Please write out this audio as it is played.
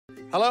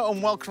Hello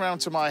and welcome round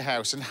to my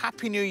house and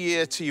Happy New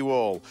Year to you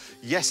all.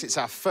 Yes, it's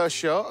our first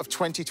show of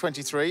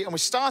 2023 and we're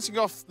starting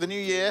off the new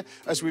year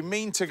as we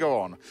mean to go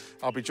on.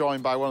 I'll be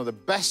joined by one of the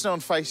best-known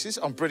faces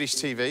on British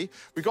TV.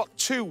 We've got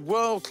two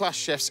world-class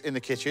chefs in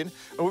the kitchen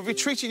and we'll be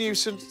treating you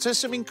to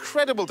some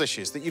incredible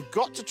dishes that you've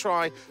got to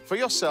try for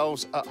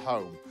yourselves at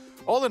home.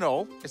 All in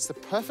all, it's the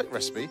perfect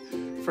recipe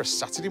for a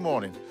Saturday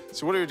morning.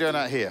 So what are we doing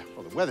out here?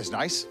 Well, the weather's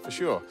nice, for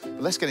sure.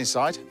 But let's get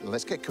inside and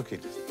let's get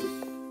cooking.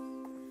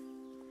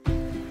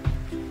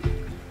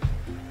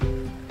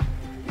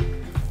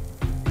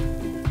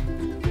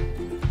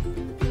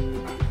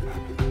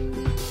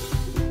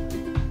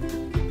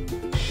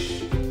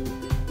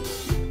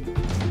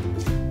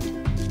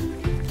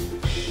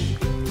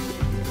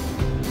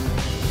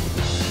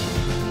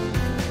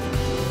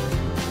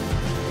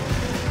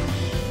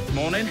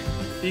 Morning.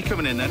 Are you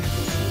coming in then?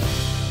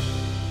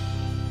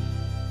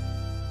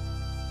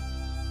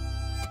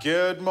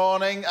 Good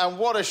morning, and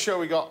what a show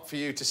we got for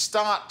you to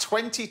start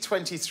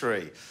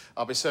 2023.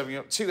 I'll be serving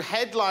up two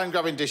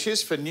headline-grabbing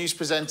dishes for news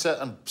presenter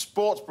and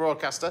sports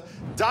broadcaster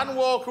Dan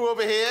Walker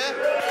over here.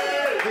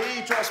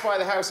 He drops by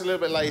the house a little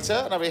bit later,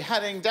 and I'll be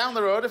heading down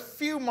the road a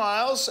few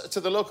miles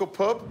to the local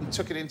pub and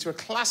tucking into a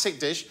classic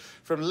dish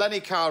from Lenny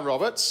Carl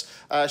Roberts,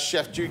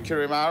 Chef Jude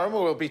Kereama, who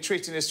will be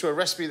treating us to a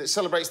recipe that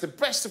celebrates the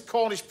best of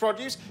Cornish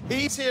produce.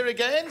 He's here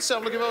again, so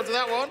I'm looking forward to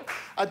that one.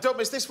 And don't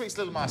miss this week's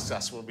Little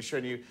Masterclass. We'll be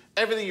showing you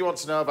everything you want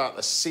to know about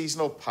the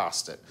seasonal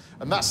pasta.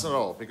 And that's not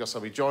all, because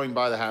I'll be joined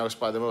by the house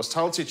by the most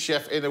talented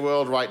chef in the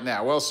world right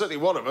now. Well, certainly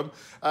one of them,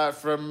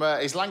 from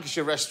his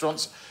Lancashire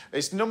restaurants.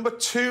 It's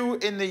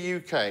 #2 in the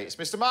UK. It's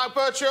Mr. Mark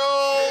Birchall.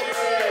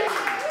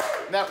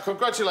 Now,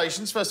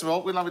 congratulations, first of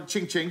all. We'll have a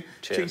ching-ching.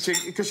 Ching-ching,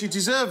 because you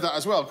deserve that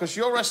as well, because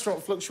your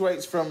restaurant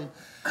fluctuates from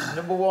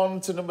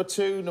 #1 to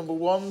 #2,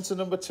 #1 to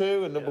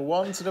 #2, and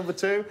 #1 to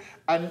 #2,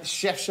 and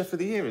Chef of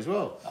the Year as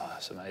well. Oh,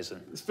 that's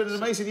amazing. It's been an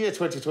amazing year,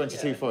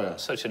 2022, for you.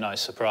 Such a nice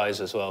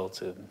surprise as well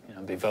to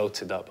be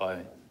voted that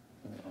by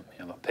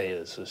my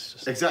peers. It's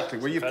just, exactly.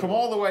 Well, you've come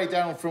all the way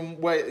down from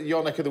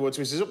your neck of the woods,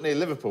 which is up near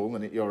Liverpool,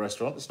 and at your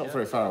restaurant. It's not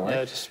very far away.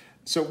 Yeah,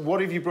 So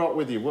what have you brought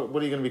with you? What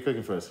are you going to be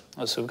cooking for us?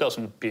 So we've got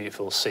some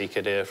beautiful sea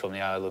cadeau from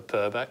the Isle of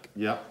Purbeck.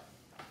 Yeah.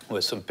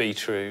 With some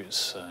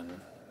beetroots and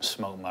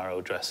smoked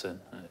marrow dressing.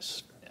 And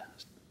it's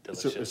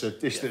delicious. It's a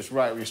dish that's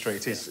right up your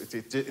street.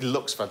 It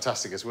looks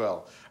fantastic as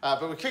well.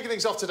 But we're kicking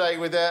things off today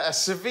with a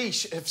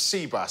ceviche of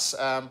sea bass.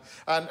 And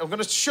I'm going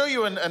to show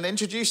you and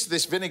introduce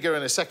this vinegar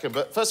in a second.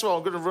 But first of all,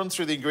 I'm going to run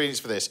through the ingredients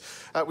for this.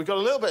 We've got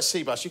a little bit of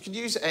sea bass. You can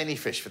use any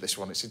fish for this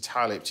one. It's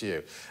entirely up to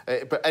you.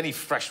 But any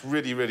fresh,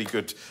 really, really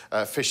good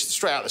fish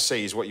straight out of the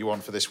sea is what you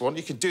want for this one.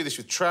 You can do this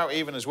with trout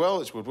even as well,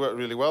 which would work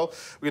really well.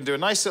 We're going to do a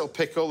nice little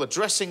pickle. The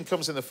dressing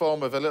comes in the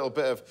form of a little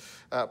bit of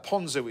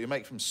ponzu we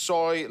make from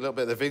soy, a little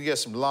bit of the vinegar,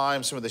 some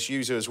lime, some of this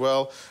yuzu as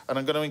well. And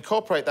I'm going to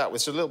incorporate that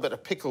with a little bit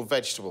of pickled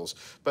vegetables.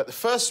 But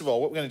first of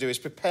all, what we're going to do is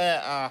prepare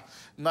our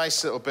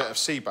nice little bit of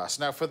sea bass.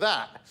 Now, for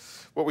that,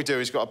 what we do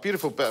is got a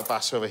beautiful bit of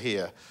bass over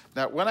here.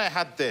 Now, when I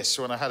had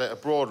it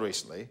abroad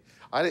recently,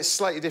 I had it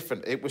slightly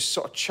different. It was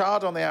sort of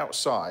charred on the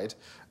outside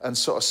and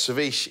sort of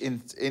ceviche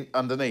in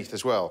underneath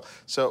as well.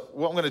 So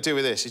what I'm going to do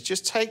with this is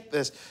just take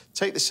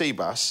the sea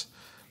bass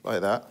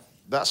like that.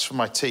 That's for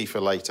my tea for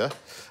later.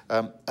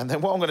 And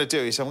then what I'm going to do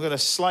is I'm going to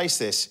slice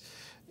this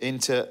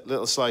into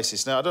little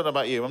slices. Now, I don't know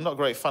about you, I'm not a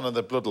great fan of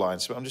the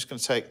bloodlines, but I'm just going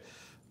to take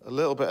a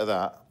little bit of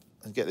that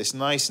and get this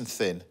nice and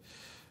thin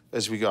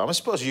as we go. I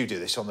suppose you do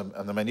this on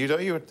the menu,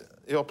 don't you, at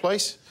your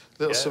place?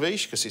 Little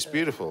ceviche, because it's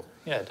beautiful.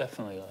 Yeah,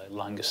 definitely, like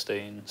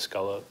langoustine,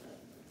 scallop.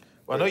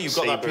 Well, I know you've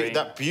got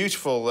that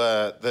beautiful,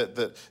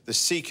 the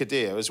sea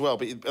cadeau as well,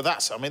 but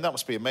that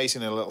must be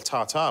amazing in a little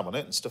tartare, wouldn't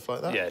it, and stuff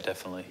like that? Yeah,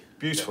 definitely.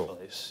 Beautiful.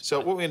 Definitely. So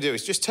what we're going to do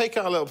is just take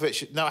our little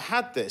bit... Now, I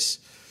had this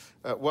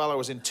while I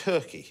was in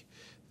Turkey,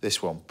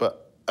 this one,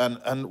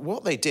 and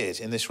what they did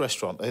in this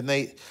restaurant, and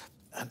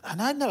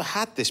I'd never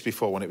had this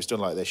before when it was done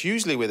like this.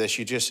 Usually with this,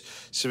 you just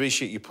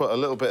ceviche it, you put a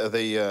little bit of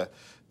the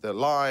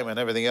lime and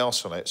everything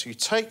else on it. So you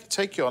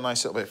take your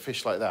nice little bit of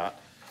fish like that,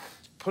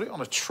 put it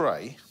on a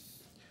tray,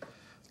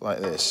 like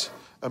this,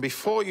 and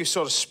before you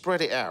sort of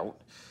spread it out,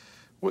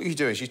 what you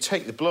do is you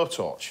take the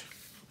blowtorch.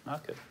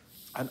 Okay.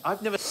 And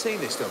I've never seen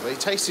this done, but it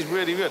tasted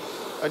really good.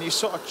 And you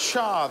sort of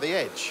char the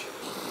edge.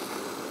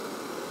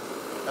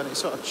 And it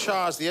sort of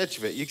chars the edge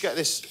of it. You get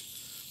this,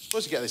 I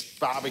suppose you get this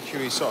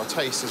barbecue-y sort of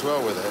taste as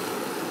well with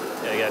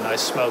it. Yeah, you get a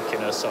nice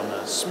smokiness on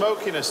there.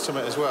 Smokiness to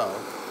it as well.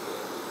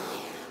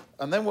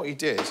 And then what you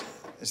did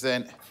is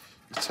then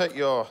you take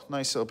your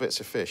nice little bits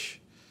of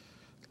fish,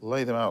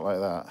 lay them out like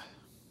that,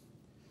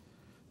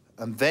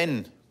 and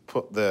then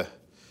put the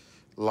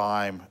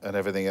lime and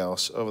everything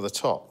else over the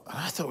top. And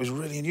I thought it was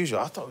really unusual.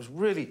 I thought it was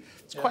really...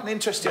 It's quite an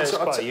interesting... It's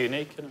quite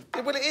unique, isn't it?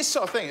 Yeah, well, it is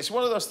sort of thing. It's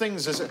one of those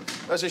things,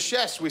 as a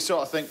chef, we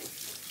sort of think,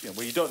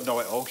 well, you don't know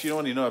it all, because you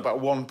only know about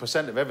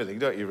 1% of everything,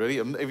 don't you, really?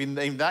 And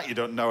even that, you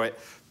don't know it.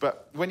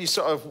 But when you're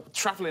sort of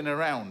travelling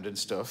around and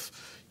stuff,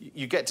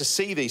 you get to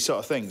see these sort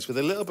of things with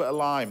a little bit of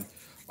lime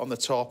on the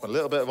top, and a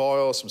little bit of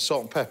oil, some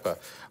salt and pepper.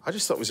 I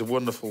just thought it was a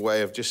wonderful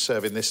way of just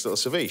serving this little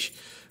ceviche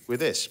with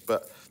this.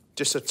 But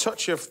just a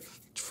touch of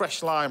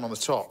fresh lime on the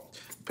top.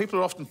 People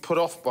are often put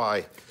off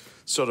by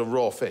sort of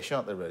raw fish,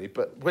 aren't they, really?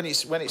 But when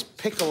it's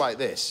pickled like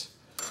this...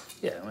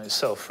 Yeah, when it's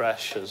so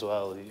fresh as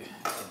well,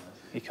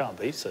 you can't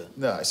beat it.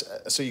 No,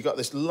 so you've got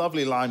this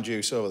lovely lime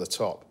juice over the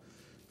top,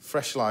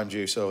 fresh lime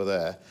juice over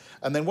there.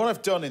 And then what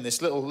I've done in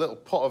this little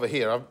pot over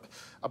here,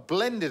 I've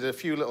blended a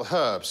few little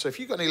herbs. So if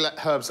you've got any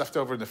herbs left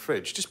over in the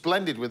fridge, just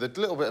blended with a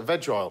little bit of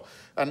veg oil.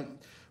 And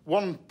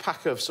 1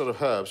 pack of sort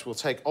of herbs will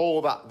take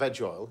all that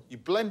veg oil. You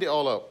blend it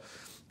all up,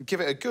 and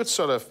give it a good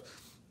sort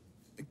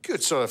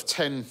of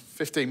 10,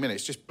 15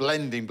 minutes, just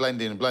blending.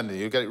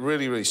 You'll get it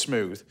really, really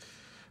smooth.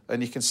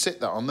 And you can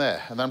sit that on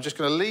there. And I'm just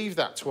going to leave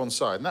that to one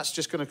side. And that's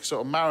just going to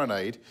sort of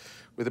marinade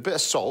with a bit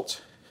of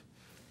salt,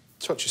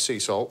 touch of sea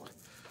salt,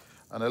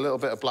 and a little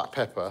bit of black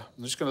pepper.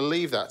 I'm just going to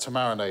leave that to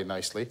marinate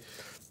nicely,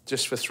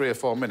 just for 3 or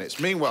 4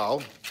 minutes.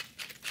 Meanwhile,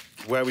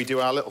 where we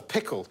do our little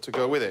pickle to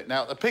go with it.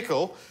 Now, the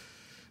pickle,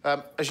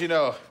 as you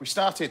know, we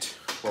started,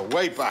 well,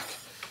 way back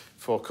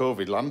for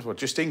COVID land, well,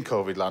 just in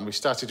COVID land, we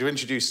started to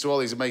introduce to all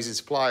these amazing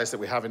suppliers that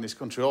we have in this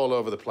country all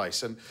over the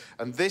place. And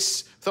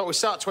this, thought we'd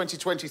start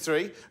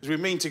 2023, as we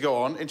mean to go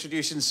on,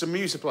 introducing some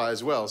new suppliers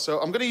as well. So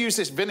I'm going to use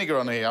this vinegar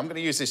on here. I'm going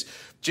to use this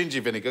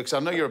ginger vinegar, because I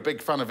know you're a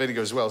big fan of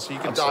vinegar as well, so you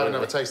can dive and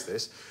have a taste of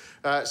this.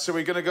 So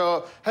we're going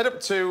to head up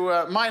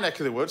to my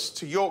neck of the woods,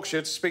 to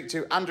Yorkshire, to speak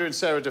to Andrew and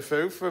Sarah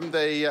Defoe from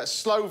the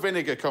Slow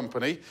Vinegar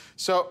Company.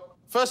 So,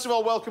 first of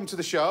all, welcome to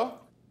the show.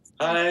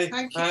 Hi.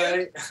 Thank you.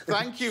 Hi.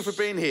 Thank you for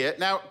being here.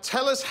 Now,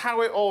 tell us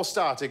how it all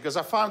started, because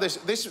I found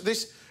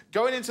this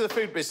going into the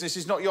food business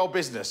is not your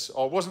business,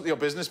 or wasn't your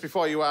business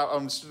before you are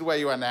where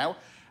you are now.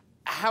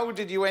 How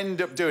did you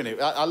end up doing it?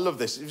 I love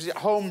this. Was it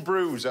home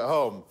brews at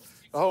home,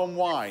 home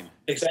wine?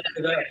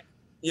 Exactly that.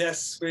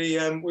 Yes, we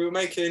were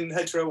making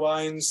hedgerow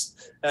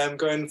wines,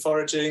 going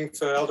foraging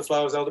for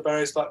elderflowers,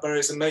 elderberries,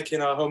 blackberries, and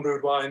making our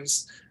homebrewed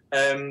wines.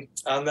 And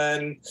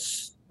then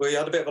we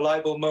had a bit of a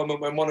light bulb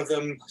moment when one of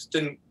them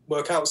didn't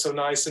work out so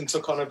nice and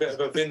took on a bit of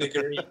a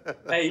vinegary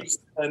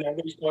taste. And at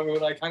which point we were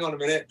like, hang on a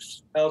minute,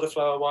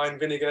 elderflower wine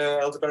vinegar,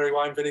 elderberry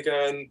wine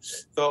vinegar, and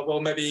thought, well,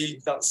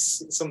 maybe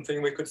that's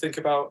something we could think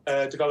about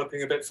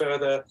developing a bit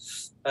further.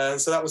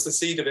 So that was the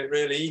seed of it,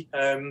 really.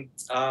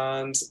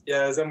 And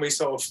yeah, then we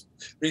sort of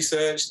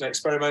researched and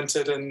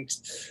experimented and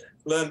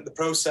learnt the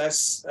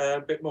process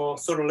a bit more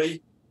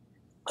thoroughly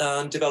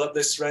and developed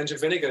this range of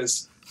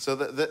vinegars. So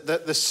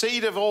the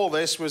seed of all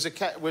this was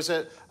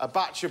a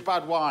batch of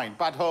bad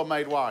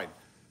homemade wine.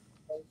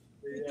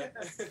 Yeah.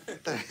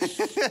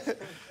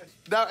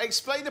 Now,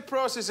 explain the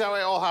process, how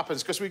it all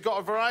happens, because we've got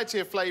a variety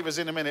of flavours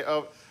in a minute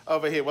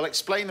over here. We'll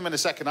explain them in a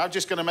second. I'm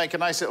just going to make a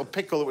nice little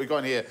pickle that we've got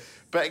in here.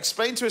 But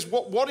explain to us,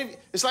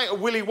 it's like a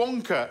Willy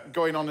Wonka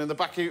going on in the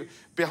back of you,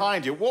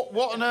 behind you.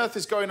 What on earth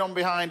is going on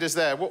behind us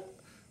there?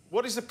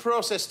 What is the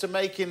process to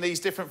making these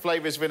different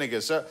flavours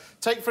vinegars? So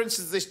take, for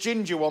instance, this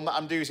ginger one that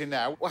I'm using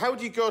now. Well, how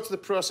do you go to the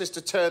process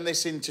to turn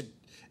this into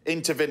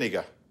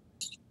vinegar?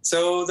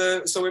 So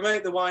we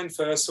make the wine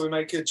first. So we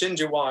make a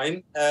ginger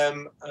wine,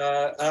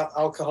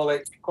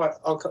 alcoholic,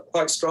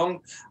 quite strong,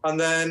 and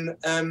then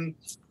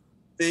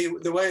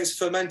the way it's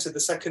fermented the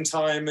second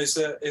time is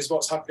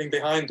what's happening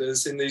behind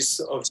us in these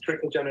sort of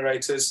trickle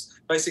generators.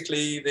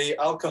 Basically, the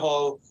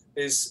alcohol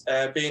is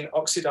being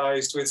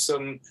oxidised with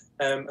some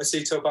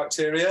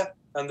acetobacteria,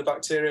 and the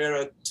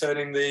bacteria are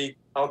turning the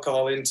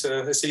alcohol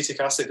into acetic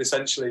acid,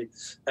 essentially.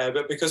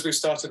 But because we've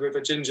started with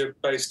a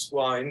ginger-based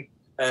wine,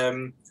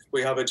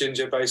 we have a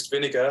ginger-based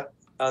vinegar,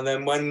 and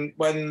then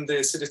when the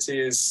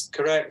acidity is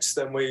correct,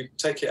 then we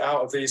take it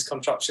out of these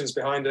contraptions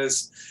behind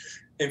us,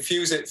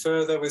 infuse it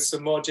further with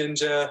some more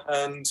ginger,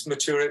 and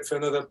mature it for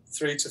another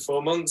 3 to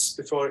 4 months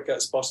before it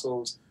gets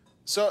bottled.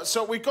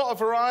 So we've got a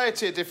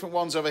variety of different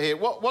ones over here.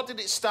 What did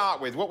it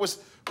start with? What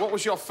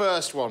was your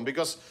first one?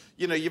 Because,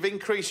 you know, you've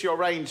increased your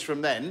range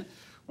from then.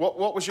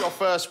 What was your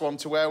first one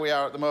to where we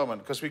are at the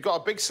moment? Because we've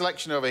got a big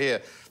selection over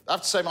here. I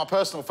have to say my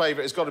personal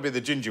favourite has got to be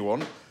the ginger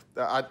one.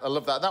 I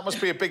love that. That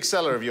must be a big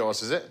seller of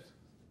yours, is it?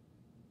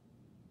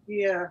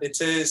 Yeah. It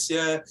is,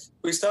 yeah.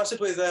 We started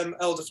with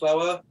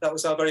elderflower. That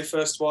was our very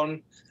first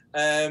one.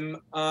 And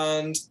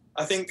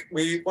I think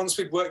once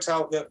we'd worked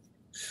out that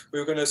we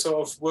were going to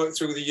sort of work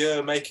through the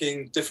year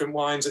making different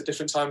wines at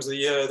different times of the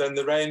year, then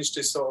the range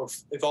just sort of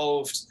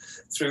evolved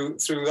through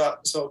that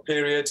sort of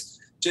period.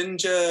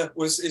 Ginger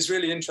is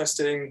really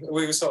interesting.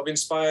 We were sort of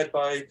inspired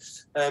by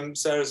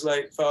Sarah's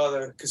late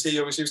father, because he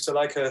always used to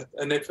like a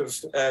nip of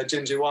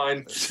ginger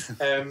wine.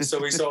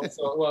 So we sort of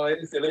thought, well,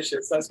 it's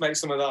delicious, let's make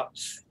some of that.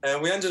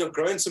 And we ended up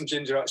growing some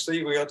ginger,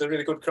 actually. We had a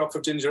really good crop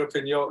of ginger up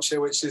in Yorkshire,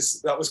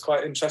 that was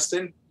quite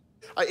interesting.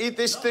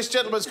 This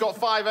gentleman's got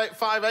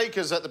five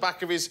acres at the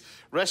back of his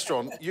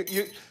restaurant.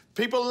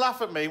 People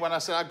laugh at me when I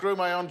say I grew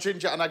my own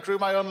ginger and I grew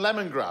my own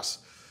lemongrass.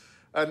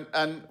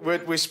 And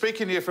we're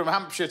speaking here from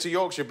Hampshire to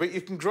Yorkshire, but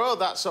you can grow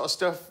that sort of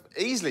stuff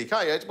easily,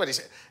 can't you? Well,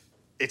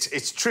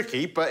 it's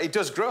tricky, but it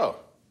does grow.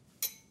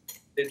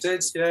 It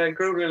did, yeah. It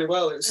grew really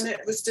well. And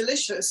it was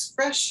delicious.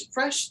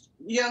 Fresh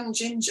young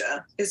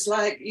ginger is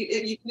like,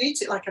 you can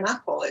eat it like an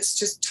apple. It's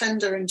just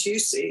tender and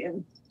juicy,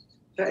 and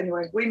But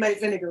anyway, we made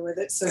vinegar with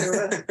it, so.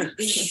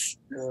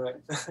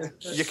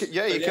 You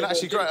can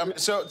actually grow.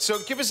 So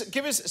give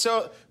us.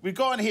 So we've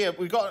got in here.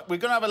 We're going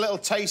to have a little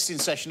tasting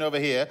session over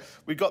here.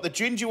 We've got the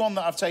ginger one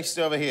that I've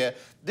tasted over here.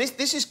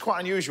 This is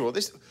quite unusual.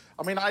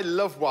 I mean, I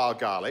love wild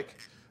garlic,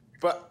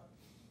 but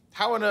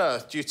how on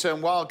earth do you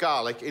turn wild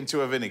garlic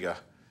into a vinegar?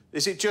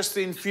 Is it just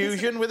the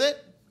infusion with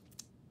it?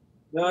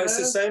 No, it's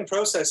the same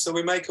process. So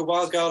we make a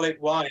wild garlic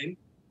wine,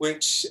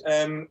 which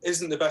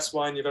isn't the best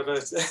wine you've ever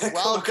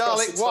Wild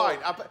garlic wine.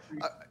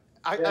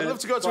 I'd love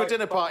to go to a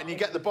dinner party and you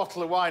get the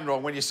bottle of wine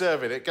wrong when you're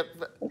serving it.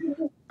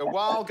 A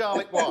wild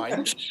garlic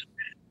wine.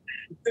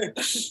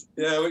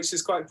 Yeah, which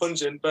is quite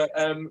pungent, but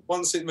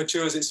once it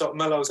matures, it sort of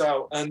mellows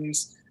out. And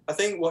I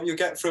think what you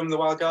get from the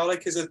wild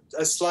garlic is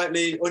a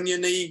slightly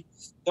oniony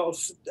sort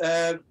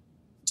of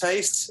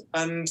taste,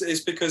 and it's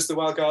because the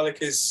wild garlic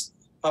is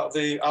part of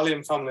the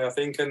allium family, I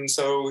think, and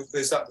so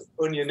there's that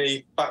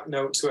oniony back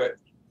note to it.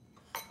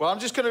 Well, I'm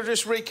just going to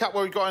recap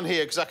what we've got in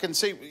here, because I can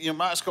see,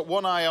 Matt's got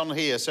one eye on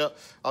here, so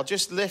I'll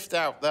just lift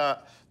out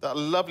that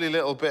lovely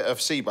little bit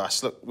of sea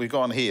bass. Look, we've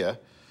got on here.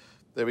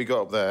 There we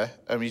go up there,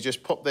 and we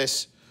just put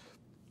this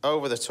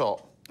over the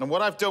top. And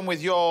what I've done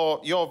with your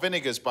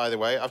vinegars, by the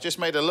way, I've just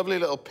made a lovely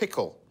little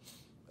pickle,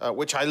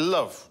 which I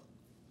love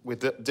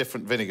with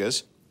different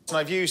vinegars. And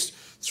I've used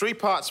 3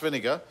 parts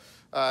vinegar,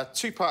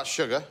 2 parts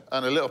sugar,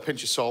 and a little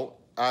pinch of salt,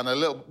 and a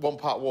little 1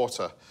 part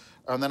water.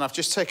 And then I've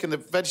just taken the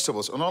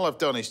vegetables, and all I've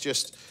done is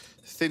just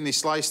thinly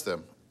slice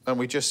them, and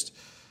we just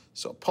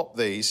sort of pop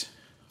these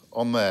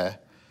on there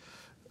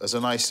as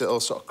a nice little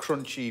sort of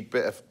crunchy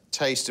bit of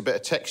taste, a bit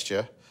of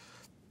texture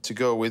to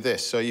go with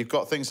this. So you've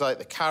got things like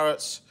the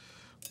carrots,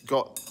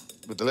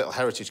 with the little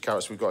heritage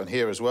carrots we've got in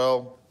here as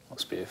well.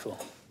 Looks beautiful.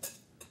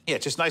 Yeah,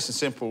 just nice and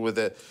simple with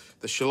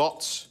the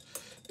shallots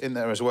in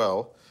there as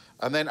well.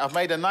 And then I've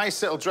made a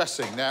nice little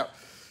dressing. Now,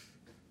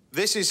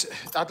 this is,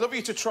 I'd love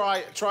you to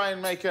try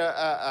and make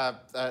a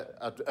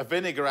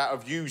vinegar out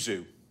of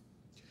yuzu.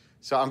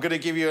 So I'm going to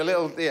give you a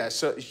little,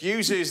 so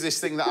yuzu is this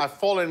thing that I've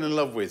fallen in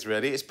love with,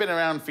 really. It's been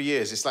around for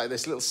years. It's like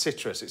this little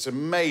citrus. It's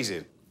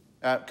amazing.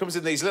 It comes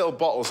in these little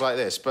bottles like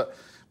this, but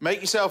make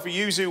yourself a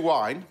yuzu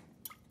wine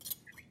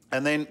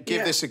and then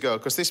give this a go,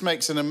 because this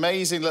makes an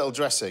amazing little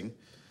dressing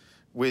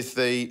with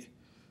the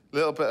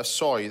little bit of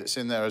soy that's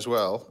in there as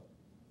well.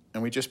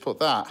 And we just put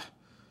that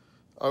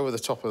over the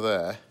top of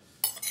there.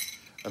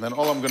 And then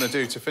all I'm going to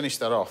do to finish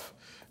that off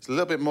is a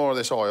little bit more of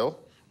this oil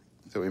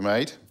that we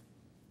made,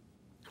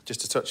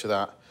 just a touch of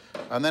that,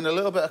 and then a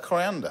little bit of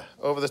coriander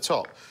over the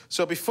top.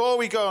 So before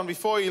we go and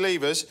before you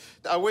leave us,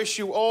 I wish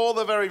you all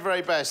the very,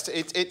 very best.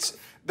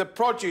 The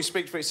produce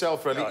speaks for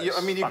itself, really. Oh,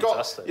 I mean, you've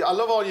fantastic. got. I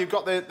love all you've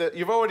got.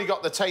 You've already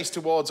got the taste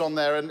awards on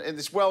there, and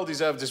it's well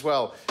deserved as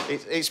well.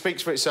 It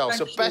speaks for itself. Thank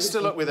so you. best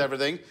of luck with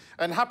everything,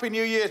 and Happy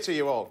New Year to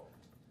you all.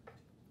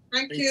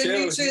 Thank you.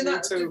 You too.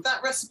 That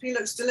recipe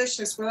looks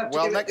delicious. We'll have to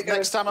give it a go.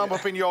 Next time I'm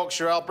up in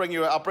Yorkshire, I'll bring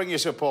you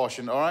a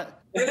portion. All right.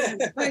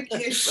 Thank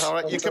you. All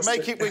right. You can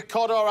make it with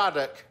cod or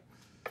haddock,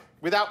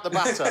 without the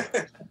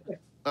batter.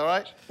 All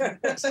right.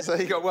 So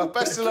there you go. Well,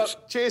 best of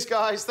luck. Cheers,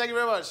 guys. Thank you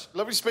very much.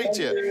 Lovely to speak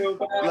to you.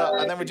 Look,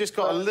 and then we just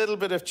got a little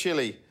bit of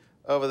chili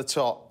over the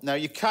top. Now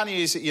you can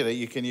use it.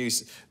 You can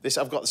use this.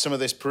 I've got some of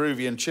this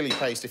Peruvian chili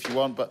paste if you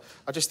want, but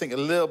I just think a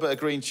little bit of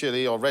green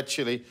chili or red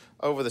chili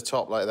over the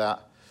top like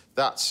that.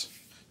 That's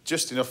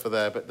just enough for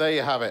there. But there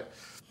you have it.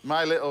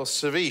 My little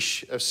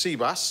ceviche of sea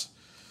bass.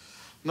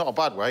 Not a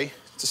bad way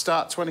to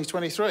start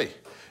 2023.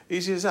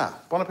 Easy as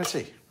that. Bon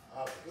appetit.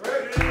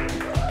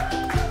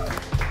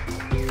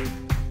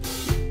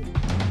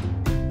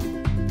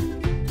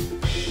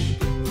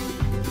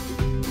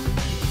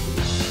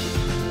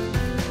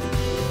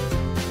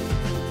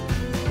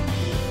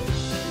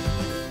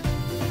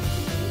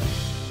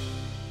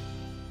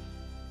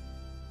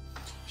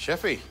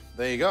 Chefy,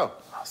 there you go.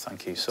 Oh,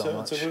 thank you so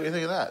much. So what do you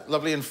think of that?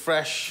 Lovely and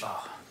fresh.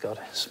 Oh, God,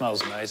 it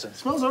smells amazing.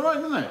 Smells all right,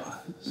 doesn't it?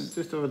 Just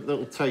have a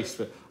little taste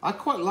of it. I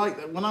quite like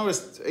that. When I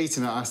was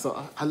eating it, I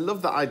thought, I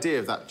love that idea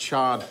of that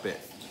charred bit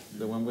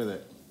that went with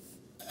it.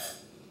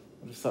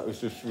 I just thought it was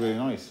just really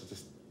nice.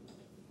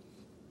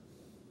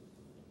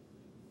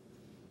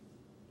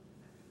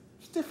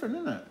 It's different,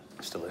 isn't it?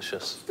 It's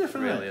delicious. It's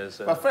different, It really isn't is.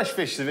 it? Well, fresh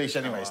fish ceviche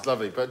anyway, it's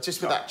lovely, but just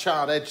with that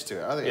charred edge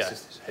to it, I think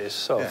it's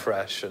so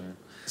fresh and...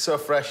 So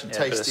fresh and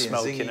tasty bit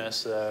of and zingy.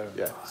 smokiness there.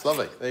 Yeah, it's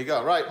lovely. There you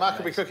go. Right, Mark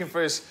will be cooking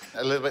for us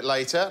a little bit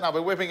later, and I'll be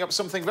whipping up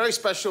something very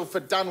special for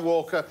Dan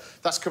Walker.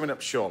 That's coming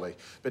up shortly.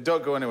 But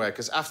don't go anywhere,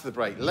 because after the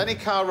break, Lenny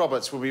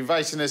Carr-Roberts will be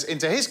inviting us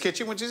into his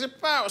kitchen, which is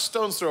about a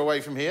stone's throw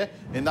away from here,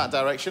 in that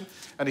direction,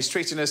 and he's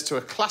treating us to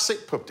a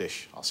classic pub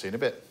dish. I'll see you in a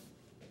bit.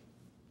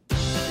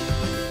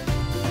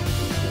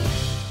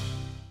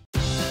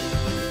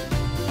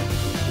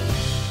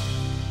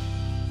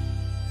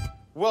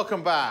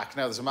 Welcome back.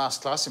 Now, there's a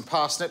masterclass in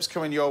parsnips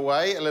coming your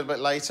way a little bit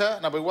later,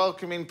 and I'll be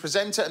welcoming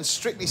presenter and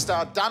Strictly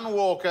star Dan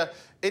Walker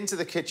into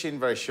the kitchen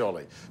very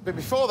shortly. But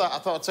before that, I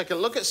thought I'd take a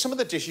look at some of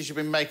the dishes you've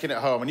been making at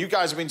home. And you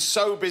guys have been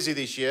so busy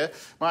this year.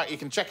 Mike, you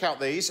can check out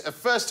these.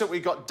 First up,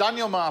 we've got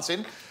Daniel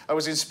Martin. I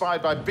was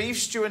inspired by beef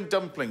stew and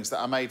dumplings that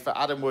I made for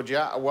Adam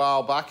Woodyard a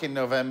while back in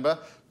November.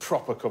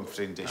 Proper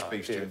comforting dish,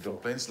 beef stew and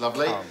dumplings.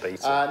 Lovely. Can't beat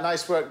it.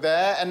 Nice work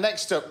there. And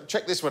next up,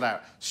 check this one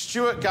out.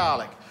 Stuart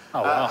Garlic.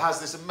 Oh, wow. Has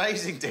this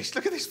amazing dish.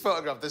 Look at this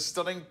photograph, the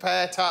stunning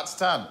pear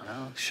tartare.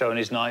 Oh, showing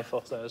his knife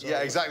off there as well. Yeah,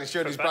 exactly,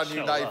 showing his brand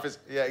new knife.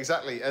 Yeah,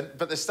 exactly.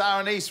 But the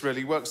star anise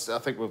really works, I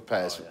think, with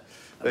pears. Oh, yeah.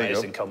 There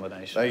Amazing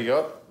combination. There you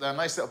go. A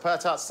nice little pear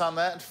tartare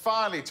there. And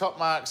finally, top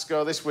marks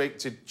go this week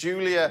to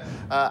Julia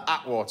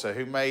Atwater,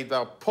 who made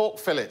our pork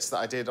fillets that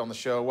I did on the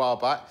show a while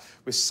back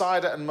with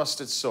cider and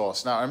mustard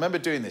sauce. Now, I remember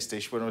doing this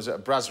dish when I was at a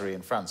brasserie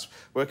in France,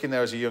 working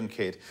there as a young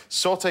kid.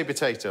 Sauté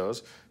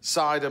potatoes,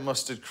 cider,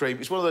 mustard, cream.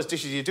 It's one of those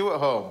dishes you do at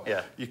home.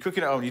 Yeah. You're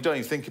cooking at home, you don't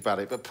even think about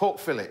it. But pork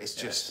fillet, it's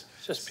just...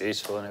 It's just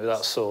beautiful, and with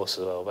that sauce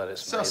as well, but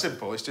it's so amazing.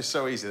 simple. It's just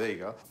so easy. There you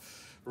go.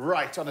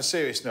 Right, on a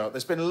serious note,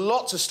 there's been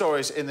lots of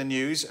stories in the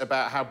news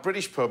about how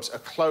British pubs are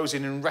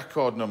closing in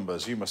record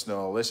numbers. You must know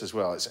all this as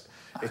well.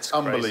 It's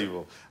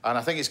unbelievable. And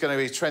I think it's going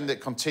to be a trend that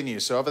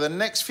continues. So over the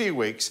next few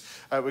weeks,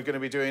 we're going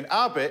to be doing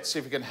our bit, see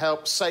if we can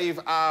help save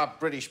our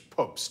British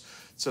pubs.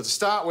 So to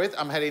start with,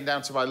 I'm heading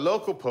down to my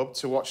local pub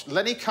to watch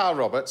Lenny Carl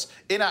Roberts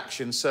in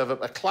action serve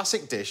up a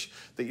classic dish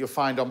that you'll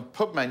find on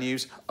pub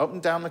menus up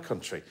and down the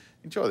country.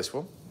 Enjoy this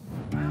one.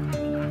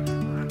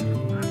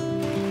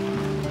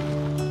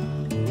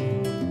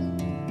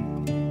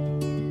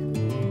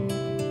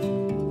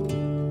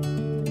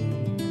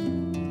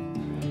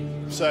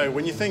 So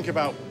when you think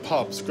about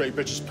pubs, great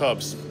British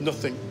pubs,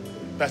 nothing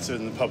better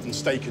than the pub than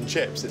steak and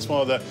chips. It's one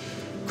of the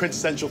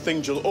quintessential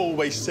things you'll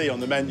always see on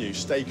the menu,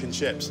 steak and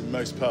chips in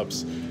most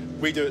pubs.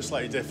 We do it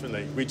slightly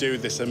differently. We do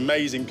this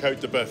amazing Côte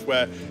de Boeuf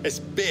where it's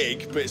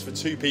big, but it's for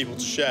two people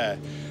to share.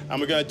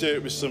 And we're going to do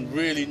it with some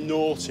really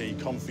naughty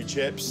comfy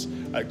chips,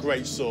 a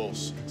great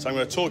sauce. So I'm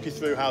going to talk you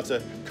through how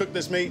to cook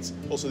this meat,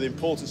 also the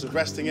importance of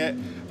resting it,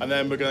 and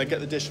then we're going to get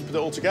the dish and put it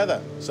all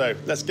together. So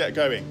let's get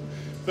going.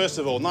 First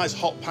of all, nice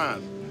hot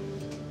pan.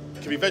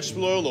 It can be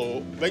vegetable oil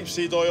or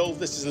rapeseed oil.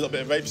 This is a little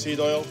bit of rapeseed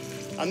oil.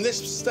 And this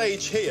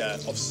stage here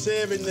of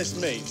searing this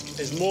meat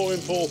is more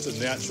important than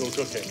the actual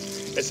cooking.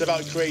 It's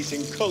about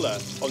creating colour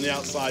on the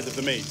outside of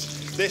the meat.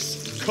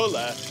 This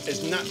colour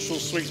is natural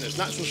sweetness,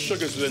 natural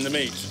sugars within the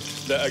meat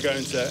that are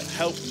going to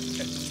help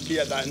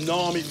get that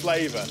umami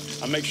flavour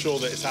and make sure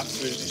that it's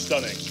absolutely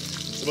stunning.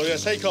 So we're going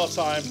to take our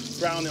time,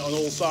 brown it on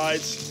all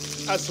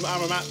sides, add some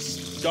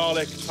aromats,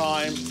 garlic,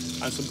 thyme,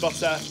 and some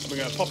butter. And we're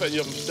going to pop it in the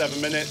oven for 7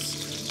 minutes.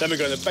 Then we're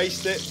going to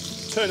baste it,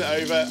 turn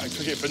it over and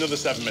cook it for another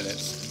 7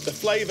 minutes. The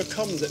flavour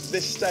comes at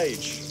this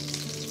stage.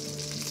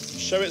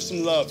 Show it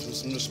some love and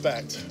some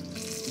respect.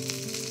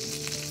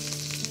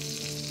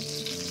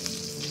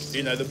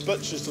 You know, the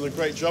butcher's done a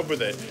great job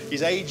with it.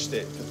 He's aged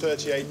it for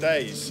 38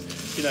 days,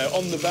 you know,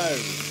 on the bone.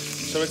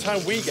 So by the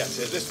time we get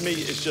it, this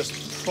meat is just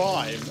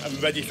prime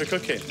and ready for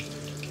cooking.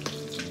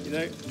 You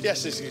know,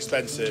 yes, it's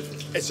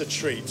expensive, it's a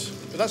treat,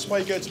 but that's why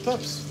you go to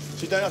pubs,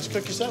 so you don't have to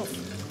cook yourself.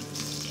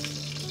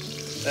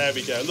 There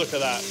we go, look at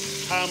that,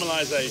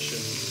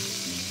 caramelisation.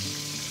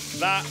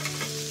 That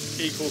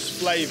equals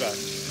flavour.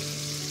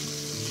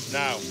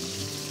 Now,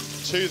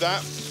 to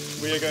that,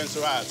 we are going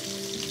to add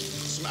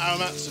some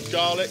aromats of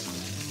garlic,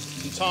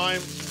 some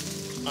thyme,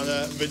 and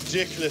a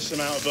ridiculous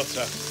amount of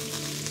butter.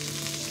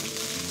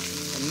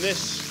 And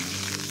this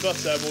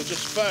butter will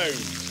just foam.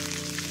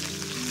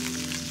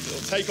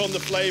 It'll take on the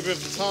flavour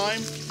of the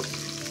thyme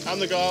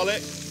and the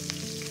garlic,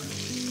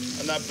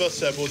 and that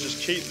butter will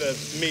just keep the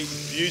meat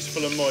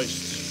beautiful and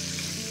moist.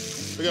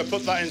 We're going to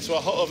put that into a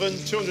hot oven,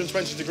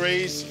 220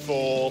 degrees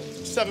for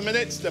 7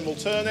 minutes, then we'll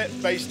turn it,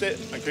 baste it,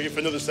 and cook it for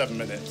another 7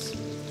 minutes.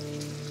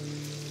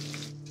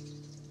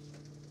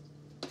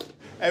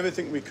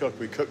 Everything we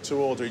cook to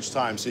order each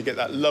time, so you get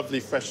that lovely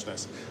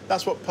freshness.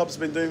 That's what pubs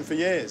have been doing for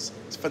years.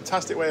 It's a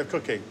fantastic way of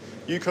cooking.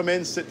 You come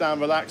in, sit down,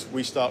 relax,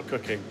 we start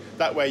cooking.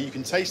 That way you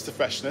can taste the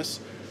freshness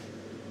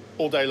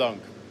all day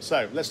long.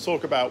 So let's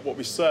talk about what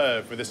we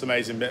serve with this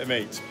amazing bit of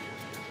meat.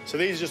 So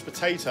these are just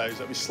potatoes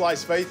that we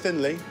slice very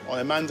thinly on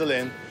a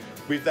mandolin.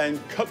 We then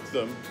cook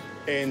them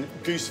in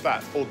goose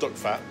fat or duck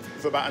fat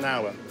for about an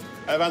hour,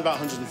 around about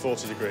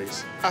 140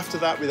 degrees. After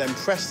that, we then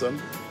press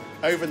them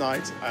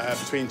overnight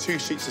between 2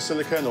 sheets of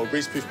silicone or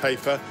greaseproof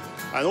paper.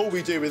 And all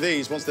we do with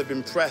these, once they've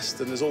been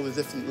pressed and there's all the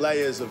different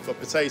layers of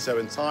potato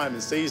and thyme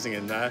and seasoning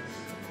in there,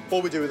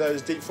 all we do with those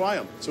is deep fry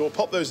them. So we'll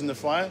pop those in the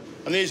fryer,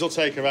 and these will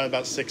take around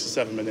about 6 or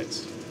 7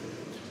 minutes.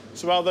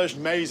 So while those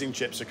amazing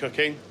chips are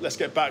cooking, let's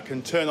get back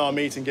and turn our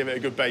meat and give it a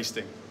good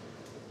basting.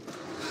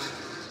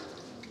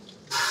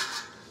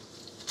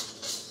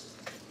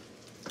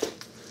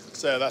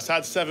 So that's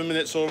had 7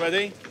 minutes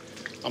already.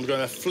 I'm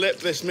going to flip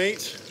this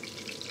meat.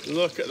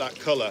 Look at that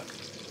colour.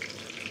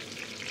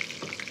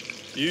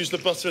 Use the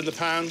butter in the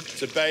pan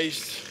to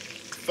baste,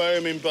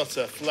 foaming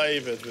butter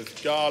flavoured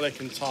with garlic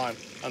and thyme.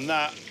 And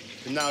that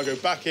can now go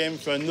back in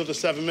for another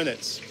 7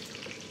 minutes.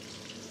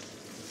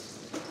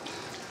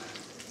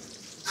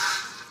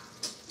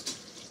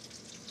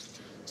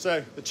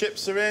 So the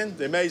chips are in,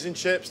 the amazing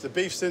chips, the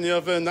beef's in the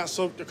oven, that's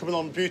all coming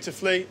on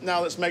beautifully.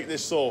 Now let's make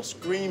this sauce,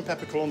 green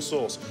peppercorn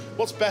sauce.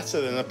 What's better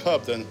than a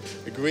pub than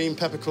a green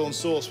peppercorn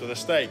sauce with a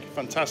steak?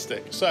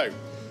 Fantastic. So,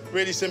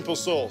 really simple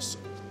sauce.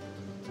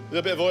 A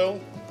little bit of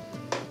oil,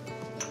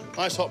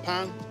 nice hot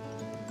pan,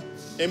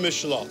 in with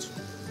shallot.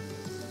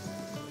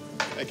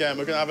 Again,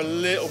 we're gonna have a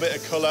little bit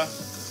of colour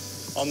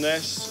on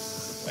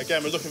this.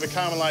 Again, we're looking for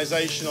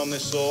caramelisation on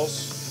this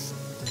sauce.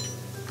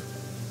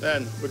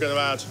 Then we're going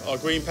to add our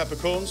green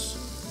peppercorns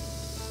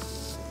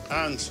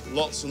and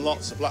lots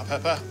of black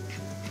pepper.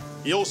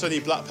 You also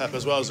need black pepper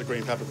as well as the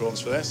green peppercorns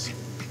for this.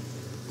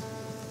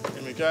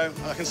 Here we go.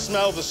 And I can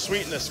smell the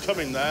sweetness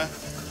coming there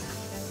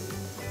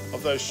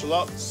of those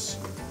shallots.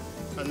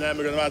 And then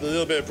we're going to add a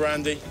little bit of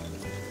brandy.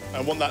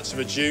 I want that to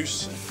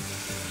reduce.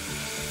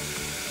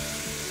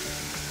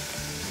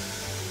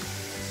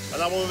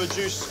 And I want to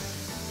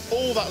reduce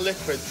all that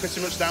liquid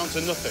pretty much down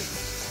to nothing.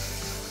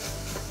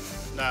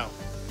 Now,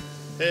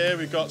 here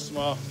we've got some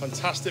of our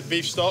fantastic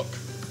beef stock.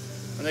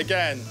 And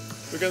again,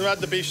 we're going to add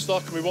the beef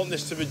stock and we want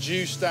this to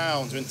reduce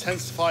down to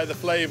intensify the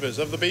flavours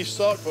of the beef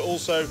stock, but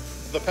also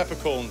the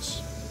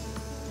peppercorns.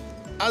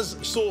 As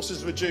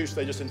sauces reduce,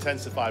 they just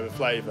intensify with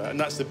flavour, and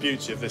that's the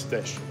beauty of this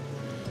dish.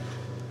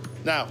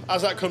 Now,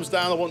 as that comes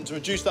down, I want to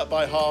reduce that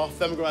by half,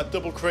 then we're going to add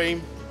double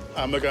cream,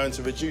 and we're going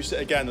to reduce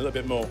it again a little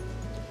bit more.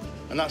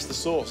 And that's the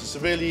sauce. It's a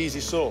really easy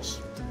sauce.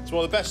 It's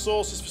one of the best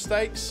sauces for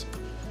steaks,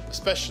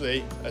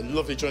 especially a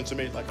lovely joint of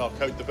meat like our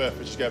Côte de Bœuf,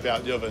 which is going to be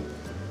out of the oven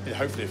in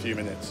hopefully a few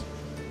minutes.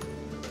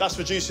 That's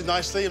reducing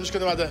nicely. I'm just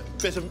going to add a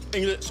bit of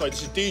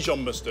this is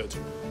Dijon mustard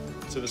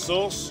to the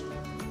sauce.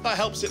 That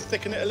helps it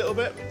thicken it a little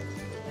bit,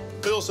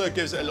 but also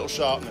gives it a little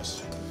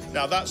sharpness.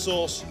 Now that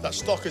sauce, that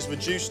stock is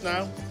reduced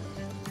now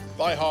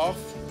by half.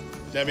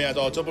 Then we add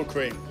our double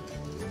cream.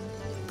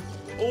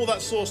 All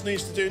that sauce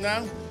needs to do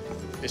now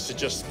is to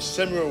just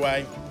simmer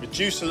away,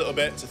 reduce a little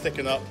bit to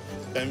thicken up.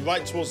 Then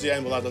right towards the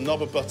end, we'll add a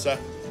knob of butter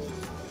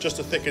just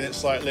to thicken it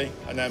slightly,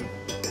 and then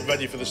we're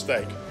ready for the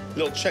steak. A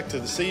little check to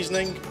the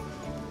seasoning.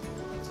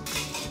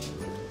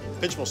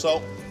 Pinch more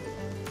salt.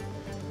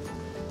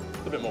 A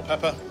little bit more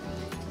pepper.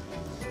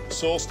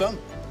 Sauce done.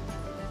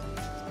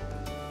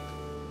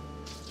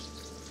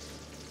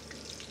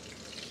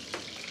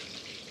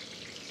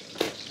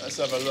 Let's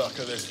have a look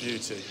at this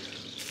beauty.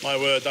 My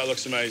word, that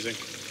looks amazing.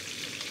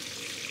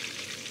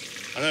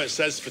 I know it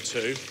says for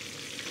two.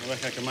 I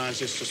reckon I can manage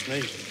this just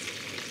me.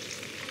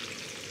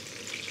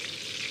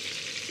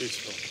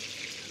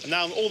 Beautiful. And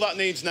now all that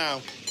needs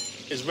now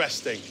is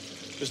resting.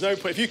 There's no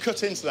point, if you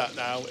cut into that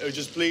now, it would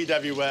just bleed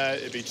everywhere,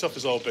 it'd be tough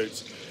as old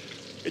boots.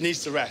 It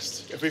needs to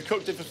rest. If we've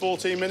cooked it for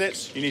 14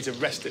 minutes, you need to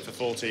rest it for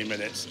 14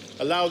 minutes.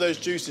 Allow those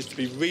juices to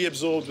be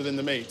reabsorbed within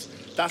the meat.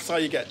 That's how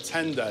you get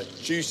tender,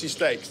 juicy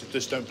steaks that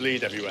just don't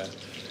bleed everywhere.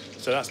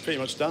 So that's pretty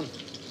much done.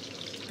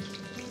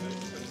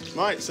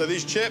 Right, so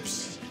these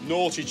chips,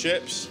 naughty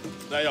chips,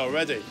 they are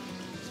ready.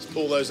 Let's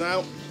pull those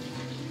out.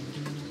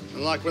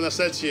 And like when I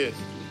said to you,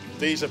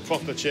 these are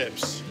proper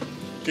chips,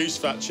 goose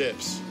fat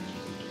chips.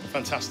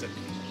 Fantastic.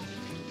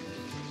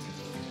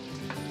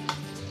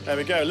 There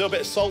we go, a little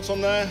bit of salt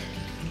on there.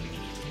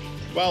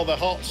 While they're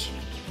hot.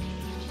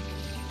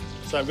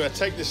 So I'm going to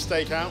take this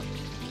steak out.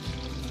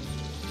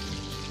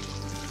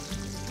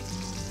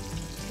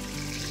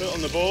 Put it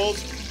on the board.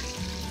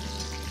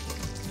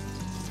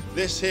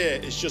 This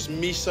here is just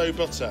miso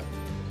butter.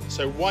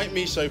 So white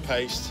miso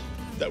paste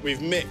that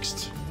we've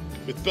mixed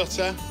with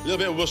butter, a little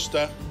bit of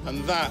Worcester,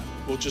 and that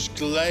will just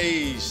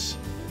glaze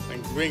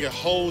and bring a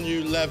whole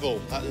new level,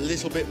 that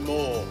little bit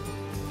more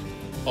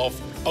of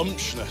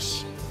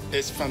umptuousness.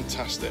 It's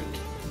fantastic.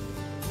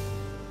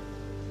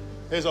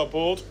 Here's our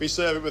board. We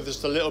serve it with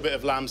just a little bit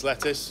of lamb's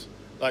lettuce,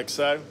 like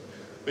so.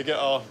 We get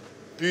our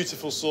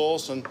beautiful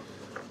sauce, and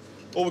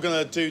all we're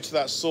going to do to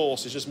that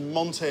sauce is just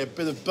monte a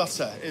bit of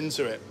butter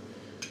into it.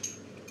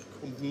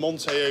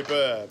 Monte au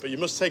beurre, but you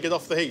must take it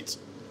off the heat.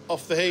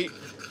 Off the heat.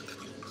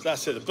 So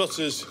that's it. The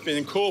butter's been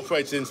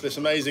incorporated into this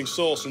amazing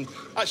sauce and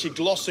actually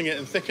glossing it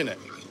and thickening it.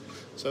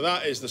 So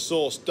that is the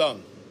sauce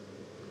done.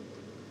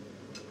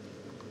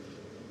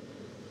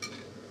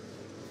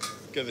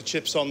 Get the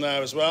chips on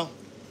there as well.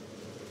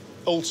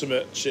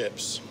 Ultimate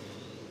chips.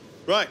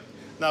 Right,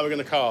 now we're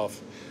going to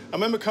carve. And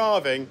when we're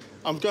carving,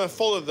 I'm going to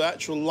follow the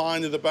actual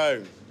line of the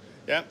bone.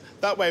 Yeah,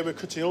 that way we're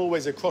cutting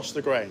always across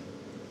the grain.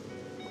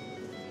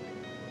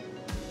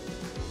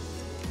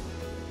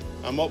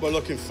 And what we're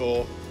looking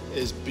for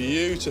is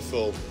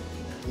beautiful,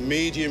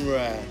 medium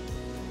rare.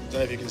 Don't know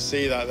if you can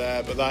see that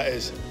there, but that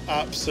is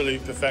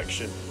absolute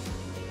perfection.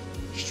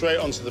 Straight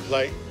onto the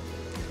plate.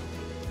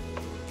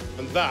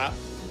 And that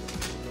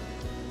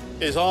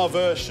is our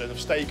version of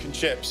steak and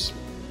chips,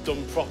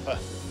 done proper.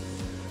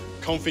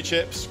 Confit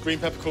chips, green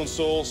peppercorn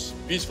sauce,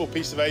 beautiful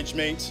piece of aged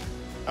meat.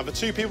 And for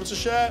two people to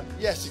share,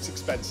 yes, it's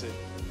expensive,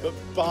 but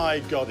by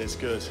God, it's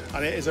good.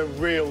 And it is a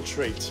real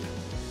treat.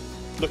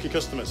 Lucky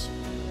customers.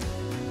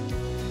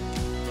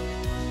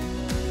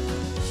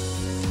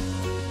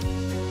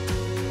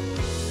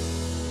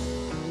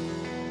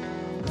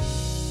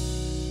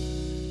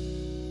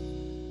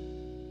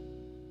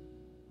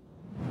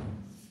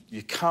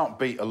 You can't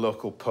beat a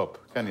local pub,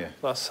 can you?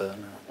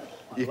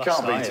 You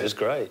can't beat it. It was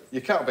great. You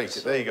can't beat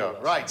it. There you go.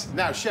 Right,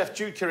 now, Chef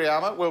Jude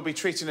Kereama will be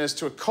treating us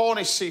to a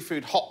Cornish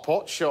seafood hot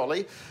pot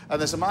shortly, and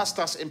there's a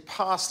masterclass in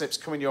parsnips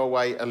coming your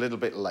way a little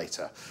bit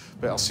later.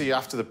 But I'll see you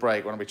after the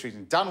break when I'll be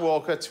treating Dan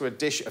Walker to a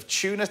dish of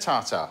tuna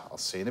tartare. I'll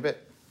see you in a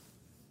bit.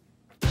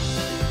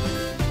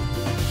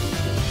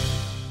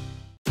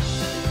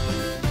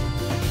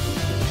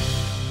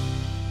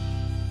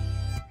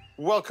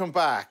 Welcome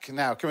back.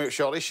 Now, coming up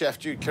shortly, Chef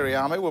Jude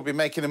Kereama will be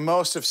making the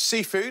most of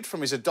seafood from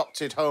his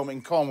adopted home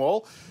in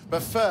Cornwall.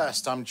 But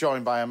first, I'm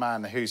joined by a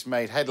man who's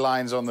made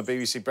headlines on the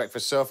BBC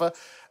Breakfast sofa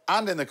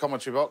and in the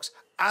commentary box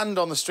and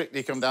on the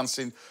Strictly Come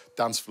Dancing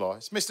dance floor.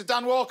 It's Mr.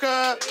 Dan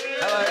Walker.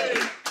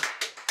 Hello.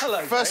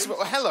 Hello. First of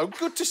all, hello.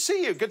 Good to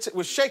see you.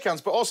 We'll shake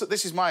hands, but also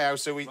this is my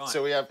house, so we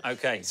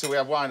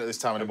have wine at this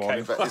time of the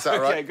morning. But is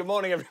that right? Okay. Good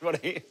morning,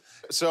 everybody.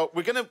 So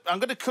I'm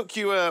gonna cook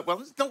you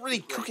well, it's not really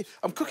cooking.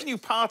 I'm cooking you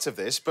part of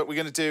this, but we're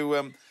gonna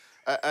do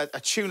a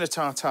tuna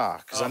tartare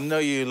because I know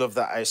you love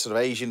that sort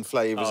of Asian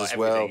flavours as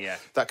well,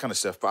 that kind of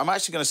stuff. But I'm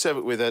actually going to serve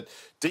it with a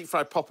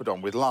deep-fried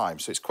poppadom with lime,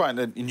 so it's quite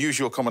an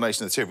unusual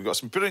combination of the two. We've got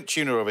some brilliant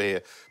tuna over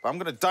here, but I'm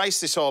going to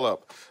dice this all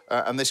up,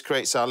 and this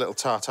creates our little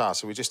tartare.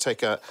 So we just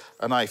take a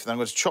knife, and I'm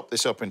going to chop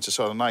this up into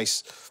sort of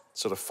nice,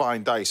 sort of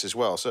fine dice as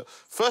well. So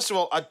first of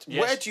all,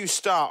 where do you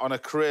start on a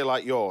career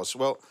like yours?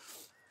 Well,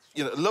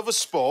 you know, love of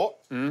sport,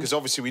 because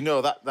obviously we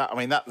know that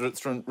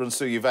runs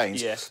through your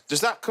veins. Yes.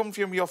 Does that come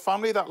from your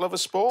family, that love of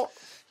sport?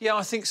 Yeah,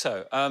 I think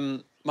so.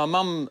 My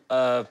mum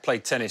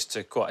played tennis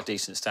to quite a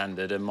decent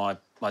standard, and my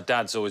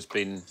dad's always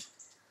been,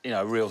 you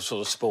know, a real sort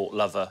of sport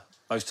lover.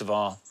 Most of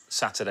our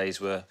Saturdays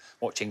were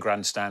watching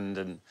grandstand,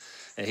 and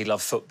he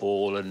loved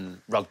football and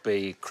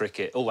rugby,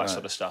 cricket, all that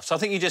sort of stuff. So I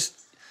think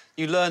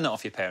you learn that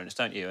off your parents,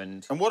 don't you?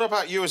 And what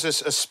about you as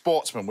a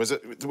sportsman? Was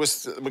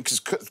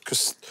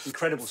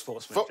incredible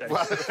sportsman?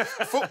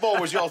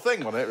 Football was your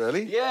thing, wasn't it?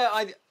 Really? Yeah,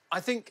 I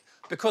think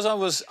because I'm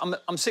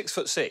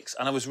 6'6"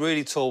 and I was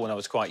really tall when I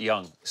was quite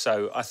young.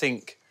 So I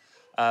think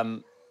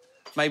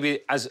maybe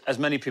as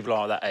many people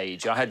are at that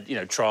age, I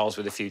had trials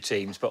with a few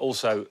teams, but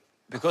also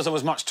because I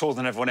was much taller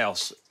than everyone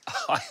else,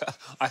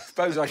 I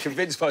suppose I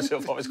convinced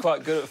myself I was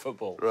quite good at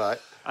football. Right.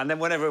 And then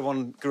when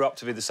everyone grew up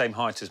to be the same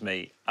height as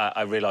me,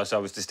 I realised I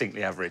was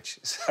distinctly average.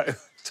 So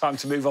time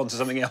to move on to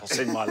something else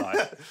in my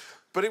life.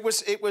 But it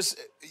was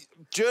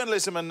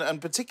journalism and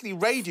particularly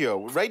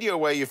radio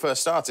where you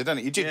first started, didn't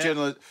it? You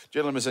did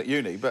journalism at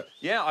uni, but...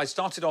 Yeah, I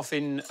started off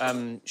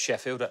in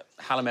Sheffield at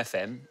Hallam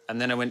FM, and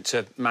then I went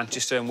to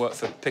Manchester and worked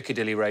for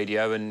Piccadilly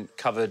Radio and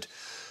covered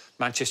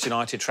Manchester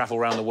United, travel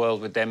around the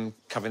world with them,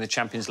 covering the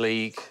Champions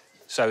League.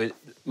 So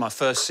my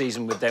first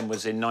season with them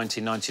was in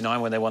 1999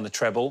 when they won the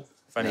treble,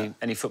 for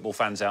any football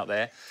fans out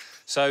there.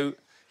 So,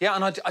 yeah,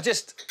 and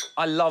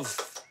I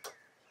love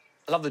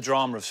the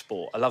drama of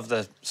sport. I love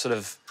the sort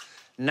of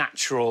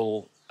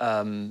natural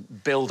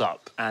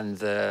build-up and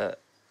the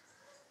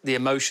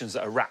emotions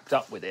that are wrapped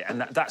up with it,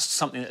 and that's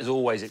something that has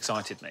always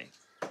excited me.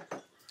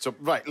 So,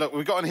 right, look,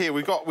 we've got in here,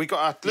 we've got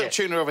our little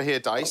tuna over here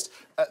diced.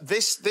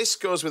 This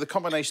goes with a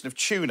combination of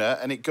tuna,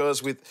 and it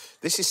goes with...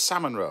 This is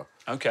salmon roe.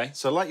 OK.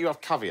 So, like you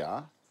have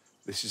caviar,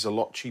 this is a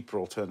lot cheaper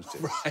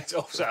alternative. Right,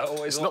 also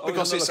always... It's not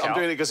because I'm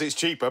doing it because it's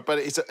cheaper, but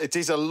it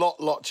is a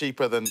lot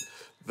cheaper than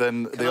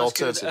the alternative.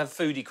 Can I ask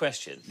you a foodie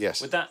question?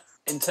 Yes. With that,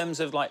 in terms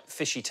of, like,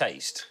 fishy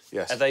taste...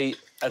 Yes.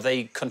 Are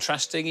they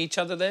contrasting each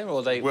other there,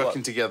 or are they...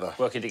 Working together.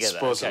 Working together,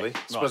 supposedly. Okay.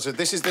 Supposedly. Right.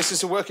 This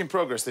is a work in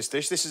progress, this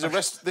dish. This is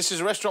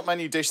a restaurant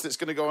menu dish that's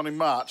going to go on in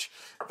March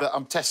that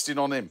I'm testing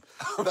on him.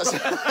 That's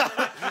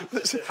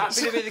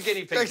Happy to be the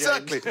guinea pig,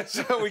 exactly. James.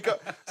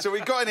 So we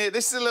got in here.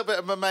 This is a little bit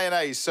of my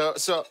mayonnaise.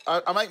 So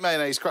I make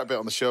mayonnaise quite a bit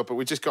on the show, but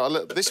we just got a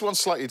little... This one's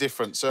slightly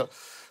different. So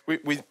we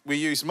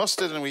use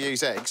mustard and we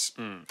use eggs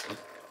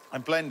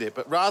and blend it.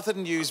 But rather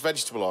than use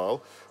vegetable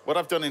oil, what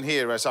I've done in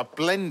here is I've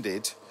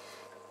blended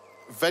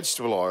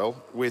vegetable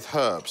oil with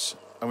herbs,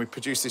 and we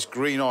produce this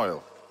green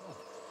oil.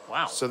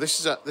 Wow. So this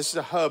is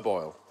a herb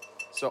oil.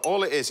 So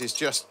all it is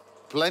just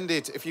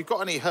blended. If you've got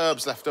any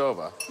herbs left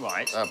over,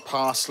 right,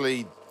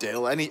 parsley,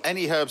 dill,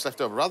 any herbs left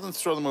over, rather than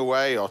throw them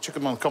away or chuck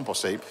them on the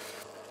compost heap,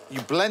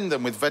 you blend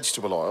them with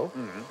vegetable oil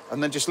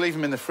and then just leave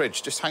them in the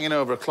fridge, just hanging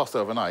over a cloth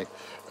overnight,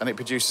 and it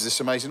produces this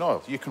amazing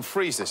oil. You can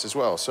freeze this as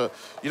well, so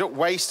you don't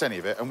waste any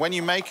of it. And when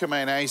you make a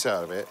mayonnaise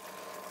out of it,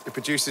 it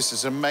produces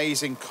this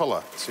amazing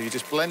colour. So you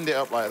just blend it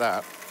up like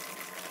that.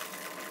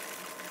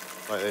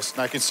 Like this.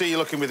 Now, I can see you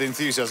looking with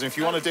enthusiasm. If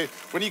you want to do...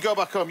 When you go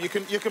back home, you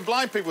can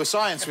blind people with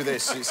science with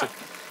this.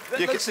 That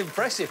looks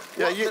impressive.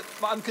 Yeah,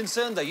 I'm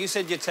concerned, though. You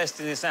said you're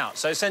testing this out.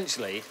 So,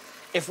 essentially,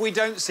 if we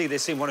don't see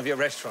this in one of your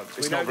restaurants,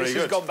 we know this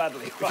has gone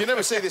badly. If you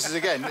never see this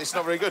again, it's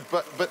not very good.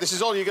 But this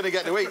is all you're going to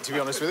get to eat, to be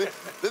honest with you.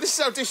 But this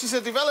is how dishes are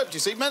developed, you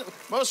see.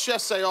 Most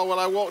chefs say, oh, well,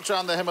 I walked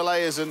around the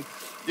Himalayas and...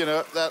 You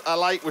know, a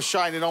light was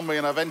shining on me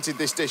and I've entered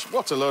this dish.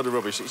 What a load of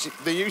rubbish.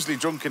 They're usually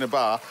drunk in a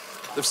bar.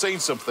 They've seen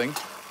something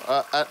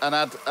and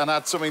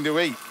had something to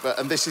eat.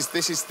 And this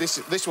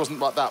wasn't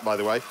like that, by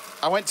the way.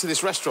 I went to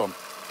this restaurant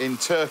in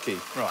Turkey.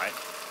 Right.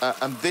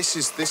 And this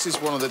is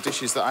one of the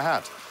dishes that I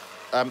had.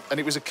 and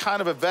it was a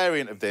kind of a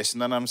variant of this,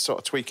 and then I'm sort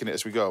of tweaking it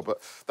as we go.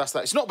 But that's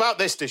that. It's not about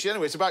this dish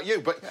anyway. It's about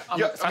you. But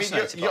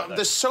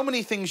there's so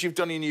many things you've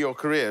done in your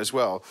career as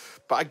well.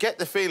 But I get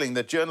the feeling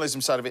the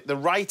journalism side of it, the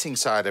writing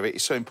side of it,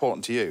 is so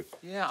important to you.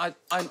 Yeah,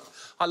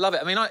 I love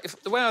it. I mean,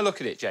 the way I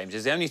look at it, James,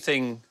 is the only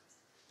thing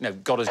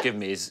God has given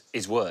me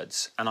is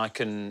words, and I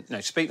can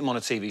speak them on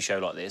a TV show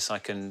like this. I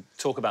can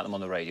talk about them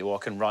on the radio, or I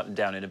can write them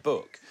down in a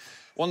book.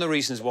 One of the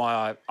reasons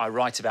why I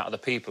write about other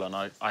people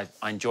and I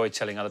enjoy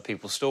telling other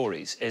people's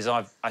stories is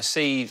I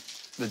see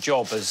the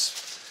job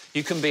as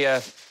you can be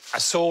a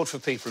sword for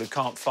people who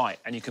can't fight,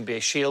 and you can be a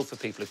shield for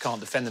people who can't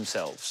defend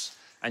themselves,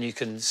 and you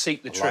can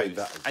seek the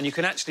truth, and you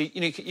can actually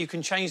you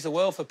can change the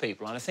world for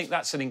people, and I think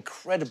that's an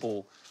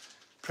incredible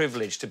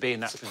privilege to be in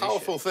that position. It's a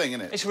powerful thing,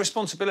 isn't it? It's a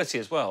responsibility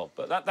as well,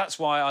 but that's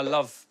why I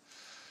love,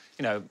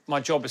 my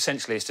job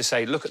essentially is to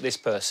say, look at this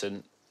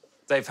person.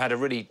 They've had a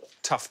really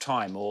tough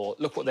time, or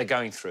look what they're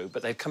going through,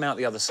 but they've come out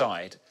the other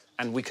side,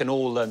 and we can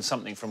all learn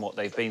something from what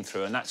they've been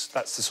through, and that's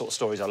the sort of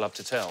stories I love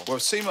to tell. Well,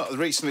 I've seen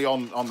recently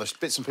on the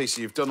bits and pieces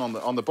you've done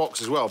on the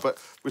box as well, but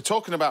we're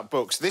talking about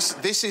books.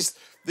 This is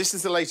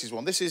the latest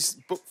one. This is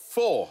book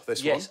 4.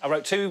 Yes, I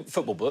wrote 2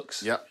 football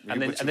books. Yeah,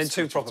 and then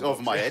 2 proper books.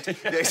 Over my head.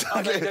 Yeah,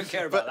 exactly. I don't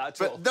care about that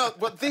at all.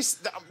 But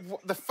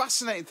the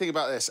fascinating thing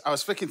about this, I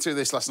was flicking through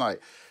this last night.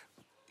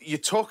 You're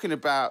talking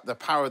about the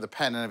power of the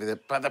pen and everything,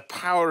 but the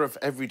power of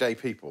everyday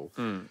people.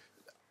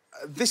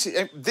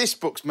 This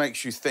book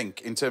makes you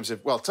think in terms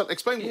of, well,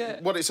 explain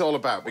what it's all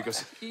about,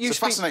 because it's a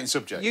fascinating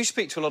subject. You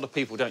speak to a lot of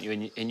people, don't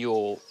you, in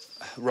your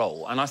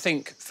role? And I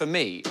think, for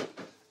me,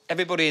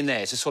 everybody in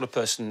there is the sort of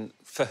person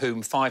for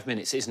whom 5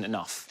 minutes isn't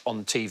enough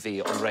on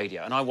TV or on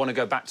radio. And I want to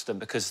go back to them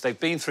because they've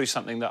been through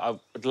something that I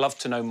would love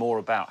to know more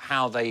about,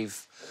 how they've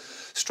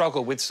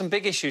struggled with some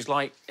big issues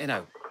like,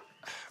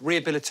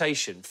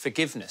 rehabilitation,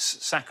 forgiveness,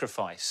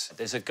 sacrifice.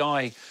 There's a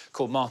guy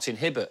called Martin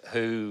Hibbert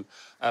who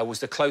was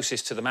the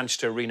closest to the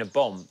Manchester Arena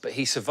bomb, but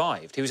he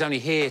survived. He was only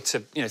here to,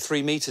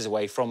 3 metres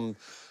away from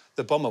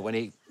the bomber when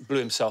he blew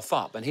himself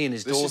up, and he and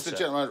his daughter... This is the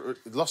gentleman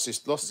who lost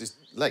his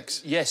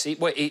legs? Yes, he's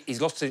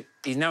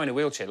now in a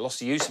wheelchair, lost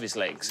the use of his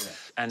legs.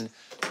 Yeah. And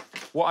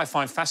what I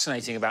find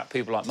fascinating about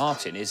people like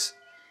Martin is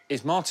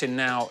Martin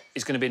now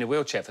is going to be in a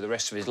wheelchair for the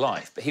rest of his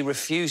life, but he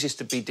refuses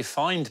to be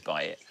defined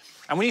by it.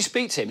 And when you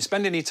speak to him,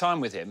 spend any time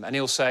with him, and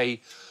he'll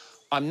say,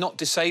 I'm not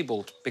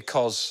disabled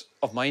because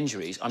of my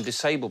injuries, I'm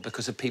disabled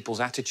because of people's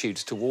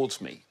attitudes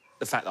towards me.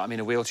 The fact that I'm in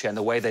a wheelchair and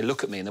the way they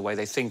look at me and the way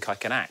they think I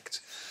can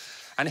act.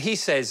 And he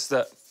says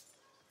that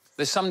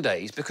there's some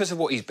days, because of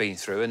what he's been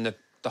through and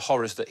the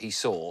horrors that he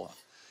saw,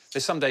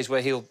 there's some days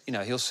where he'll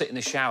sit in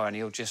the shower and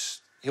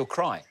he'll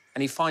cry,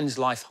 and he finds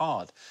life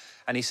hard.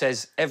 And he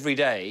says, every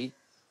day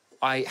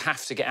I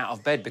have to get out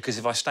of bed because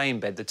if I stay in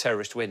bed, the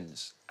terrorist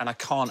wins, and I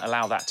can't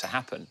allow that to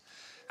happen.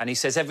 And he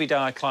says, every day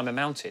I climb a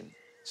mountain.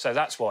 So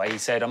that's why he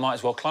said, I might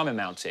as well climb a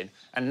mountain.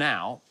 And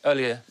now,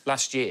 earlier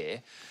last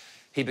year,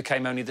 he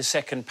became only the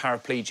 2nd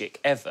paraplegic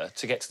ever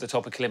to get to the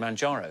top of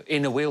Kilimanjaro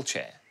in a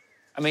wheelchair.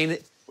 I mean...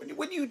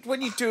 When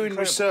you're doing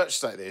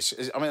research like this,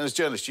 I mean, as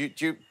journalists,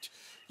 you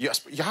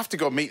have to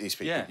go meet these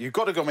people. Yeah. You've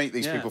got to go meet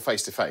these people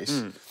face to face.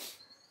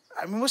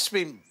 I mean, it must have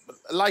been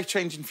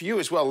life-changing for you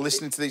as well,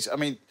 listening to these. I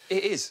mean...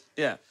 It is,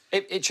 yeah.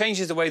 It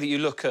changes the way that you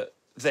look at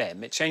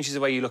them, it changes the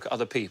way you look at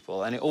other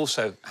people, and it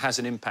also has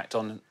an impact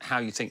on how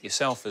you think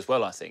yourself as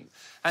well, I think.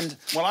 And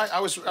well, I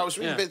was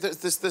reading a bit.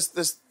 There's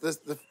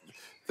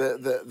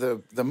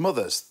the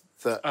mothers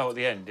that. Oh, at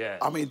the end, yeah.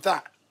 I mean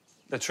that.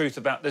 The truth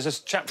about there's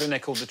a chapter in there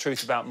called "The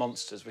Truth About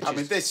Monsters," which I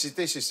mean, this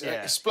is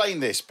explain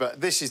this,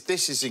 but this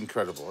is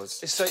incredible.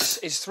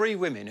 It's 3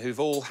 women who've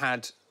all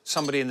had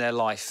somebody in their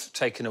life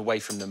taken away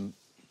from them,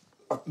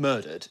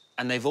 murdered,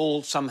 and they've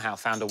all somehow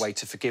found a way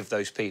to forgive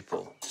those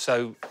people.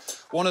 So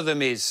one of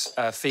them is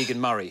Fegan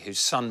Murray, whose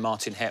son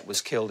Martin Hett was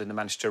killed in the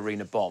Manchester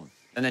Arena bomb.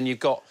 And then you've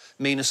got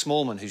Mina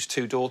Smallman, whose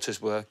 2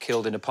 daughters were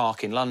killed in a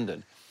park in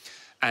London.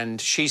 And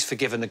she's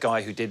forgiven the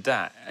guy who did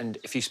that. And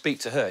if you speak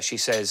to her, she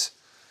says,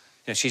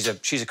 she's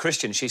a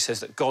Christian, she says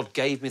that God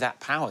gave me that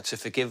power to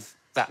forgive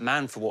that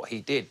man for what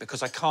he did,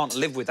 because I can't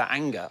live with that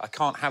anger. I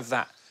can't have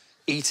that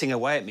eating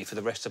away at me for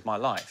the rest of my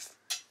life.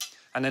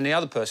 And then the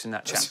other person in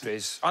that chapter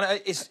is...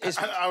 I was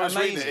amazing.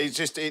 reading it, it's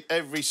just...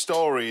 every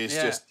story is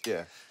just...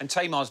 Yeah. And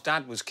Tamar's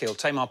dad was killed.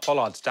 Tamar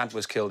Pollard's dad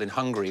was killed in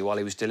Hungary while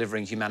he was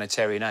delivering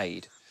humanitarian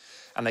aid.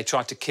 And they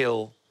tried to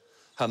kill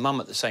her mum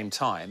at the same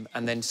time.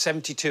 And then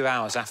 72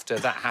 hours after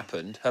that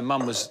happened, her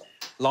mum was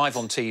live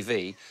on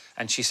TV,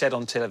 and she said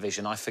on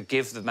television, I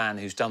forgive the man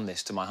who's done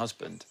this to my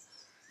husband.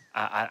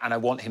 And I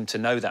want him to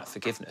know that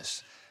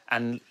forgiveness.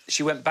 And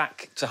she went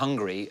back to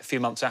Hungary a few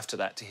months after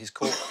that to his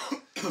court...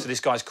 to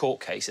this guy's court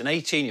case, an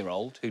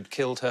 18-year-old who'd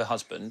killed her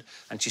husband,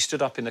 and she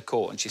stood up in the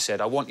court and she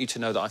said, I want you to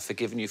know that I've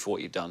forgiven you for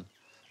what you've done,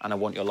 and I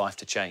want your life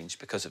to change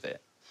because of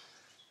it.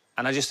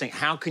 And I just think,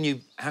 how can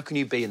you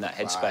be in that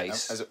headspace? Right.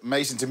 It's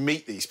amazing to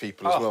meet these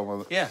people as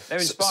well. Yeah, they're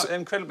they're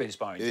incredibly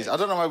inspiring. I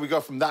don't know why we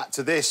go from that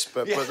to this,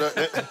 but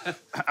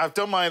I've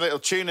done my little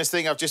tunas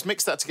thing. I've just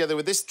mixed that together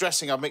with this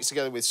dressing. I've mixed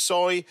together with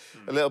soy,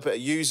 a little bit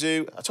of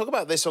yuzu. I talk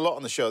about this a lot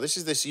on the show. This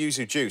is this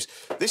yuzu juice.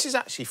 This is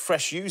actually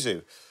fresh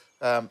yuzu.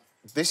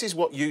 This is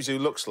what yuzu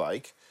looks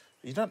like.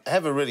 You don't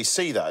ever really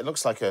see that. It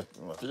looks like a...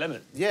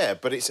 lemon. Yeah,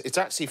 but it's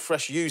actually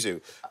fresh yuzu.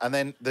 And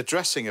then the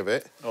dressing of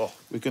it,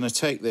 we're going to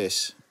take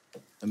this,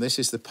 and this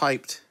is the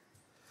piped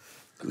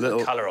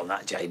little... colour on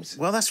that, James.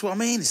 Well, that's what I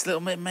mean. It's a little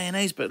bit of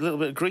mayonnaise, but a little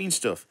bit of green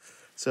stuff.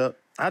 So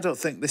I don't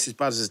think this is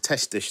bad as a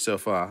test dish so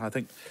far. I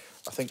think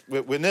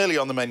we're nearly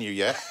on the menu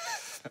yet.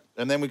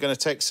 And then we're going to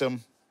take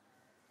some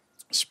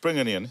spring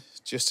onion,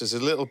 just as a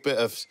little bit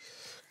of...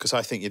 Because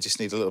I think you just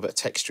need a little bit of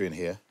texture in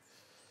here.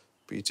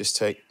 But you just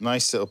take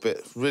nice little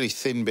bit, really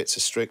thin bits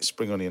of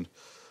spring onion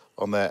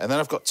on there. And then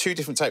I've got two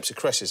different types of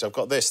cresses. I've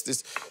got this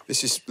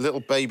is little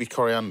baby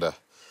coriander.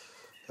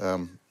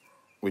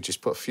 We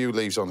just put a few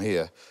leaves on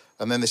here.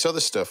 And then this other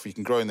stuff you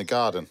can grow in the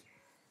garden.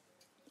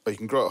 Or you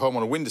can grow at home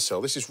on a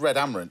windowsill. This is red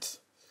amaranth.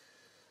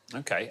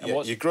 OK.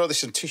 And you grow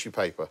this in tissue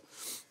paper.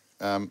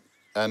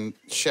 And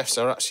chefs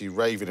are actually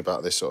raving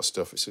about this sort of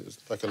stuff. It's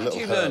like a little herb. How do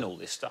you learn all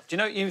this stuff? Do you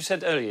know, you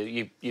said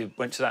earlier you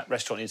went to that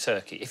restaurant in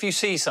Turkey. If you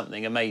see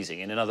something amazing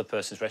in another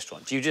person's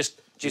restaurant, do you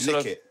just... You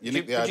nick it. You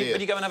nick the idea.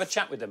 Would you go and have a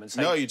chat with them and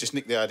say... No, you just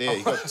nick the idea.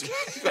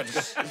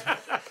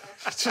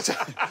 It's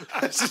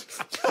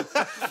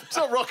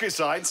not rocket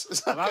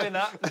science. I'm having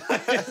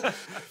that.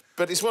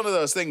 But it's one of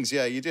those things,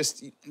 yeah,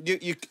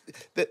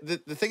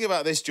 the thing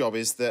about this job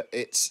is that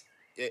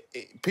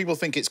people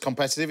think it's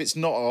competitive. It's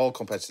not at all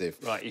competitive.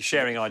 Right, you're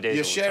sharing ideas.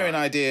 You're sharing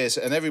ideas,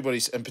 and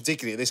and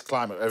particularly at this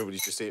climate,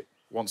 everybody's just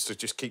wants to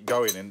just keep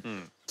going.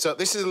 And so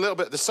this is a little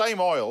bit the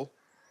same oil.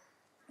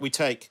 We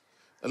take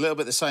a little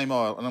bit of the same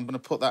oil, and I'm going to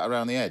put that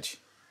around the edge.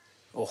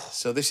 Oh.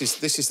 So this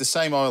is the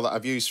same oil that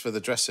I've used for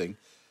the dressing.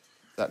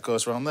 That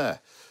goes around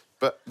there.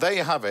 But there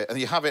you have it,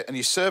 and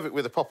you serve it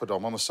with a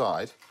poppadom on the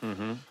side,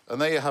 and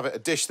there you have it, a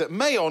dish that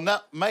may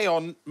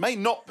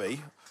not be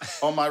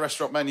on my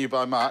restaurant menu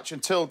by March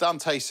until Dan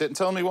tastes it and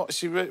tells me what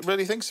she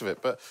really thinks of it.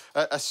 But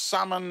a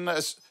salmon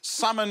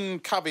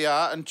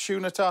caviar and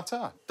tuna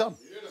tartare. Done.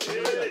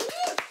 Yeah.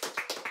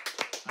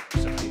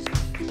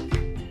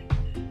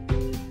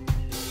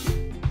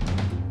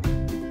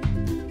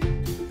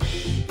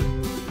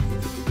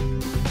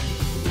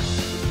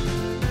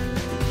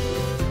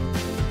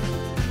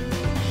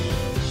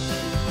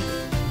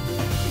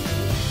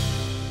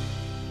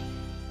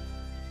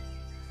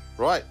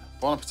 Right,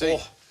 bon appetit.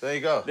 Oh. There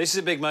you go. This is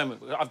a big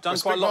moment. I've done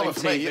quite a lot of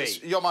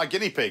TV. You're my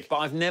guinea pig. But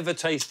I've never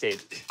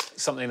tasted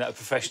something that a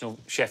professional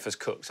chef has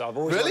cooked. So I've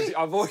always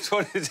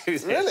wanted to do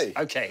this. Really?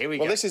 OK, here we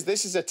go. Well, this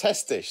is a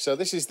test dish. So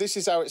this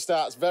is how it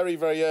starts very,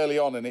 very early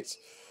on, and it's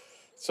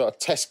sort of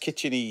test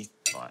kitchen-y.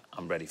 Right,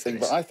 I'm ready for thing,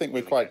 this. But I think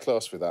we're quite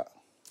close with that.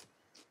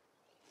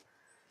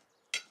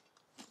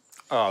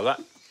 Oh,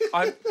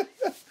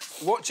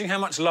 watching how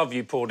much love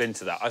you poured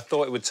into that, I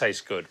thought it would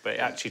taste good, but it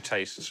actually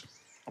tastes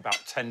about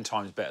 10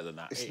 times better than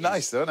that. It's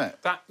nice, isn't it?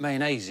 That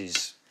mayonnaise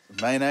is...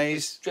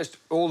 Mayonnaise. Just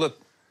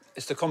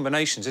it's the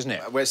combinations, isn't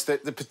it? Well, it's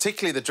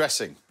particularly the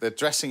dressing. The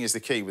dressing is the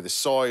key with the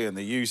soy and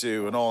the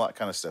yuzu and all that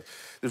kind of stuff.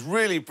 It's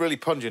really, really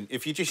pungent.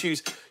 If you just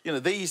use,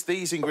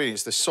 these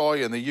ingredients, the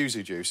soy and the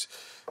yuzu juice,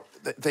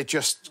 they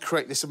just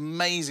create this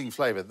amazing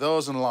flavour.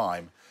 Those and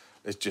lime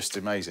is just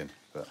amazing.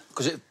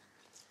 Because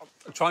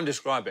I'll try and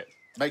describe it.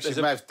 Makes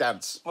your mouth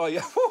dance. Oh,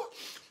 yeah.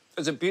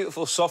 There's a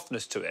beautiful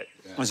softness to it.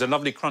 Yeah. There's a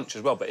lovely crunch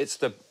as well, but it's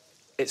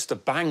the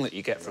bang that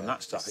you get from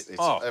that stuff.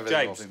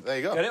 James, there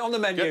you go. Get it on the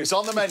menu. It's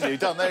on the menu,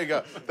 done, there you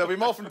go. There'll be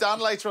more from Dan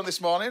later on this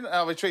morning.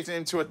 I'll be treating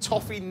him to a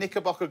toffee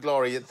knickerbocker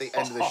glory at the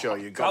end of the show.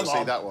 You've got to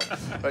see that one.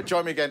 But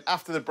join me again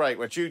after the break,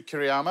 where Jude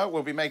Kereama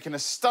will be making a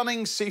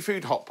stunning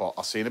seafood hot pot.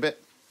 I'll see you in a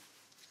bit.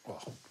 Oh,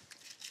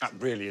 that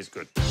really is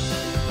good.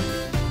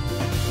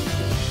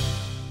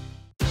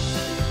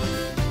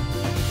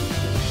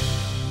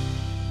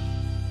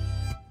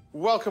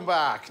 Welcome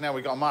back. Now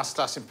we've got a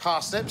masterclass in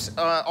parsnips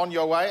on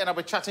your way, and I'll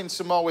be chatting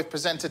some more with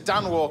presenter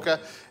Dan Walker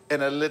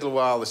in a little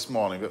while this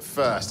morning. But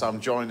first, I'm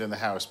joined in the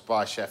house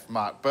by Chef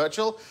Mark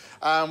Birchall.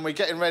 We're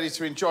getting ready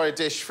to enjoy a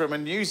dish from a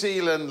New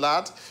Zealand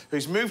lad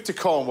who's moved to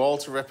Cornwall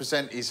to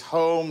represent his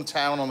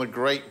hometown on the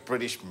Great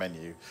British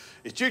Menu.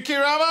 It's Jude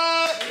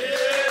Kereama!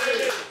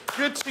 Yay!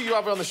 Good to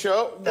have you on the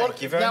show.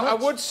 Thank you very much. Now, I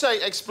would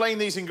say explain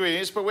these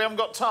ingredients, but we haven't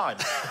got time.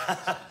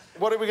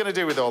 What are we going to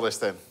do with all this,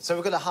 then? So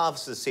we're going to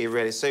harvest the sea,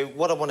 really. So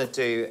what I want to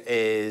do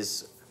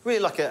is really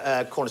like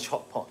a Cornish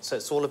hot pot. So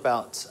it's all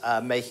about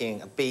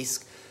making a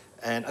bisque.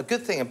 And a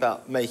good thing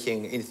about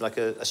making anything like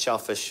a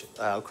shellfish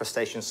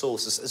crustacean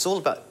sauce is it's all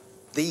about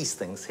these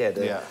things here.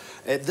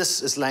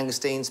 This is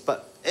langoustines,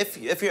 but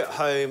if you're at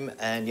home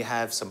and you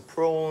have some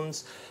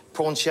prawns,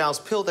 prawn shells,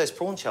 peel those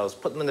prawn shells,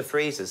 put them in the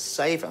freezers,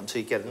 save them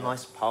until you get a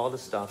nice pile of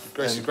stuff.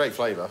 Great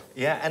flavour.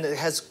 Yeah, and it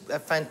has a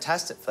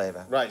fantastic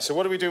flavour. Right, so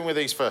what are we doing with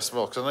these first of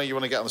all? Because I know you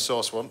want to get on the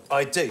sauce one.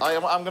 I do.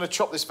 I'm going to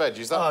chop this veg.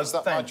 Is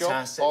that my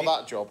job? Or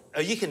that job?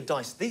 Oh, you can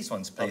dice these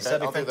ones, please. Okay,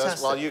 That'd be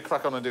fantastic. Well, you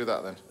crack on and do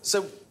that then.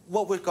 So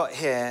what we've got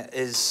here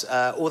is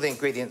all the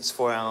ingredients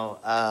for our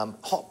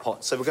hot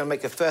pot. So we're going to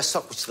make the first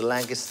stock, which is the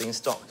langoustine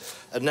stock.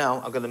 And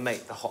now I'm going to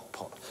make the hot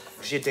pot.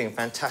 Because you're doing a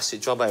fantastic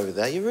job over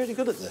there. You're really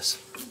good at this.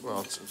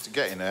 Well, to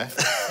get in there.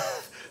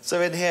 So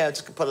in here, I'm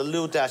just going to put a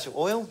little dash of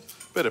oil.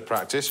 Bit of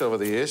practice over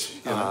the years,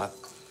 you know.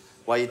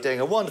 Well, you're doing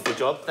a wonderful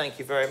job. Thank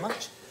you very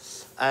much.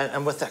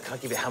 And with that, can I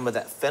give you a hand with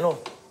that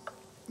fennel?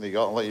 There you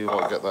go. I'll let you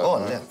get that. Oh,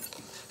 yeah.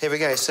 Here we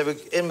go. So we're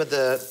in with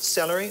the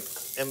celery,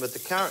 in with the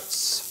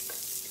carrots.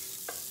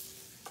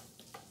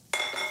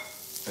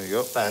 There you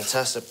go.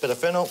 Fantastic. Bit of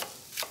fennel.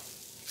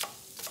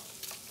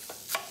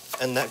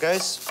 And that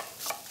goes.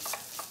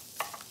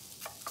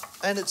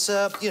 And it's,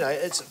 you know,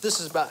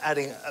 this is about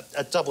adding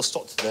a double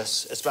stock to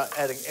this. It's about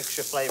adding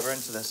extra flavour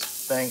into this.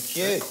 Thank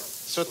you.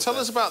 So tell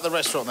us about the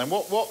restaurant then.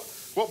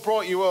 What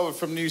brought you over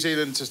from New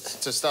Zealand to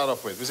start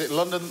off with? Was it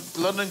London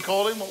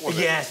calling? What was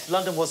it? Yes,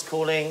 London was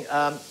calling.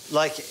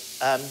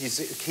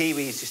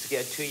 Kiwis used to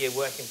get a 2-year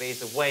working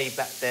visa way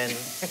back then.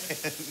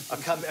 I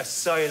came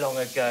so long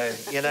ago.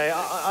 You know,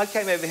 I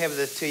came over here with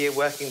a 2-year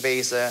working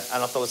visa,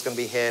 and I thought I was going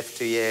to be here for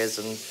 2 years,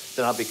 and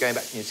then I'd be going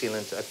back to New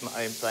Zealand to open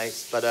my own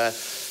place. But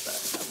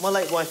my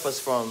late wife was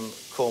from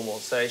Cornwall,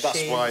 so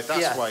that's why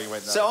you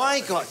went there. So I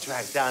got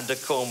dragged down to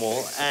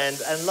Cornwall and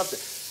loved it.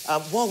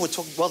 While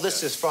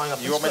this is frying up...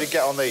 You want me to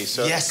get on these?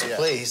 So, yes,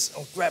 please.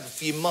 I'll grab a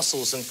few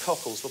mussels and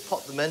cockles. We'll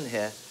pop them in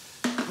here.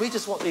 We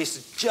just want these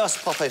to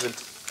just pop open.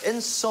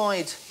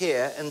 Inside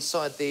here,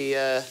 inside the...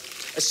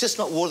 it's just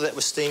not water that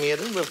we're steaming it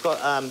in. We've got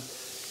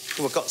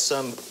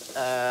some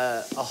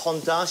a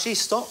hondashi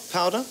stock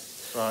powder.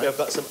 Right. We've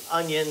got some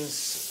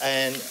onions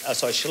and...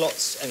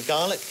 shallots and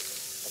garlic.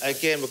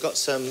 Again, we've got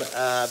some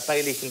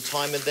bay leaf and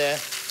thyme in there.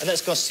 And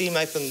that's going to steam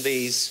open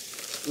these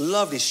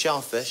lovely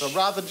shellfish. So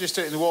rather than just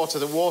do it in the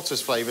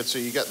water's flavoured, so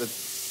you get the...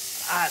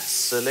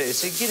 Absolutely.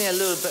 So you're getting a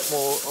little bit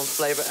more on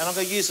flavour, and I'm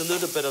going to use a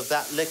little bit of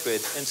that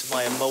liquid into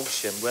my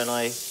emulsion when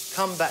I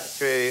come back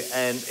through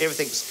and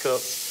everything's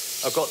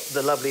cooked. I've got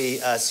the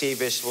lovely sea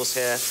vegetables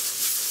here.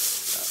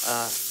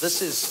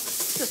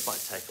 This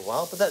might take a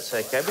while, but that's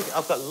okay.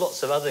 I've got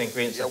lots of other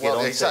ingredients to get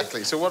on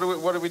exactly. So what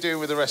are we doing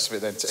with the rest of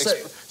it then?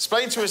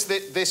 Explain to us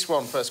this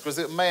one first, because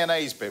the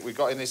mayonnaise bit we've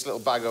got in this little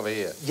bag over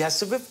here. Yeah,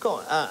 so we've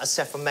got a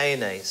saffron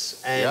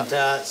mayonnaise, and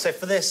so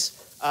for this,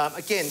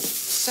 again,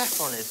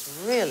 saffron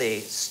is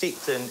really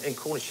steeped in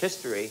Cornish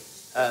history.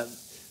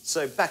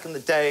 So back in the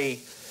day,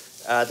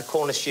 the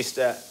Cornish used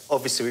to,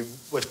 obviously, we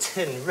were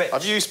tin rich.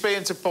 Have you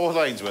been to Paul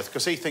Ainsworth?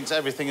 Because he thinks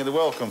everything in the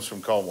world comes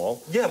from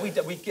Cornwall. Yeah, we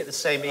get the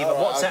same email.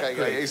 WhatsApp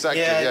group.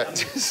 Exactly, yeah.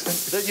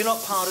 You're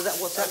not part of that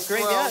WhatsApp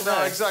group, well,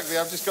 no, exactly.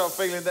 I've just got a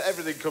feeling that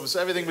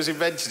everything was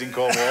invented in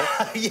Cornwall.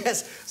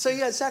 Yes, so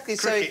yeah, exactly.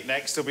 Cricket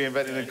next will be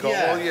invented in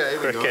Cornwall. Yeah,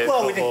 here we go.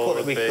 Well, we didn't call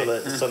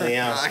it something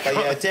else. But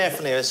yeah,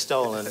 definitely was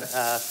stolen.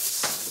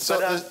 So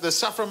the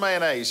saffron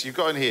mayonnaise you've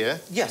got in here.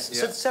 Yes,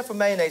 so the saffron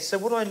mayonnaise. So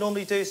what I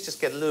normally do is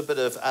just get a little bit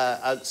of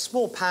a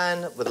small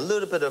pan with a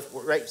little bit of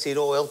rapeseed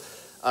oil,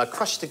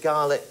 crush the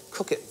garlic,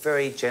 cook it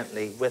very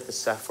gently with the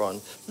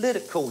saffron, let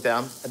it cool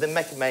down, and then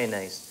make a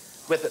mayonnaise.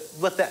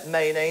 With that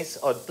mayonnaise,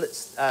 I'd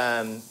blitz,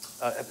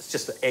 it's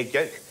just an egg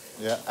yolk,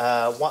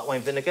 white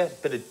wine vinegar,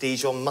 a bit of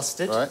Dijon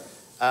mustard. Right.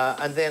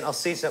 And then I'll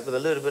season it with a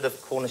little bit of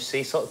Cornish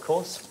sea salt, of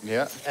course.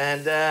 Yeah.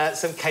 And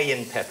some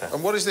cayenne pepper.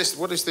 And what is this?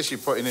 What is this you're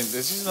putting in?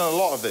 This isn't a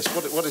lot of this.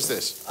 What is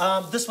this?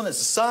 This one is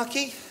a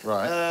sake.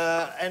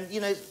 Right. And, you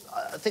know,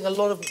 I think a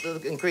lot of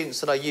the ingredients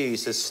that I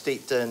use is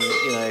steeped in,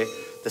 you know,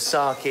 the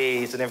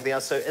sakes and everything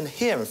else. So in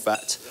here, in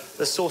fact,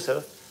 the sauce...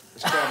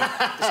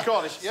 It's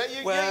Cornish. Yeah,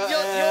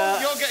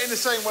 you're getting the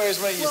same way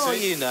as me, you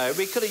see. You know,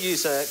 we could have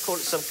used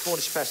some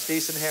Cornish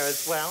pastis in here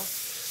as well.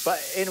 But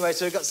anyway,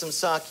 so we've got some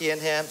sake in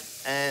here,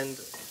 and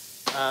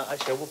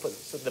actually, we'll put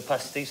the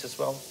pastis as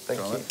well. Thank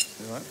you.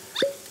 All right.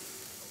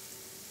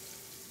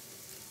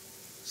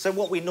 So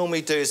what we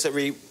normally do is that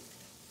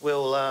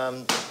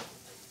we'll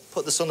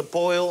put this on the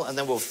boil, and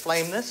then we'll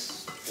flame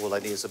this. All I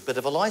need is a bit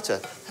of a lighter.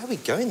 How are we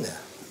going there?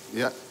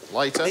 Yeah,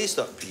 lighter. These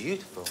look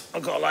beautiful.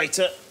 I've got a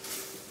lighter.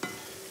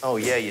 Oh,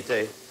 yeah, you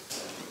do.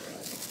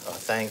 Oh,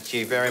 thank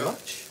you very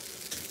much.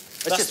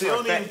 That's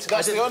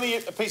the only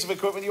piece of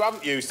equipment you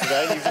haven't used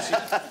today.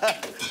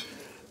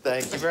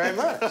 Thank you very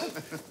much.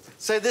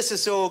 So this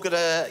is all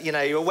gonna, you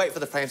know, you'll wait for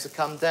the flames to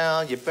come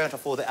down, you've burnt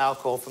off all the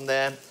alcohol from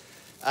there.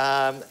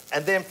 And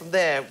then from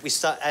there, we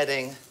start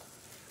adding,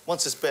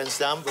 once this burns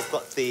down, we've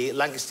got the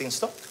langoustine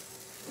stock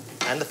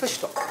and the fish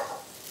stock.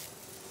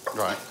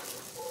 Right.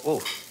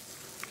 Oh.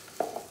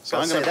 So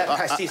that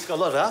pastis got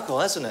a lot of alcohol,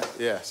 hasn't it?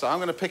 Yeah. So I'm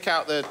going to pick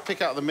out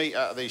the meat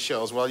out of these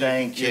shells while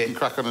you can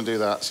crack on and do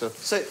that. So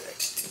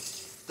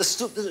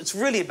it's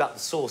really about the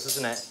sauce,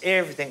 isn't it?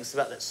 Everything's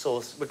about that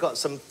sauce. We've got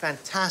some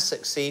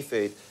fantastic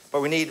seafood,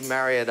 but we need to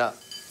marry it up.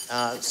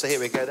 So here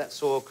we go.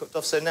 That's all cooked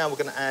off. So now we're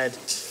going to add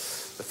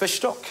the fish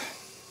stock.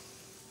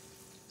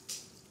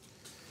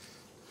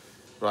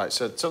 Right,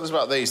 so tell us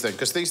about these then,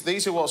 because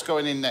these are what's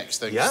going in next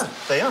then. Yeah,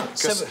 they are.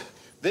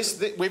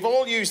 We've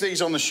all used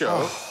these on the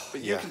show,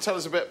 but you can tell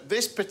us a bit,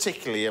 this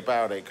particularly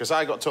about it, because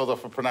I got told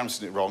off for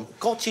pronouncing it wrong.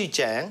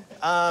 Gochujang,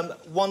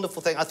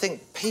 wonderful thing. I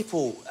think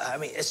people, I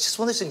mean, it's just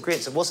one of those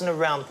ingredients that wasn't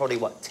around probably,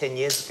 what, 10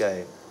 years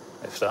ago?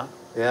 If that.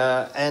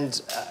 Yeah,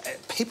 and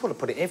people are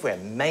putting it everywhere.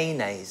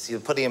 Mayonnaise, you're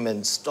putting them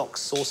in stock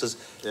sauces.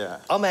 Yeah.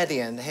 I'm adding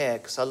it in here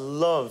because I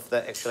love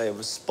that extra layer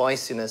of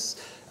spiciness.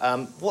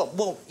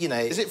 You know...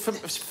 Is it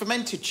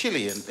fermented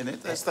chili in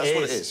it? That's what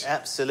it is.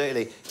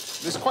 Absolutely.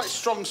 There's quite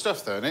strong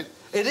stuff, though, in it.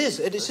 It is.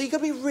 So you've got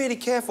to be really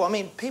careful. I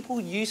mean,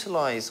 people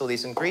utilise all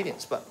these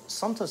ingredients, but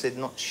sometimes they're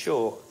not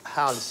sure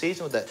how to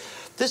season with it.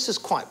 This is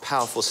quite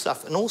powerful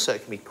stuff, and also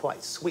it can be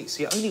quite sweet,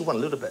 so you only want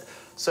a little bit.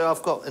 So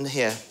I've got in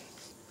here,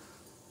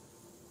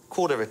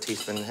 1/4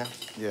 teaspoon in here.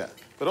 Yeah.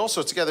 But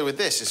also, together with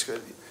this, it's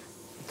good.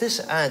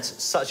 This adds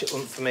such a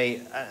oomph for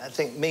me. I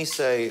think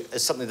miso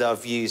is something that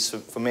I've used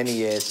for many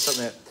years. It's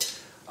something that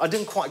I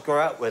didn't quite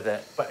grow up with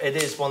it, but it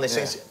is one of those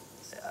things.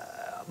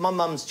 My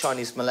mum's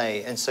Chinese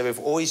Malay, and so we've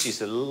always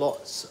used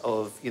lots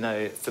of, you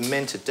know,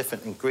 fermented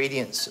different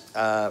ingredients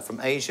from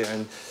Asia,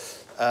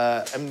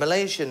 and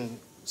Malaysian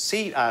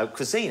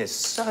cuisine is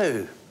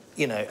so,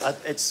 you know,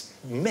 it's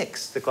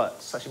mixed. They've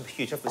got such a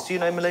huge influence. Do you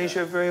know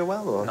Malaysia very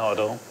well? Or? Not at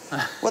all.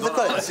 Well, they've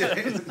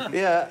got,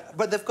 yeah,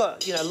 but they've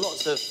got, you know,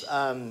 lots of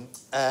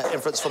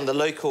influence from the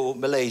local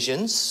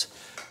Malaysians,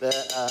 the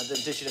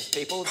indigenous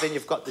people. Then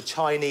you've got the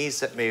Chinese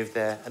that moved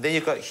there, and then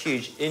you've got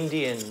huge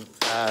Indian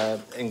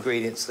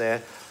ingredients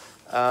there.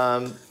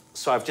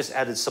 So I've just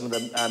added some of the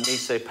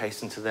miso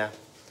paste into there.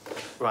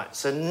 Right,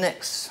 so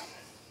next.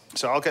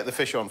 So I'll get the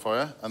fish on for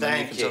you, and then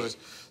you can tell us.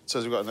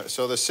 So we've got.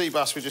 So the sea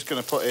bass we're just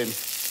going to put in.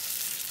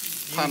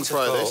 Pan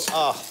fry this.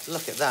 Oh,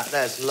 look at that.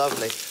 That's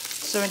lovely.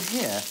 So in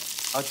here,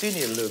 I do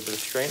need a little bit of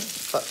strain,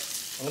 but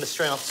I'm going to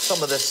strain off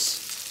some of this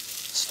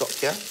stock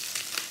here.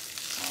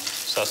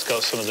 So that's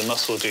got some of the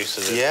mussel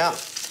juices in it. Yeah,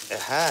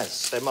 it has.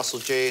 So mussel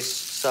juice,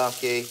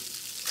 sake,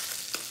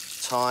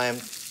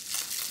 thyme.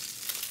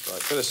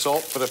 Right, bit of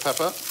salt, bit of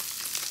pepper.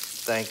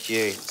 Thank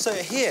you. So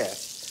here,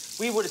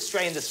 we would have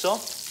strained this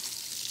off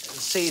and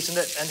seasoned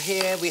it, and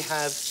here we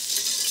have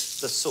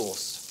the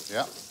sauce.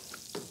 Yeah.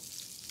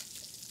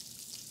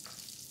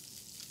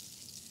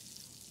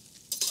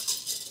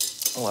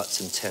 Oh,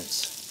 that's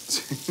intense.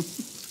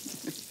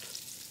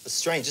 It's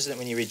strange, isn't it,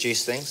 when you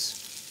reduce things?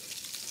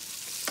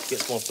 It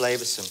gets more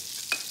flavoursome.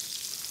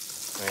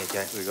 There you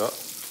go. We got.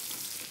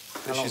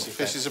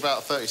 Fish is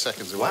about 30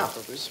 seconds away. Wow.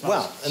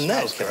 Wow, and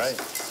that's great.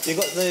 You've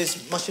got those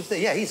mushrooms there.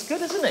 Yeah, he's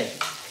good, isn't he?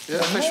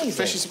 Yeah,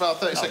 fish is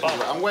about 30 seconds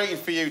away. I'm waiting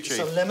for you, Chief.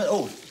 Some lemon.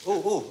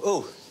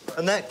 Oh.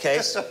 In that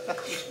case,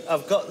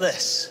 I've got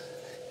this.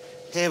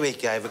 Here we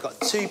go. We've got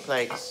 2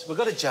 plates. We've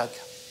got a jug.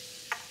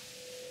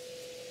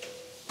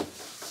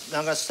 Now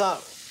I'm going to start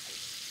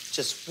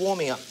just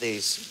warming up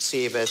these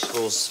sea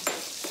vegetables,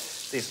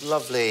 these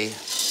lovely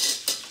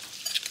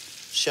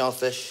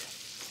shellfish.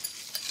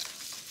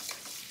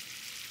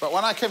 But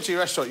when I came to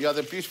your restaurant, you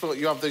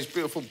have these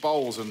beautiful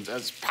bowls, and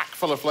it's packed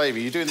full of flavour.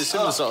 You're doing the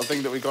similar sort of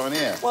thing that we've got in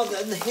here. Well,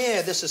 in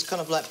here, this is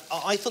kind of like,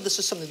 I thought this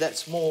is something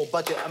that's more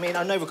budget. I mean,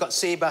 I know we've got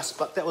sea bass,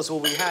 but that was all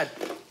we had.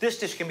 This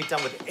dish can be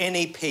done with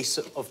any piece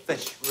of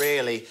fish,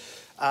 really.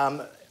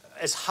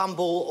 As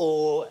humble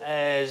or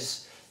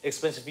as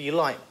expensive as you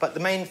like. But the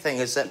main thing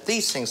is that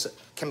these things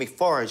can be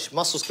foraged.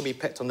 Mussels can be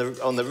picked on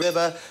the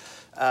river.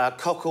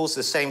 Cockles,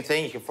 the same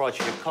thing. You can forage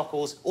your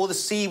cockles. All the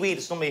seaweed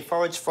is normally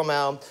foraged from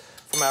our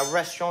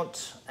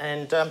restaurant.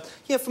 And,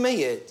 yeah, for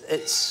me,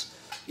 it's,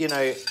 you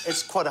know,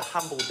 it's quite a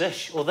humble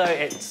dish, although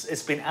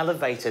it's been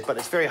elevated, but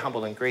it's very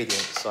humble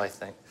ingredients, I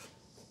think.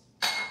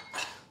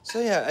 So,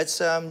 yeah, it's,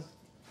 I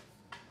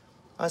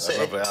say...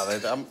 Lovely,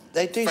 are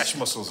they do... Fresh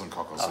mussels and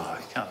cockles. Oh,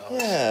 I can't.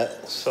 Yeah.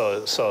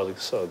 So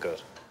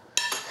good.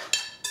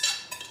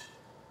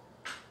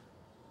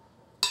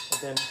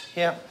 And then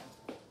here,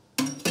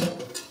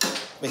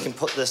 we can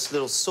put this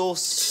little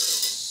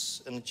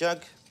sauce in the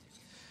jug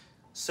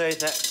so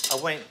that I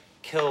won't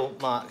kill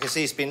Mark, because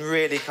he's been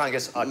really kind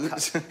of...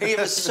 He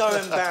was so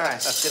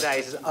embarrassed today.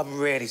 He says, I'm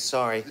really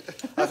sorry.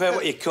 I've heard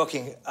what you're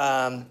cooking.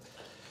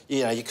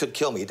 You know, you could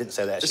kill me. You didn't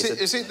say that.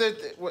 Is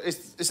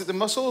it the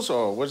mussels,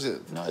 or what is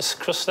it? No, it's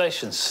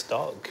crustacean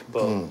stock,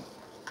 but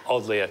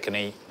oddly I can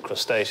eat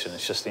crustacean.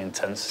 It's just the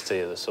intensity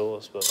of the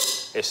sauce, but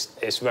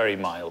it's very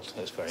mild.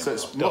 It's very mild.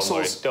 It's don't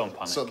worry, don't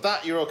panic. So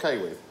that you're OK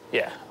with?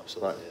 Yeah,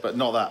 absolutely. Right, but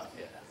not that?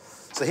 Yeah.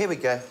 So here we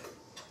go.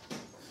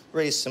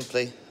 Really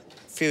simply,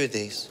 a few of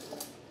these.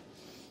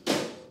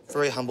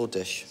 Very humble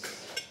dish.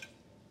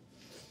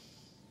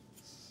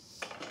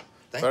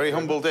 Very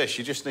humble dish.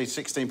 You just need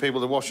 16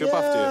 people to wash up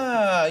after you.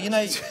 Yeah, you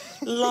know,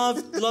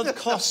 love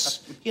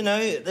costs. You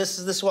know, this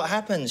is what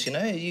happens. You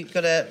know,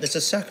 it's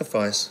a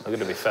sacrifice. They're going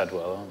to be fed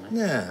well, aren't they?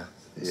 Yeah.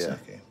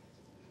 Exactly.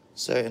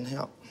 So in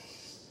here,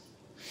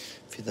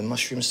 feed the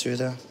mushrooms through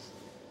there.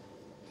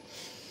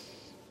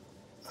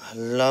 I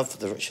love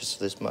the richness of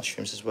those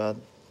mushrooms as well.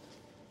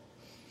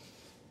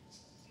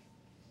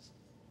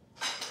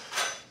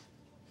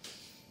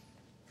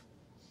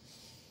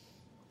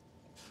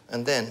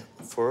 And then,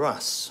 for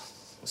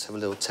us, let's have a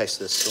little taste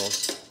of this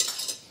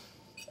sauce.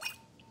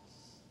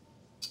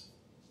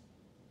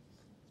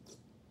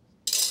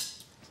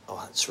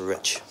 Oh, it's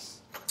rich.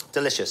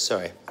 Delicious,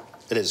 sorry.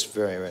 It is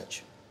very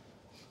rich.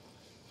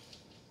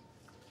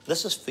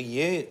 This is for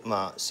you,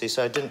 Mark, see,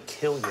 so I didn't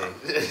kill you.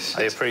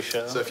 I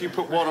appreciate that. So if you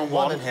put one on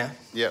one... One in here.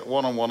 Yeah,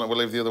 one on one, and we'll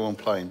leave the other one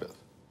plain. But...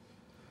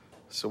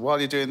 So while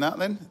you're doing that,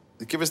 then,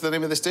 give us the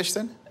name of this dish,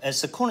 then.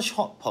 It's a Cornish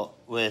hot pot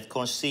with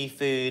Cornish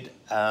seafood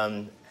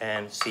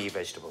and sea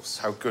vegetables.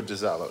 How good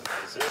does that look?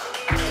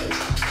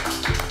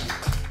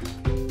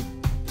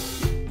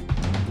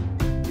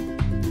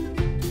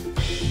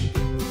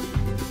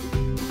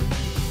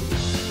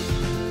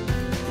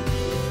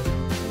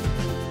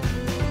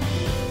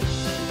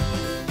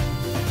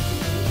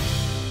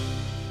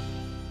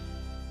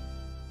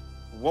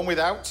 One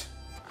without.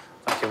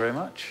 Thank you very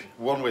much.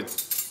 One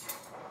with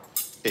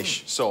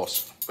ish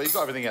sauce. But you've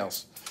got everything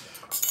else.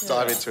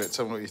 Dive into it.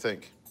 Tell me what you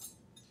think.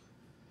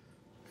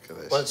 Look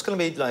at this. Well, it's going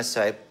to be, like I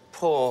say,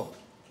 poor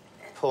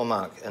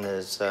Mark and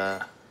his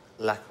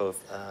lack of...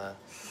 I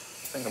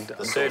think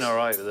I'm doing all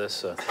right with this,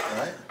 sir. All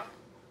right.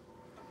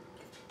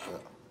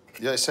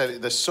 Yeah, I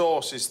said the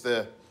sauce is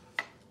the...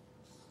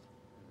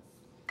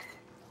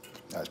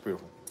 That's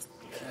beautiful.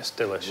 It's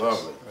delicious.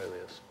 Lovely. It really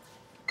is.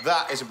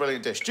 That is a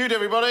brilliant dish. Jude,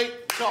 everybody.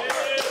 Top.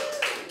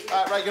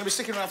 Right, going to be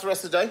sticking around for the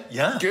rest of the day?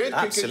 Yeah, good,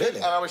 absolutely. Good.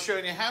 And I was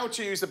showing you how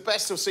to use the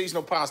best of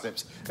seasonal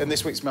parsnips in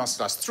this week's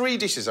masterclass. 3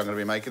 dishes I'm going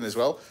to be making as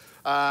well.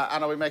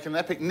 And I'll be making an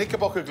epic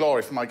knickerbocker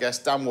glory for my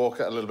guest, Dan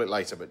Walker, a little bit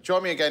later. But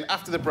join me again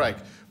after the break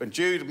when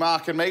Jude,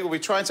 Mark and me will be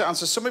trying to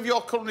answer some of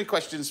your culinary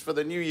questions for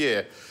the new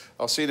year.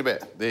 I'll see you in a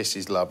bit. This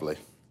is lovely.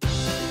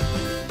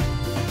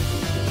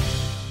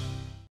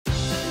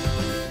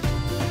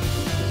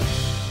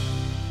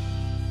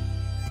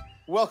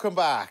 Welcome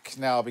back.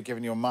 Now I'll be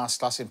giving you a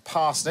masterclass in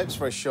parsnips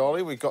very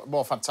shortly. We've got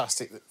more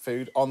fantastic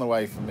food on the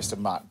way from Mr.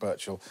 Mark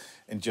Birchall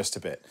in just a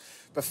bit.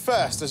 But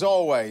first, as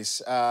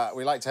always,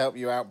 we like to help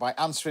you out by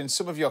answering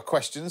some of your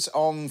questions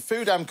on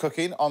food and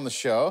cooking on the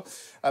show.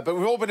 But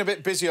we've all been a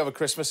bit busy over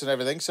Christmas and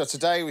everything, so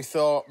today we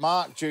thought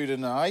Mark, Jude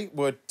and I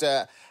would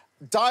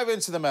dive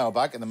into the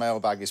mailbag, and the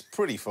mailbag is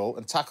pretty full,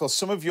 and tackle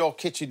some of your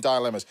kitchen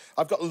dilemmas.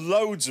 I've got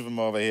loads of them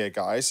over here,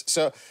 guys.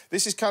 So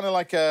this is kind of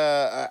like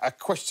a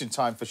question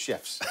time for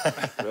chefs.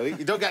 Really,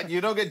 you don't get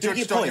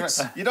judged on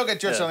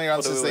your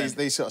answers.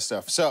 These sort of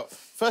stuff. So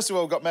first of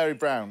all, we've got Mary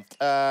Brown.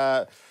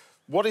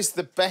 What is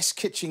the best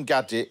kitchen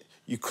gadget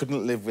you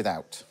couldn't live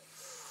without?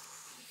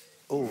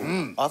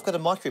 I've got a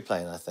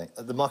microplane, I think.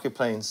 The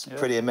microplane's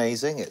pretty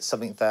amazing. It's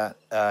something that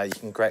you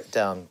can grate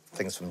down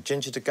things from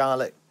ginger to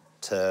garlic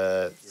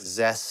to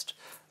zest.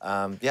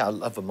 Yeah, I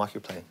love a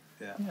microplane.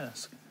 Yeah,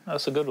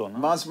 that's a good one.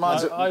 Huh?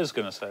 I was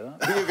going to say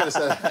that. You were going to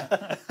say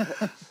that.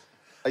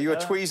 Are you a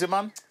tweezer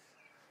man?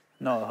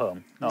 Not at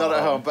home. Not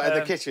at home, but in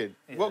the kitchen.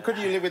 Yeah. What could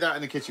you live without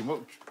in the kitchen?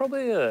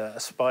 Probably a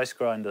spice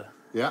grinder.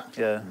 Yeah?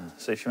 Yeah.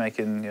 So if you're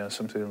making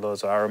something with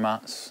loads of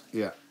aromats,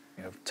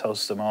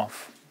 toast them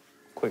off,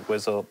 quick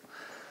whiz up.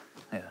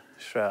 Yeah,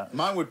 straight out.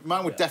 Mine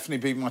would definitely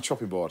be my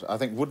chopping board. I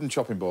think wooden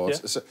chopping boards.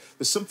 Yeah. So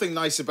there's something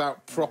nice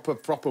about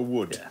proper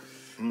wood. Yeah.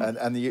 And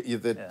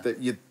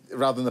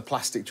rather than the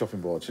plastic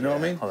chopping boards, you know what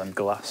I mean? Or them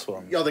glass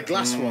ones. Yeah, the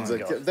glass ones.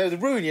 They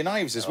ruin your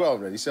knives as well,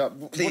 really. So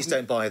please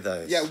don't buy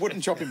those. Yeah, wooden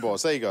chopping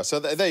boards. There you go.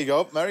 So there you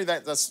go, Mary.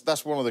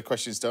 That's one of the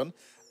questions done.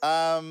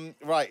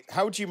 Right,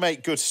 how do you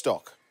make good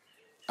stock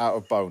out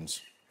of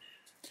bones?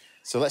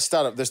 So let's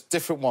start up. There's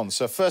different ones.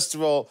 So first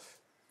of all,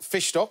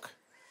 fish stock.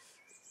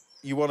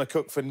 You want to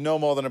cook for no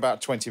more than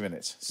about 20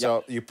 minutes.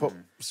 So you put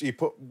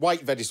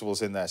white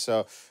vegetables in there.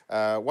 So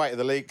white of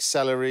the leek,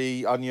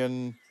 celery,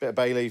 onion, bit of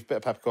bay leaf, bit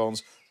of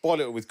peppercorns.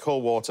 Boil it with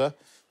cold water.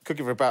 Cook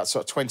it for about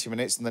sort of 20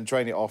 minutes and then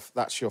drain it off.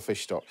 That's your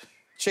fish stock.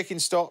 Chicken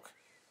stock.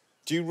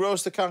 Do you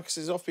roast the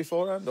carcasses off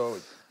beforehand? Or?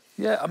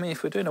 Yeah, I mean,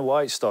 if we're doing a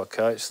white stock,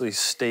 I actually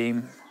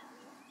steam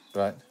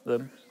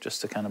them just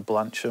to kind of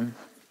blanch them.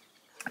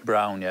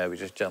 Brown, we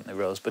just gently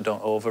roast, but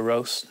don't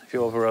over-roast. If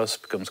you over-roast,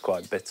 it becomes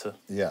quite bitter.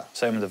 Yeah.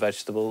 Same with the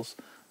vegetables.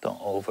 Don't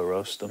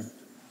over-roast them.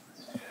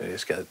 You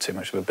just get too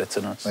much of a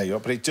bitterness. There you go.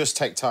 But it does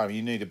take time.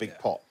 You need a big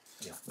pot.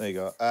 Yeah. There you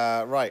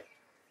go. Right.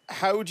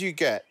 How do you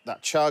get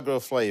that char-grill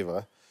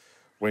flavour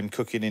when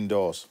cooking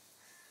indoors?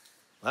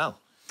 Wow.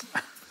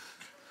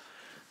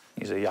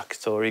 Use a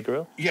yakitori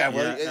grill. Yeah,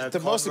 well, the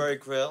most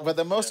grill. But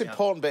the most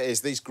important bit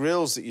is these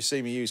grills that you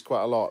see me use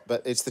quite a lot.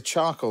 But it's the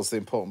charcoal's the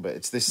important bit.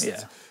 It's this.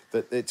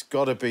 That it's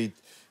got to be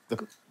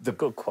the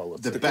good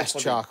quality, the best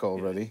charcoal,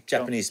 really.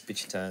 Japanese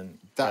Birchall.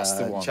 That's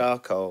the one.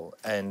 Charcoal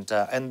and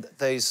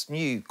those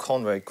new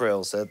Conroe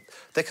grills.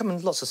 They come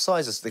in lots of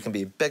sizes. They can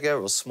be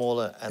bigger or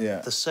smaller, and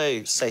they're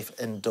so safe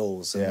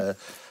indoors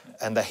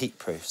and they're heat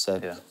proof.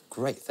 So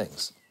great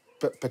things.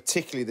 But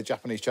particularly the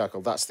Japanese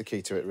charcoal, that's the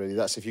key to it, really.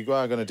 That's if you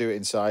are going to do it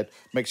inside,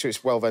 make sure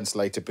it's well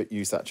ventilated, but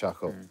use that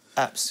charcoal.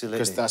 Absolutely.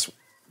 Because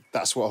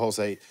that's what holds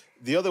the heat.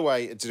 The other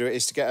way to do it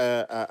is to get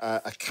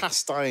a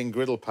cast iron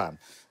griddle pan.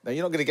 Now,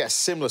 you're not going to get a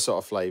similar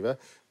sort of flavour,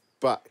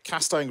 But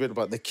cast iron griddle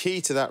pan, the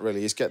key to that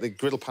really is get the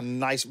griddle pan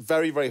nice,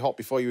 very, very hot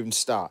before you even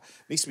start.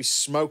 It needs to be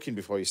smoking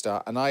before you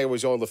start, and I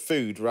always oil the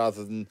food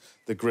rather than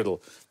the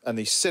griddle. And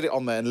you sit it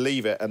on there and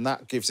leave it, and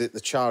that gives it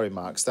the charring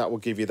marks. That will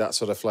give you that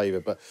sort of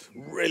flavour. But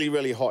really,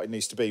 really hot it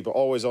needs to be. But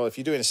always oil, if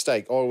you're doing a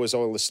steak, always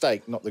oil the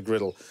steak, not the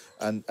griddle,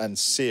 and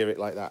sear it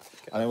like that.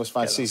 And I always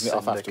find seasoning it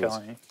off afterwards.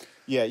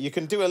 Yeah, you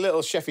can do a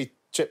little chefy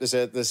chip.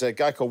 There's a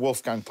guy called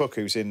Wolfgang Puck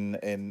who's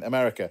in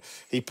America.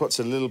 He puts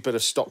a little bit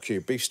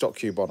of beef stock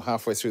cube on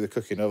halfway through the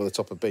cooking over the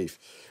top of beef,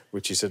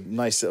 which is a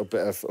nice little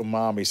bit of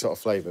umami sort of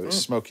flavour.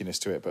 There's smokiness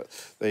to it, but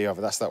there you have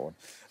it. That's that one.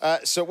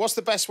 So what's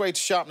the best way to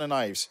sharpen the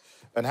knives?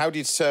 And how do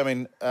you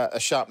determine a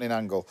sharpening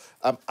angle?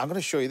 I'm going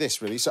to show you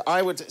this, really.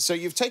 So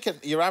you've taken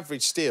your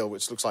average steel,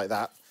 which looks like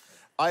that.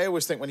 I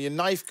always think when your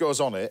knife goes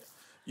on it,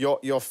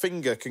 your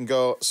finger can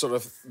go sort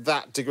of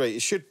that degree.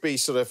 It should be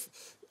sort of,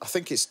 I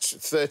think it's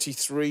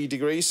 33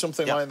 degrees,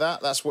 something like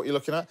that. That's what you're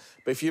looking at.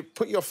 But if you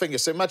put your finger,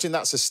 so imagine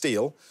that's a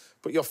steel,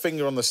 put your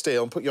finger on the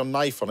steel and put your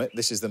knife on it.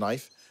 This is the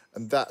knife.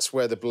 And that's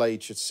where the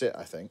blade should sit,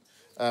 I think.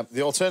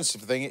 The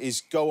alternative thing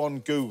is go on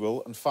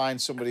Google and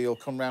find somebody who'll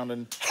come round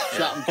and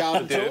sharpen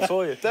garden do it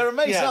for you. They're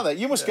amazing, aren't they?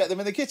 You must get them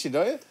in the kitchen,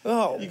 don't you?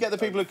 Oh. You get the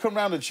people who come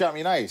round and sharpen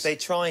your knives. They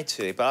try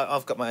to, but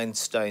I've got my own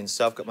stones,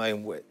 so I've got my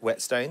own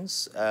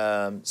whetstones.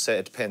 So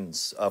it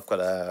depends. I've got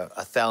a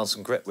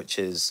 1,000 grit, which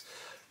is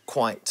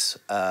quite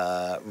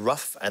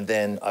rough, and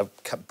then I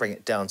bring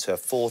it down to a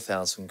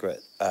 4,000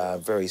 grit,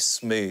 very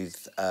smooth,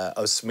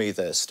 a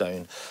smoother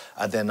stone,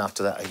 and then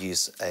after that I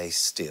use a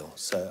steel.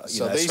 So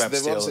you know, these are the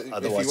steel, ones that, if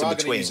otherwise you are in going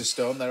to between. use a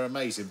stone, they're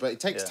amazing, but it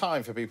takes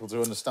time for people to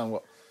understand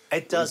what.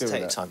 It does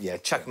take time. Yeah,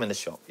 chuck them in the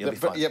shop. You'll be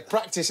fine. Yeah,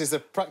 practice is the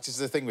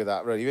thing with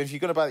that. Really, if you're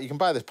going to buy, you can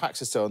buy the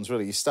packs of stones.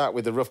 Really, you start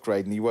with the rough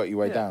grade and you work your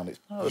way down.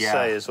 I would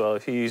say as well,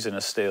 if you're using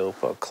a steel,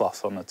 put a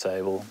cloth on the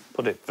table,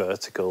 put it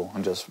vertical,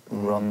 and just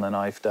run the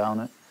knife down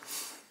it.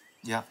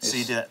 Yeah, so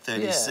you do that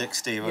 30,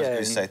 60, or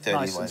you say 30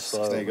 nice ways.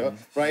 There you go.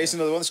 Right, here's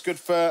another one. It's good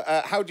for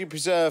how do you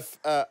preserve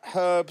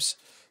herbs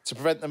to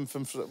prevent them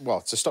from,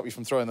 to stop you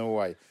from throwing them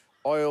away.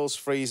 Oils,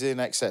 freezing,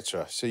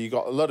 etc. So you've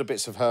got a lot of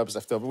bits of herbs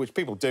left over, which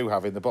people do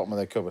have in the bottom of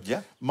their cupboard.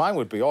 Yeah. Mine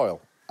would be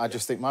oil. I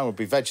just think mine would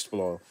be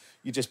vegetable oil.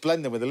 You just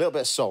blend them with a little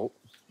bit of salt,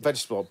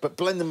 vegetable oil, but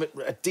blend them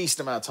a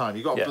decent amount of time.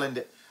 You've got to blend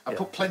it and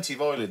put plenty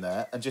of oil in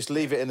there and just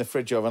leave it in the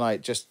fridge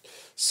overnight, just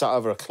sat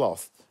over a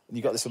cloth, and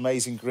you've got this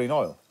amazing green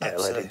oil. Yeah,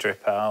 let it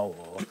drip out,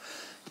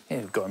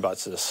 or going back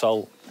to the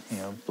salt,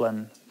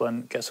 blend,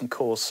 get some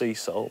coarse sea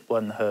salt,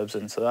 blend the herbs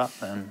into that,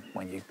 and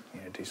when you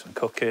do some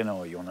cooking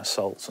or you want to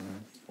salt some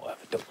whatever,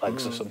 duck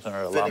legs or something,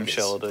 or a lamb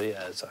shoulder,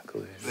 yeah,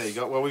 exactly. There you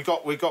go. Well,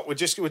 we'll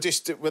just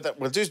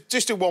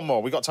do one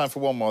more. We've got time for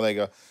one more. There you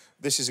go.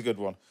 This is a good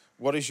one.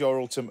 What is your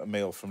ultimate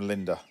meal from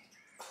Linda?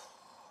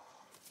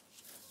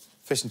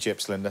 Fish and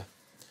chips, Linda.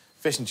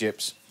 Fish and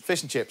chips.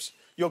 Fish and chips.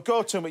 Your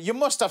go-to. You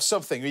must have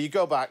something where you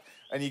go back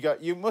and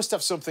you must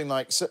have something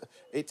like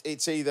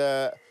it's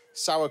either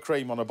sour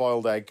cream on a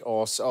boiled egg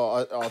or it's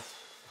got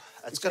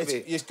to be.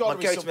 It's got to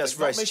be something.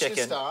 Roast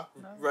chicken. No.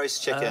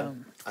 Roast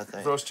chicken. I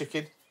think. Roast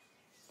chicken.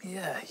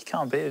 Yeah, you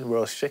can't beat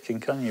roast chicken,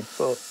 can you?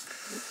 But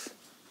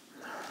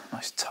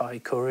nice Thai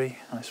curry,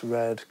 nice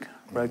red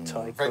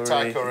Thai curry. Red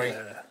Thai curry,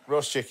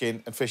 roast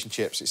chicken and fish and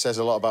chips. It says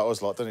a lot about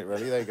us lot, doesn't it,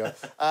 really? There you go.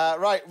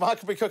 Right, Mark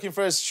will be cooking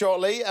for us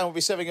shortly, and we'll be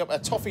serving up a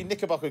toffee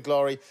knickerbocker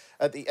glory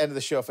at the end of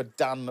the show for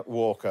Dan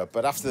Walker.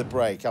 But after the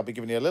break, I'll be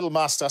giving you a little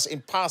masterclass in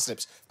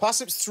parsnips.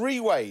 Parsnips 3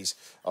 ways.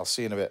 I'll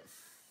see you in a bit.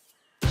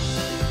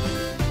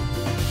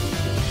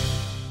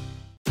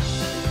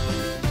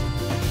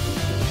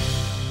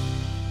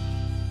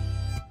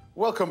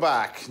 Welcome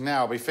back.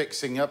 Now I'll be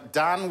fixing up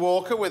Dan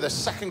Walker with a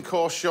second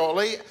course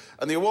shortly,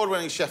 and the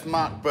award-winning chef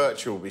Mark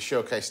Birchall will be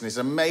showcasing his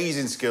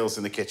amazing skills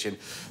in the kitchen.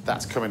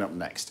 That's coming up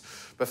next.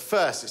 But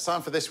first, it's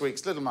time for this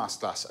week's Little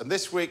Masterclass, and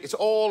this week it's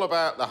all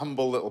about the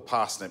humble little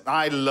parsnip.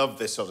 I love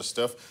this sort of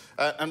stuff,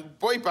 and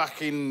way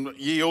back in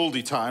ye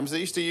oldie times, they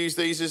used to use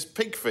these as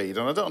pig feed,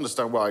 and I don't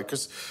understand why,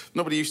 because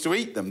nobody used to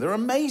eat them. They're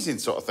amazing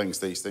sort of things,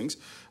 these things,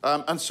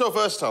 and so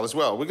versatile as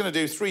well. We're going to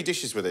do 3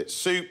 dishes with it.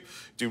 Soup,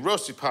 do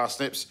roasted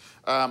parsnips,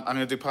 I'm going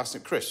to do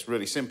parsnip crisps,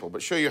 really simple,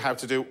 but show you how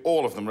to do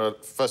all of them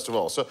first of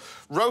all. So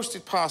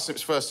roasted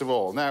parsnips first of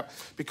all. Now,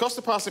 because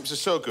the parsnips are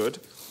so good,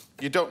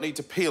 you don't need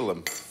to peel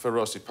them for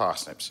roasted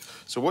parsnips.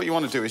 So what you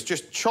want to do is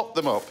just chop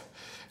them up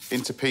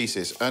into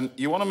pieces, and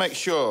you want to make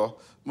sure,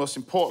 most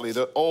importantly,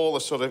 that all are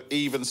sort of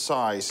even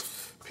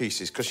size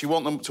pieces, because you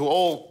want them to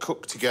all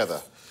cook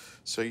together.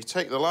 So you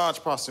take the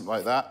large parsnip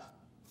like that,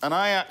 and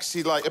I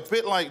actually like, a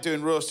bit like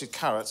doing roasted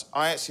carrots,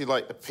 I actually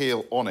like the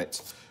peel on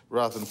it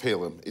rather than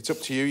peel them. It's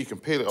up to you. You can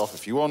peel it off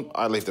if you want.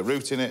 I leave the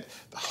root in it,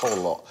 the whole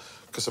lot,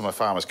 because I'm a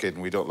farmer's kid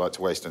and we don't like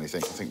to waste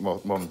anything, I think,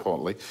 more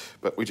importantly.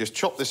 But we just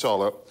chop this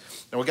all up,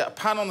 and we'll get a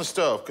pan on the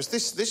stove, because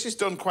this is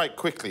done quite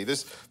quickly.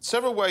 There's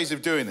several ways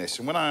of doing this,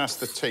 and when I asked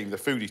the team, the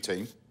foodie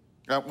team,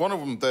 one of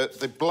them,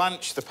 they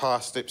blanch the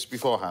parsnips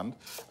beforehand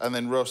and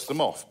then roast them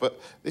off. But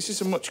this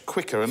is a much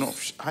quicker and,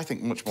 I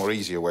think, much more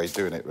easier way of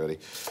doing it, really.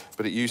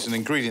 But it used an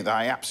ingredient that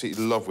I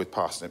absolutely love with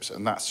parsnips,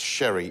 and that's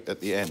sherry at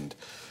the end.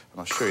 And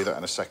I'll show you that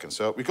in a second.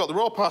 So we've got the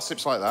raw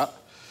parsnips like that.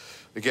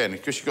 Again,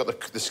 because you've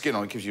got the skin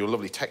on, it gives you a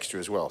lovely texture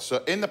as well.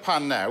 So in the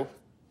pan now,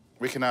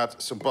 we can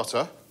add some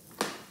butter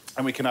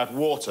and we can add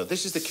water.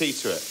 This is the key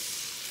to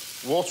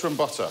it. Water and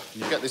butter.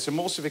 You get this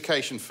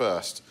emulsification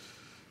first.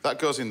 That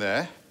goes in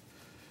there.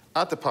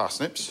 Add the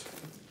parsnips.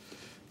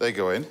 They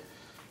go in.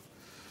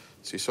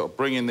 So you're sort of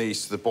bringing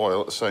these to the boil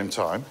at the same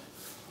time,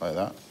 like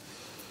that.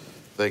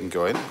 They can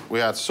go in.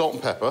 We add salt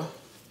and pepper.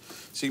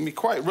 So you can be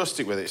quite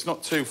rustic with it. It's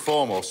not too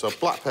formal. So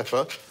black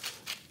pepper,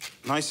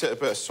 nice little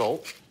bit of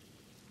salt.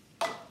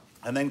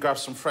 And then grab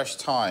some fresh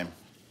thyme.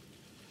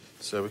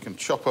 So we can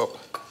chop up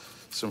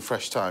some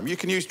fresh thyme. You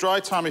can use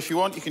dry thyme if you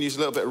want. You can use a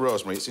little bit of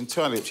rosemary. It's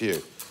entirely up to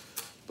you.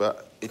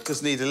 But it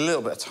does need a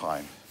little bit of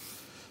thyme.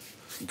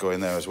 Go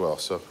in there as well.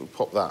 So we'll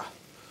pop that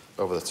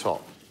over the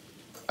top.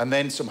 And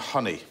then some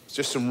honey.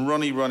 Just some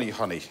runny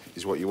honey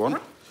is what you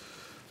want.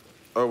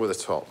 Over the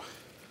top.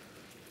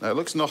 Now, it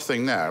looks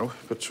nothing now,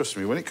 but trust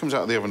me, when it comes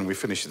out of the oven and we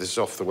finish this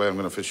off the way I'm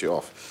going to finish it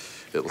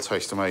off, it'll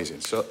taste amazing.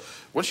 So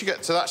once you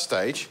get to that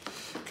stage,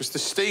 because the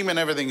steam and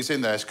everything is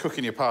in there, it's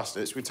cooking your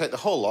parsnips, we take the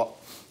whole lot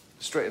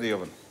straight in the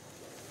oven.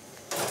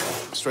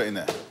 Straight in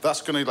there.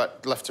 That's going to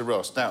be left to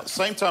roast. Now, at the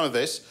same time of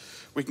this,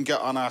 we can get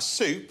on our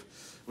soup,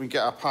 we can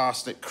get our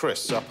parsnip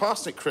crisps. So our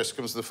parsnip crisp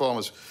comes in the form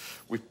as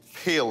we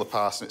peel the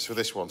parsnips for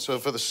this one. So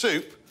for the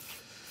soup,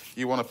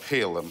 you want to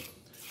peel them,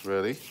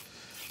 really.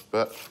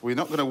 But we're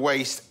not going to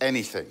waste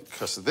anything,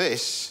 because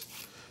this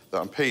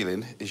that I'm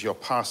peeling is your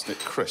parsnip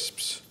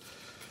crisps.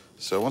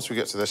 So once we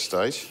get to this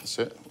stage, that's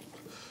it.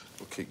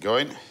 We'll keep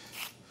going.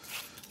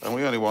 And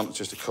we only want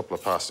just a couple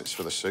of parsnips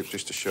for the soup,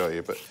 just to show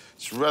you, but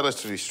it's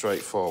relatively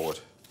straightforward.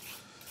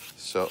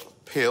 So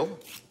peel,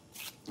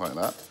 like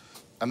that.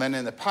 And then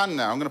in the pan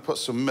now, I'm going to put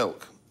some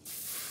milk.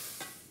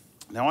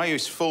 Now, I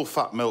use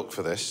full-fat milk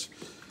for this,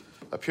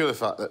 purely the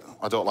fact that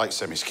I don't like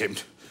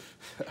semi-skimmed.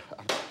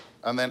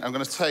 And then I'm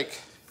going to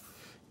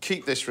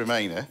keep this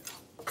remainder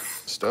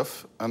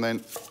stuff, and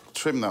then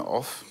trim that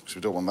off, because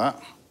we don't want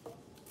that.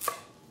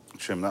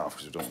 Trim that off,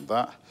 because we don't want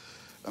that.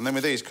 And then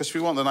with these, because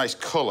we want the nice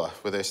colour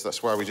with this,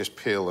 that's why we just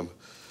peel them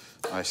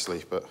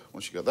nicely. But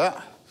once you've got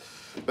that.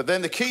 But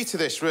then the key to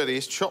this, really,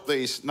 is chop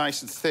these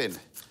nice and thin.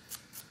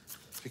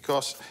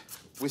 Because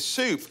with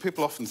soup,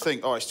 people often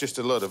think, oh, it's just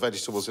a load of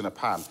vegetables in a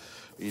pan.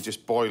 You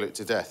just boil it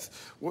to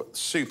death. What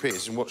soup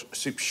is, and what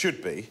soup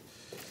should be,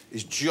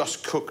 is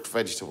just cooked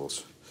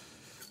vegetables.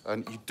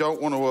 And you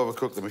don't want to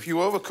overcook them. If you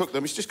overcook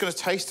them, it's just going to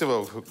taste of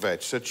overcooked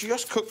veg. So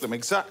just cook them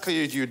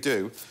exactly as you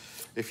do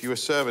if you were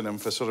serving them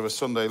for sort of a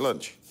Sunday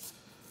lunch.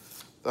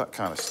 That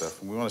kind of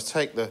stuff. And we want to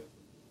take the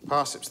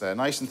parsnips there,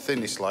 nice and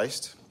thinly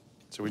sliced.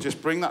 So we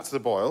just bring that to the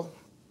boil.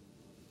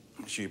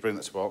 Make sure you bring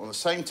that to the boil. At the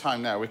same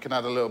time now, we can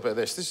add a little bit of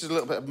this. This is a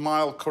little bit of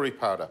mild curry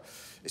powder.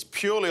 It's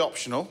purely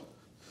optional,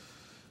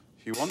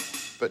 if you want,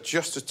 but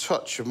just a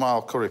touch of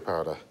mild curry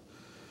powder,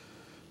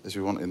 as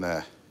we want in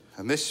there.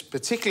 And this,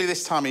 particularly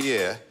this time of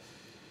year,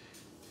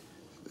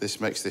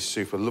 this makes this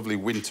soup a lovely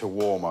winter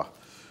warmer,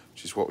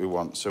 which is what we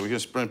want. So we're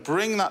just going to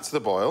bring that to the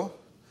boil,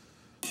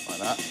 like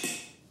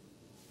that,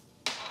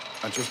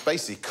 and just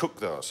basically cook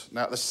those.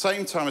 Now, at the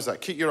same time as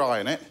that, keep your eye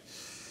on it,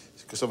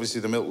 because obviously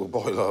the milk will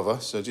boil over,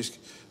 so just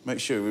make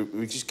sure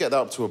we just get that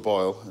up to a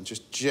boil and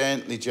just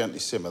gently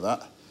simmer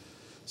that.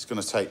 It's going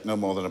to take no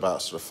more than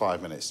about sort of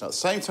 5 minutes. Now, at the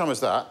same time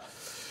as that,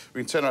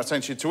 we can turn our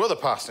attention to other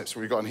parsnips that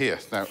we've got in here.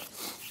 Now,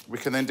 we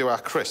can then do our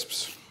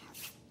crisps.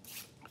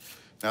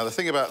 Now, the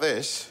thing about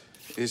this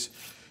is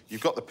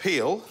you've got the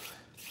peel,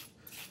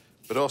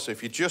 but also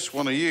if you just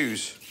want to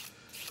use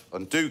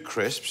and do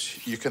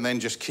crisps, you can then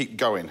just keep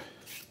going.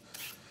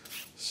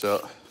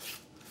 So,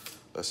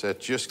 as I said,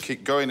 just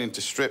keep going into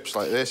strips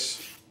like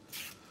this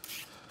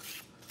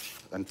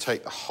and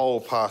take the whole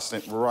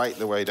parsnip right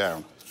the way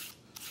down.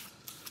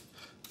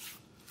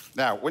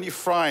 Now, when you're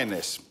frying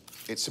this,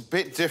 it's a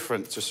bit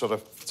different to sort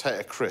of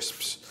potato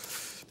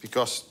crisps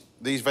because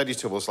these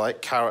vegetables,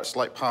 like carrots,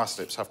 like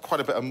parsnips, have quite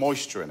a bit of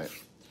moisture in it.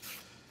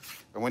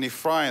 And when you're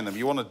frying them,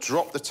 you want to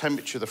drop the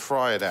temperature of the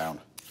fryer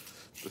down.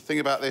 The thing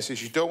about this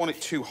is you don't want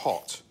it too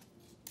hot.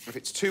 If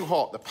it's too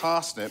hot, the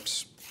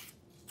parsnips,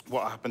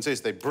 what happens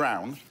is they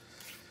brown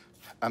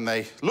and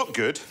they look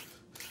good,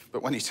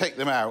 but when you take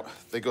them out,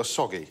 they go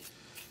soggy.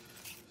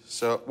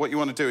 So what you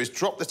want to do is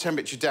drop the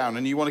temperature down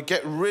and you want to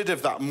get rid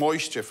of that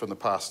moisture from the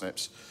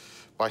parsnips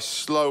by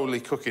slowly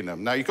cooking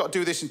them. Now, you've got to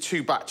do this in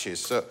 2 batches,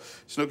 so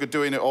it's no good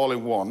doing it all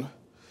in one.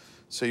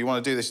 So you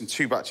want to do this in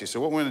 2 batches. So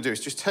what we're going to do is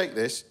just take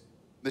this.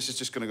 This is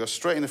just going to go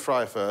straight in the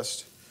fryer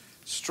first,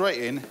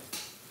 straight in,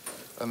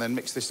 and then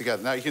mix this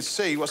together. Now, you can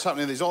see what's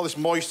happening. There's all this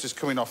moisture's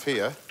coming off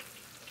here.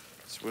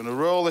 So we're going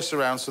to roll this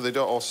around so they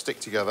don't all stick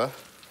together,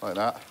 like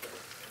that.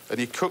 And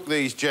you cook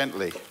these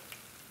gently.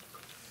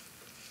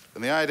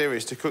 And the idea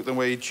is to cook them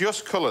where you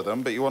just colour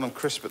them, but you want them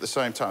crisp at the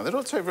same time. They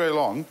don't take very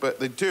long, but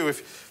they do.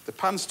 If the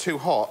pan's too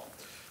hot,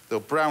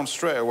 they'll brown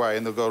straight away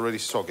and they'll go really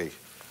soggy.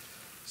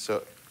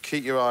 So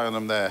keep your eye on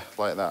them there,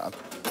 like that.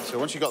 So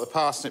once you've got the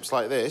parsnips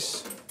like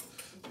this,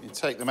 you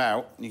take them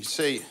out, and you can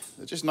see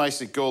they're just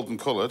nicely golden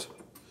coloured.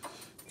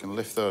 You can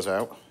lift those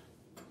out.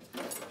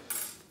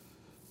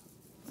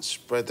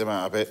 spread them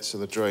out a bit so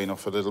they drain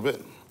off a little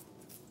bit.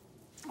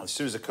 As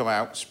soon as they come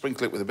out,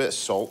 sprinkle it with a bit of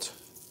salt.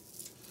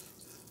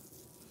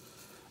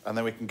 And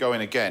then we can go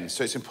in again.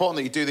 So it's important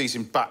that you do these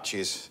in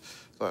batches,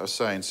 like I was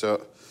saying.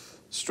 So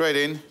straight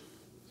in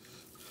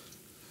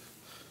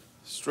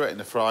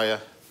the fryer,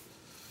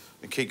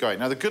 and keep going.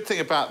 Now, the good thing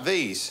about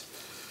these,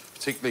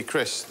 particularly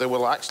crisps, they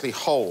will actually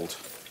hold.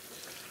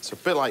 It's a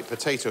bit like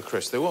potato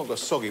crisps. They won't go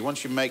soggy.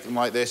 Once you make them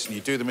like this and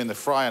you do them in the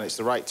fryer and it's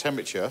the right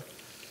temperature,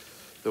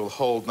 they will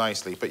hold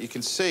nicely. But you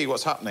can see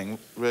what's happening,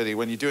 really,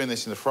 when you're doing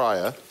this in the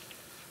fryer.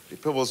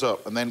 It bubbles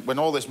up, and then when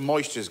all this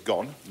moisture's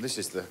gone, and this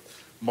is the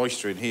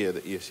moisture in here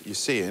that you're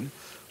seeing,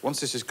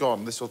 once this is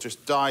gone, this will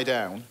just die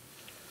down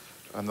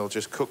and they'll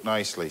just cook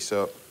nicely.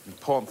 So the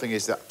important thing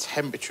is that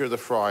temperature of the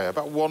fryer.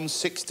 About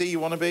 160 you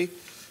want to be,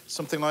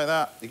 something like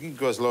that. You can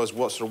go as low as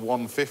what, sort of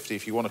 150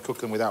 if you want to cook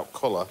them without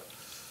colour.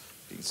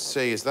 You can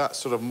see as that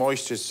sort of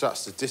moisture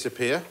starts to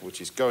disappear,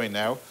 which is going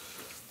now,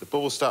 the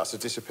bubble starts to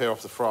disappear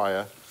off the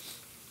fryer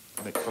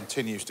and it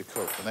continues to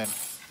cook. And then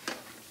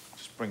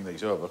just bring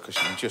these over, because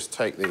you can just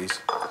take these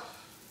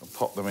and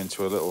pop them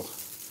into a little...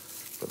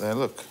 But there,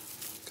 look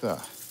at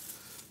that.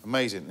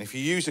 Amazing. And if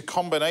you use a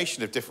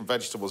combination of different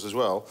vegetables as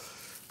well,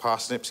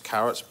 parsnips,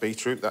 carrots,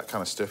 beetroot, that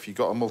kind of stuff, you've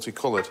got a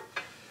multicoloured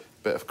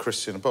bit of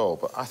crisps in a bowl.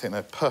 But I think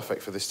they're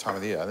perfect for this time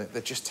of the year. I think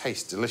they just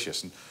taste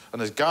delicious.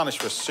 And as garnish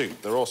for a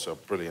soup, they're also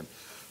brilliant.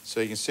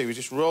 So you can see we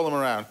just roll them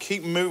around,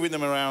 keep moving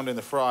them around in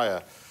the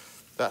fryer.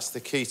 That's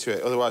the key to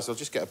it. Otherwise, they'll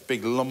just get a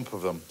big lump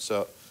of them.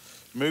 So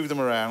move them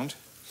around.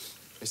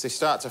 As they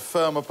start to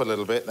firm up a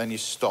little bit, then you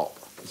stop.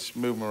 Just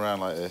move them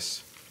around like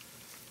this.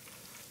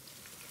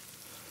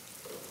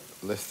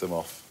 Lift them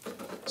off.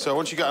 So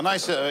once you've got a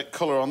nice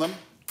colour on them,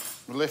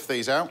 we'll lift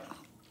these out,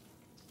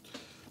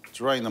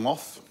 drain them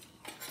off.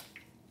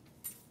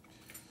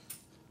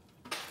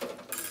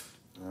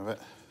 As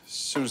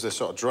soon as they're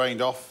sort of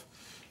drained off,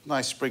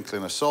 nice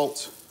sprinkling of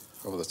salt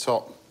over the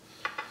top.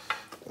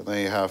 And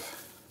there you have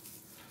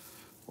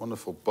a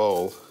wonderful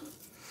bowl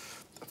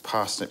of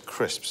parsnip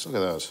crisps. Look at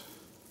those.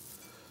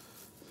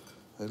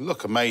 They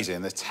look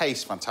amazing. They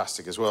taste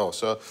fantastic as well.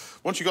 So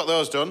once you've got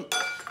those done,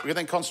 we can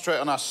then concentrate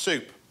on our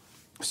soup.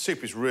 The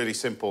soup is really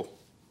simple.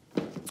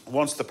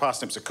 Once the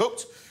parsnips are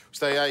cooked, which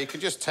they are, you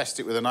can just test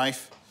it with a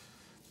knife.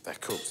 They're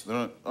cooked. They're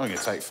only going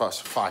to take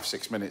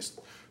 5-6 minutes,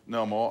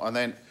 no more. And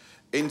then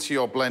into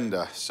your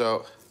blender.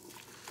 So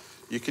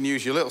you can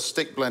use your little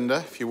stick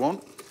blender if you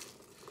want.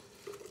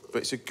 But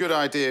it's a good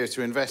idea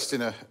to invest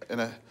in a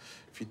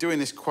if you're doing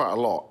this quite a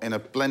lot, in a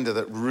blender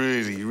that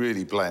really,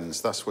 really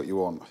blends. That's what you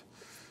want.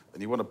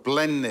 And you want to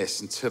blend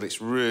this until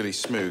it's really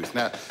smooth.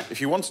 Now,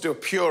 if you want to do a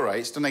puree,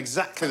 it's done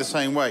exactly the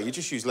same way. You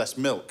just use less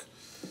milk.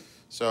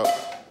 So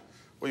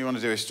what you want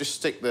to do is just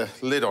stick the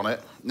lid on it.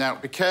 Now,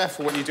 be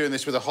careful when you're doing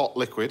this with a hot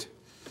liquid.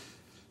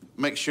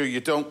 Make sure you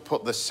don't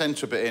put the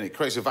centre bit in. It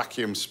creates a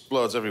vacuum,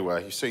 explodes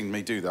everywhere. You've seen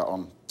me do that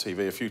on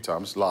TV a few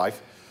times,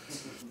 live.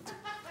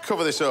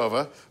 Cover this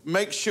over.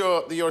 Make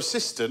sure that your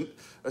assistant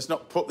has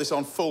not put this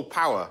on full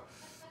power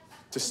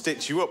to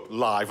stitch you up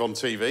live on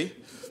TV.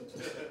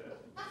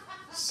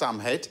 Sam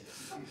head.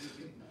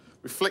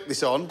 We flick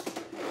this on,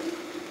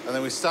 and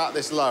then we start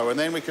this low, and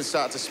then we can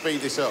start to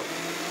speed this up.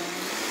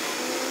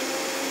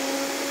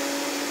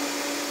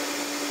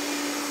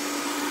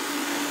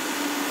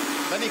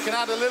 Then you can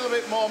add a little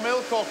bit more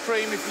milk or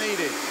cream if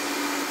needed.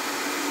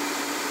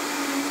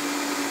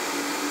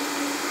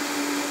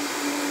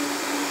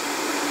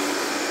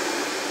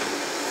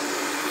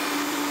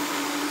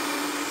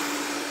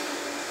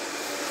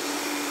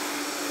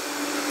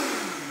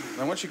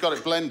 And once you've got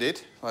it blended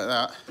like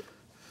that,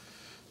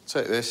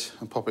 take this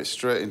and pop it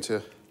straight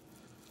into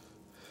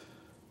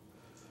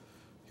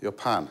your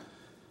pan.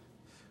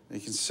 And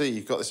you can see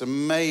you've got this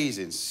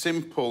amazing,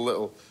 simple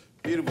little,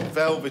 beautiful,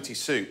 velvety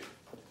soup.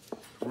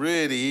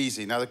 Really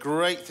easy. Now, the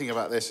great thing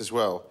about this as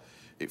well,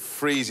 it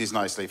freezes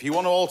nicely. If you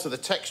want to alter the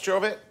texture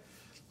of it,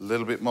 a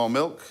little bit more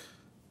milk,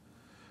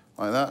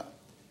 like that.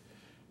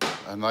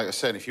 And like I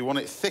said, if you want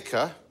it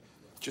thicker,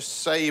 just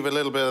save a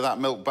little bit of that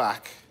milk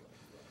back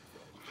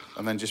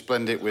and then just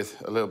blend it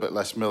with a little bit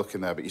less milk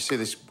in there. But you see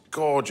this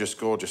gorgeous,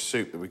 gorgeous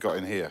soup that we've got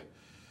in here.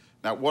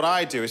 Now, what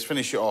I do is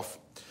finish it off.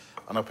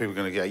 I know people are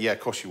going to go, yeah, of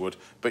course you would.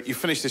 But you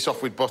finish this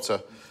off with butter.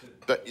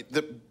 But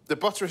the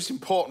butter is an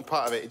important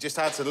part of it. It just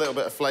adds a little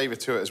bit of flavour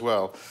to it as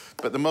well.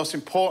 But the most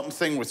important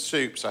thing with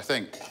soups, I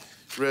think,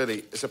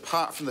 really, is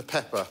apart from the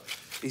pepper,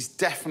 is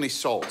definitely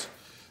salt.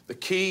 The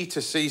key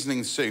to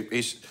seasoning soup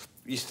is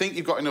you think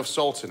you've got enough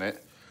salt in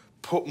it,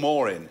 put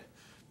more in,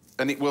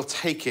 and it will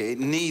take it. It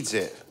needs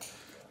it.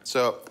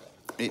 So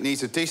it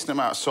needs a decent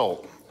amount of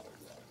salt.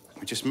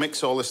 We just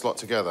mix all this lot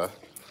together,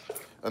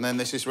 and then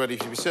this is ready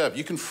to be served.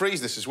 You can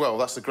freeze this as well.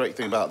 That's the great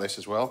thing about this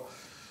as well.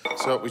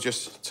 So we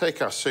just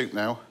take our soup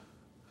now.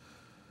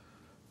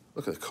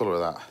 Look at the colour of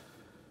that.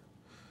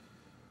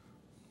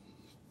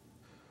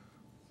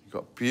 You've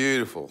got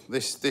beautiful.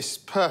 This is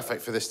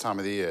perfect for this time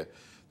of the year.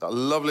 That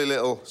lovely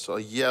little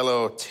sort of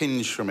yellow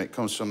tinge from it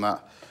comes from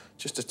that.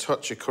 Just a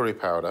touch of curry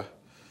powder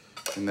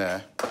in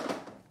there.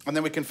 And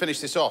then we can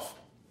finish this off.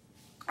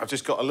 I've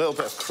just got a little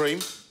bit of cream,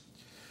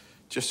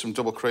 just some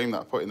double cream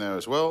that I put in there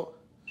as well.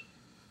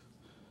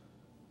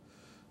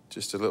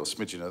 Just a little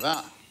smidgen of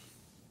that.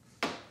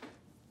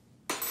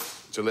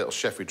 It's a little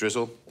chefy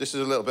drizzle. This is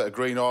a little bit of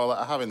green oil that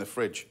I have in the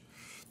fridge.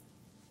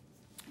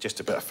 Just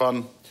a bit of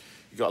fun.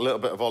 You've got a little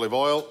bit of olive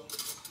oil.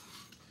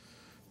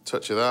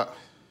 Touch of that.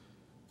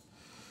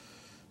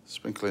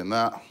 Sprinkle in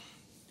that.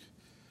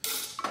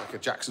 Like a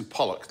Jackson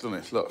Pollock, doesn't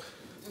it? Look.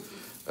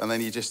 And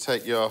then you just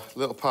take your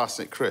little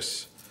parsnip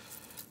crisps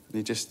and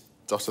you just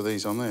dotter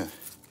these on there.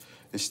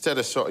 Instead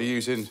of sort of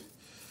using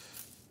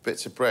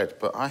bits of bread,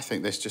 but I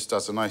think this just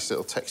adds a nice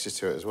little texture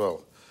to it as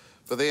well.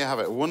 But there you have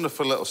it, a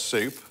wonderful little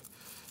soup,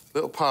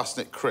 little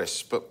parsnip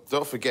crisp, but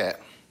don't forget,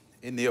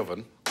 in the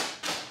oven,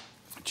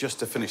 just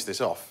to finish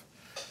this off,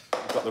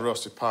 we've got the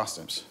roasted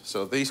parsnips.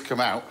 So these come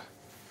out,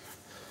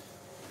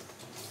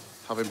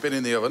 having been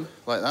in the oven,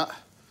 like that.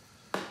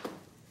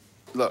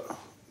 Look,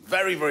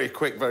 very, very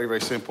quick, very, very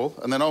simple.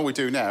 And then all we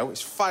do now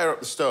is fire up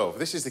the stove.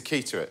 This is the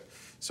key to it.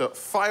 So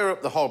fire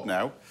up the hob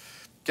now,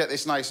 get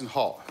this nice and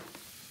hot.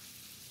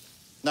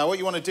 Now, what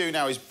you want to do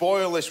now is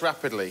boil this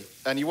rapidly,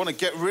 and you want to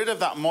get rid of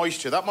that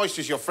moisture. That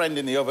moisture is your friend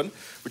in the oven,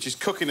 which is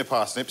cooking the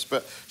parsnips,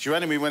 but it's your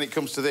enemy when it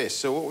comes to this.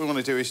 So what we want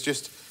to do is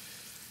just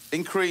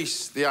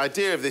increase the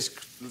idea of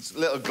this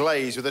little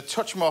glaze with a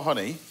touch more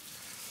honey,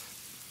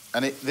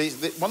 and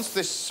once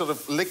this sort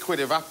of liquid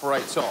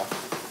evaporates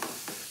off,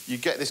 you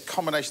get this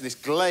combination, this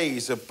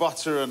glaze of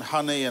butter and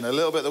honey and a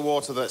little bit of the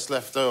water that's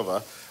left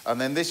over,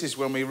 and then this is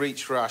when we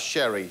reach for our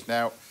sherry.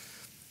 Now,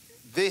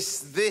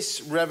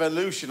 this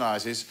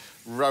revolutionises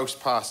roast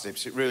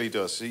parsnips, it really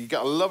does. So you've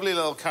got a lovely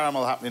little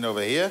caramel happening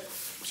over here,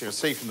 which you can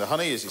see from the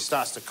honey as it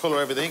starts to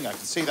colour everything. I can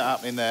see that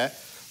happening there.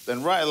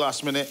 Then right at the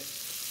last minute,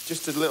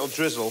 just a little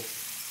drizzle.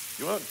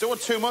 Don't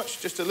want too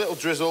much, just a little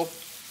drizzle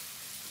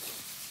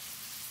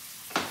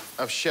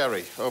of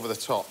sherry over the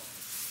top.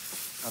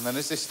 And then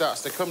as this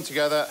starts to come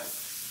together,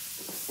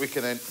 we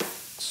can then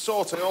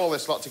saute all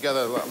this lot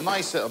together, a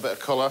nice little bit of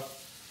colour,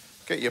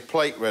 get your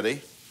plate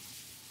ready,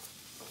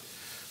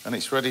 and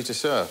it's ready to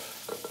serve.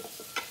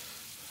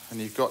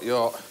 And you've got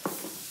your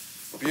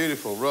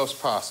beautiful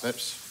roast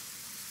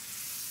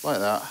parsnips, like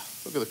that.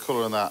 Look at the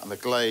colour on that, and the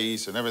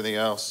glaze and everything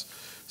else,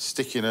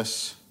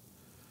 stickiness.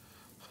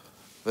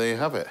 There you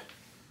have it.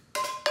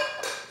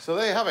 So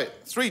there you have it,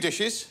 3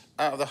 dishes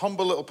out of the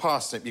humble little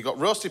parsnip. You've got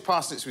roasted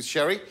parsnips with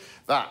sherry.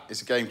 That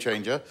is a game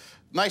changer.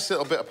 Nice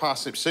little bit of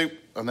parsnip soup,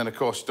 and then, of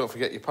course, don't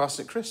forget your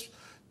parsnip crisps.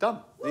 Done.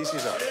 Easy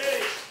as that.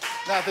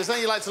 Now, if there's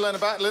anything you'd like to learn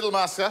about Little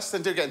Masterclass,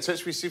 then do get in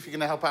touch. We see if we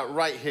can help out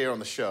right here on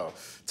the show.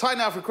 Time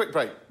now for a quick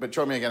break, but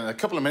join me again in a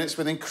couple of minutes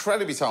with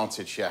incredibly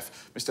talented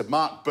chef, Mr.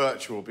 Mark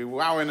Birchall will be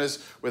wowing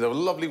us with a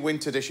lovely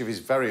winter dish of his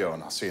very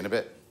own. I'll see you in a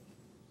bit.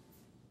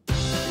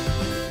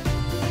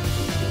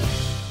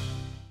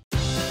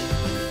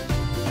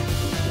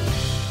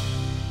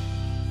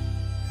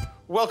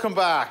 Welcome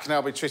back. Now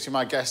I'll be treating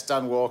my guest,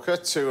 Dan Walker,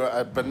 to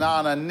a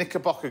banana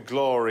knickerbocker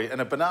glory and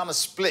a banana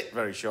split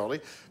very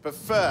shortly. But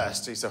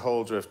first, he's the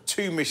holder of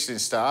 2 Michelin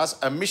stars,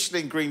 a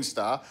Michelin Green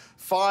Star,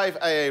 5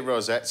 AA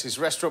rosettes. His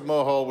restaurant,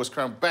 Mohall, was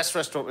crowned best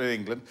restaurant in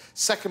England,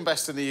 2nd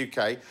best in the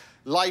UK.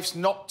 Life's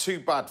not too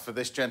bad for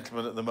this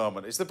gentleman at the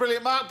moment. It's the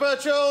brilliant Mark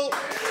Birchall.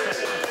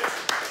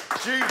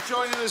 Jude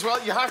joining as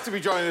well. You have to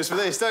be joining us for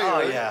this, don't you? Oh,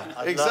 really? yeah.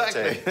 I'd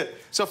exactly. love to.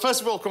 So, first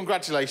of all,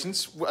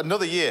 congratulations.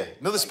 Another year,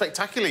 another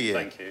spectacular year.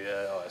 Thank you.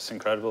 Yeah, oh, it's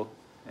incredible.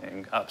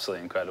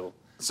 Absolutely incredible.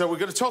 So we're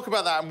going to talk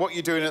about that and what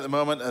you're doing at the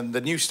moment and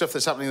the new stuff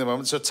that's happening at the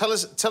moment. So tell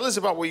us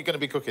about what you're going to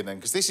be cooking then,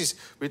 because this is,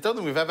 we don't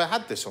think we've ever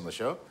had this on the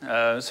show.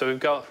 So we've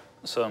got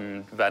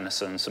some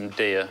venison, some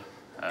deer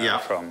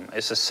from,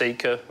 it's a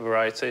Sika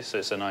variety, so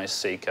it's a nice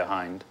Sika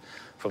hind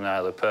from the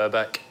Isle of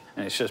Purbeck.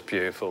 And it's just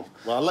beautiful.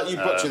 Well, I'll let you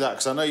butcher that,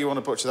 because I know you want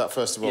to butcher that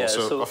first of all,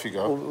 so off you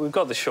go. We've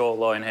got the short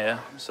loin here,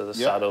 so the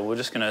saddle. We're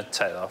just going to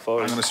take that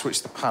for us. I'm going to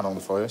switch the pan on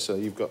for you, so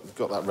you've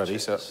got that ready.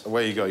 So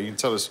away you go. You can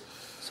tell us.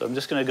 So I'm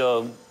just going to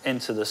go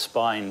into the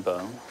spine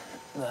bone,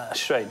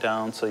 straight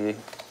down till you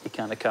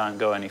kind of can't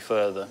go any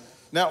further.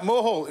 Now,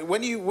 Mohall,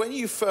 when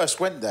you first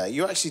went there,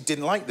 you actually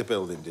didn't like the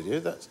building, did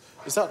you?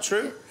 Is that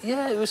true?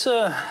 Yeah, it was.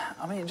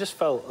 I mean, it just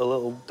felt a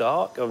little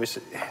dark.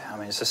 Obviously, I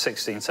mean, it's a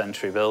 16th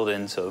century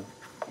building, so.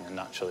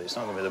 Naturally, it's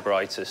not going to be the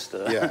brightest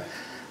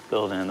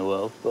building in the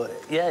world. But,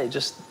 yeah, it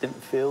just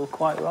didn't feel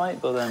quite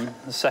right. But then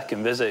the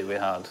second visit we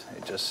had,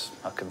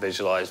 I could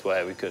visualise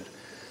where we could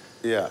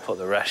put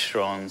the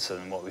restaurants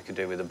and what we could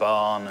do with the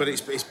barn. But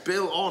it's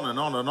built on and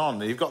on and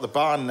on. You've got the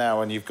barn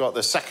now and you've got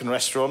the second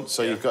restaurant,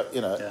 so you've got,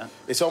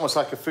 it's almost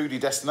like a foodie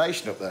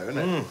destination up there, isn't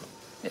it?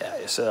 Yeah,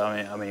 it's,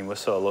 I mean, we're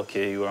so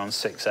lucky. We're on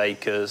 6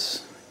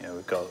 acres. You know,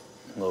 we've got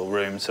a little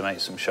room to make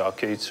some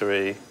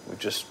charcuterie. We've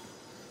just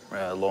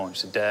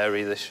launched a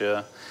dairy this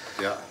year.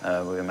 Yeah.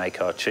 We're going to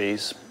make our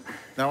cheese.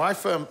 Now, I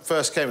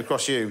first came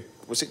across you,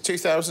 was it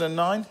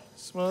 2009?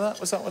 Something like that?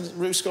 Was that one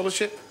Roux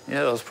Scholarship?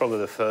 Yeah, that was probably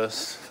the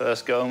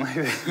first go,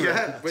 maybe.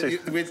 Yeah.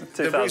 with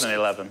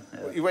 2011.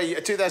 Yeah.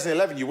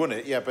 2011 you won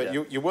it, yeah, but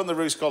you won the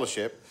Roux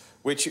Scholarship,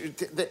 which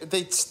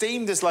they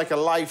steamed as like a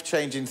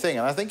life-changing thing,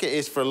 and I think it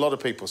is for a lot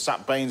of people.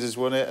 Sat Baines has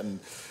won it,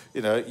 and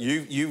you know,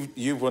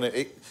 you've won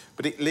it,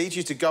 but it leads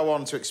you to go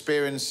on to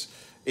experience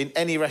in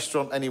any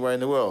restaurant anywhere in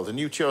the world, and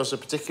you chose a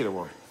particular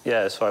one.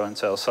 Yeah, so I went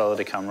to El Sala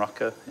de Can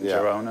Roca in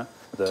Girona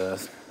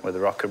with the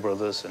Roca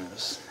brothers, and it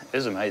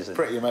was amazing.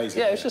 Pretty amazing.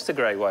 Yeah, it's just a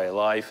great way of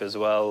life as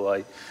well,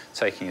 like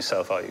taking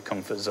yourself out of your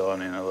comfort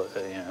zone in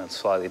a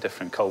slightly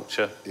different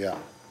culture. Yeah.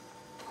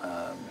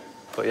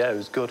 But yeah, it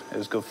was good. It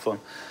was good fun.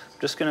 I'm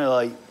just gonna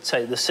like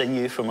take the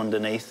sinew from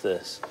underneath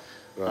this.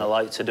 Right. I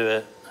like to do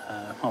it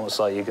almost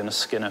like you're gonna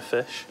skin a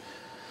fish.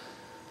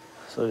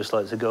 So I just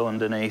like to go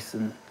underneath,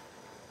 and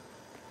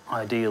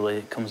ideally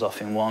it comes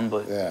off in one,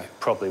 but it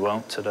probably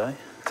won't today.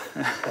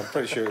 I'm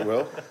pretty sure it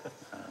will.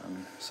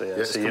 So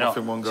you're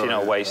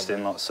not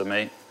wasting lots of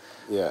meat.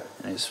 Yeah.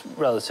 And it's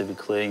relatively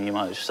clean. You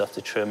might just have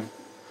to trim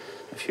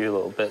a few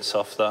little bits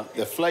off that.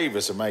 The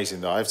flavour's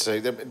amazing, though, I have to say.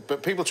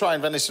 But people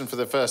trying venison for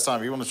the first time,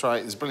 if you want to try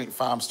it, there's brilliant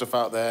farm stuff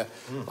out there.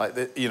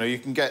 Like, you know, you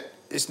can get...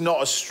 It's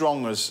not as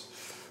strong as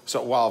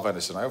sort of wild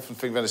venison. I often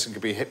think venison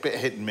can be a bit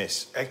hit and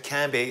miss. It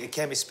can be,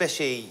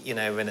 especially, you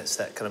know, when it's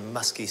that kind of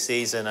musky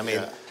season. I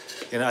mean,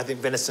 you know, I think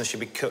venison should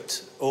be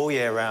cooked all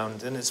year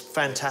round, and it's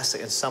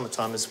fantastic in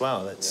summertime as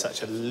well. It's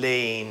such a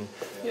lean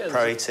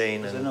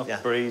protein. There's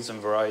enough breeds and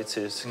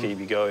varieties to keep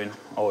you going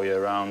all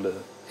year round.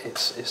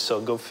 It's so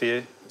good for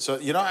you. So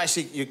you're not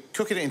actually... You're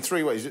cooking it in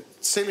 3 ways.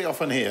 Seal it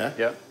off on here.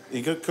 Yeah.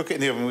 You cook it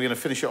in the oven. We're going to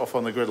finish it off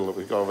on the griddle that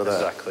we've got over there.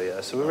 Exactly,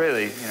 yeah. So we're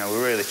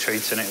really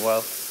treating it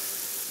well.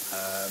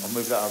 I'll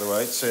move that out of the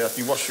way so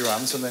you wash your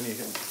hands and then you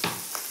can...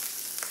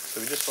 So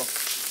we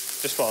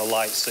just want a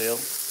light seal.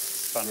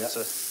 Trying not to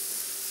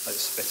let it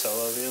spit all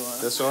over you like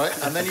that. That's all right.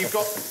 And then we've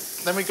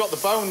got the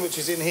bone, which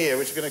is in here,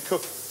 which you're going to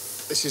cook.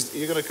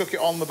 You're going to cook it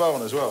on the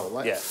bone as well,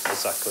 right? Yeah,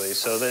 exactly.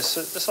 So there's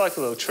just like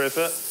a little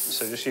trivet.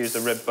 So just use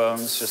the rib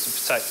bones just to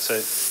protect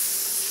it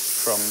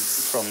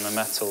from the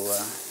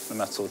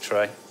metal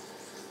tray.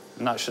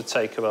 And that should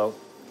take about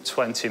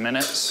 20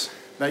 minutes.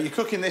 Now, you're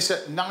cooking this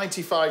at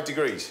 95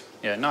 degrees?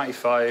 Yeah,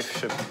 95,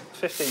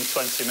 15,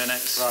 20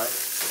 minutes.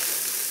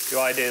 Right.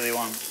 You ideally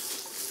want...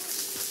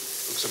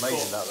 Looks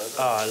amazing, that, though.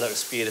 Oh, it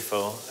looks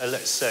beautiful. It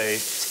looks so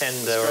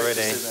tender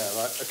already. There,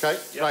 right.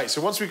 OK, right,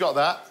 so once we've got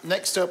that,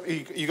 next up,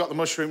 you got the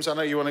mushrooms. I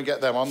know you want to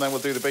get them on, then we'll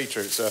do the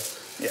beetroot, so...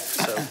 Yeah,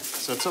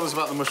 So tell us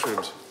about the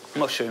mushrooms.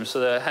 Mushrooms, so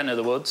they're hen of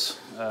the woods.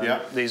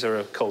 These are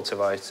a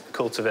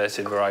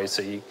cultivated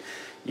variety.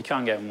 You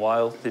can't get them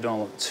wild. They don't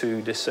look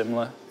too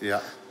dissimilar.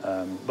 Yeah.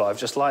 But I've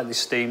just lightly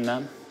steamed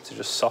them to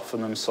just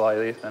soften them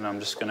slightly, and I'm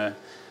just going to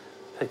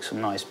pick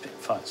some nice... In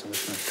fact, I'm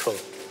just going to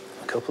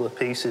cut a couple of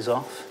pieces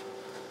off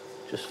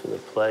just for the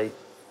plate.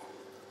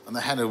 And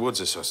the hen of the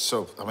woods are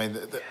so I mean,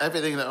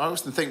 everything that I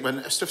always think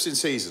when stuff's in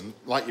season,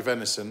 like your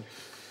venison,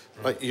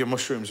 like your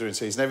mushrooms are in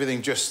season,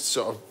 everything just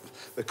sort of...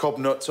 The cob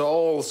nuts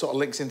all sort of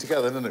links in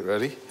together, doesn't it,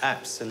 really?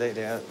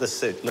 Absolutely. The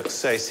soup looks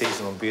so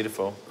seasonal and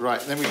beautiful.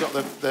 Right, then we've got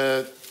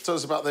tell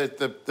us about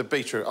the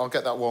beetroot. I'll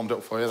get that warmed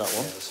up for you, that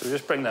one. Yeah, so we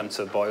just bring them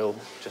to boil,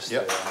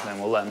 and then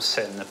we'll let them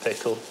sit in the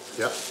pickle.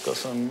 Yep. Got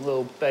some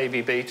little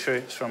baby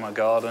beetroots from our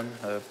garden,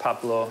 a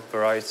Pablo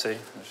variety.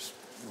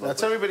 Now,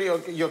 tell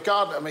everybody, your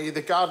garden, I mean,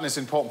 the garden is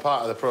an important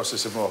part of the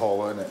process of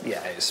Moorhall, isn't it?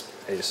 Yeah,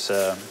 it's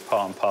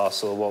part and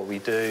parcel of what we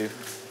do.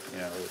 You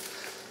know,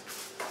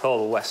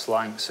 all the West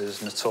Lancs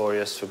is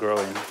notorious for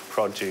growing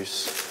produce,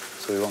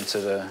 so we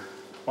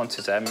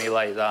wanted to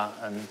emulate that,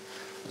 and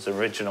there's an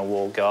original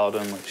walled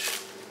garden, which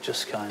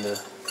just kind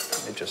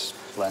of, it just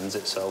lends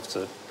itself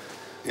to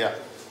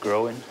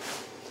growing.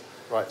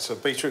 Right, so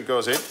beetroot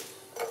goes in.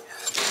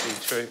 Yeah,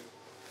 beetroot.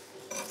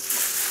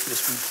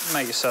 Just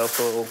make yourself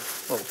a little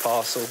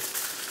parcel,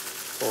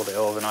 fold it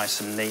over nice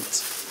and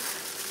neat.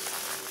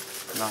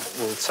 And that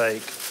will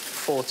take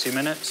 40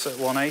 minutes at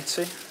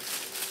 180.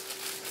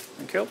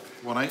 Thank you.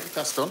 180,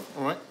 that's done,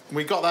 all right. And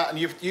we got that, and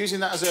you're using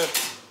that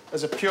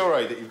as a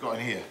puree that you've got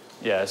in here?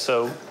 Yeah,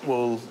 so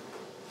we'll...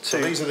 So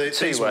these are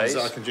these ones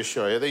that I can just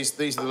show you. These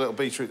are the little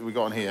beetroot that we've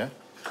got in here.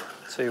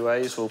 2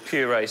 ways. We'll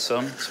puree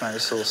some to make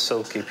this little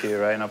silky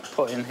puree, and I've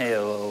put in here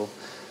a little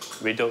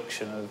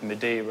reduction of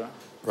Madeira.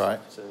 Right.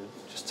 To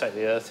just take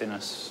the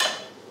earthiness,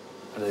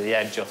 the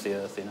edge off the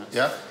earthiness.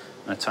 Yeah.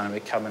 And a tiny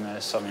bit Cabernet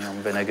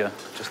Sauvignon vinegar,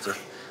 just to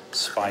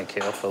spike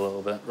it up a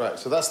little bit. Right,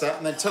 so that's that.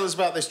 And then tell us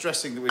about this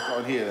dressing that we've got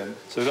in here, then.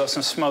 So we've got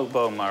some smoked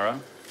bone marrow.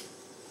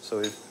 So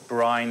we've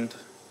brined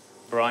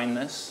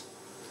this.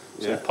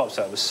 So we popped it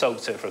up, we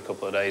soaked it for a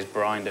couple of days,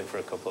 brined it for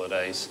a couple of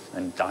days,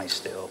 and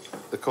diced it up.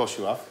 Of course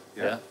you have.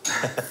 Yeah.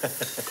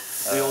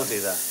 We all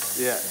do that.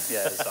 Yeah.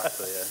 Yeah,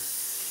 exactly, yeah.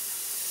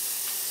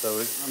 So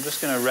I'm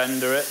just going to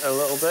render it a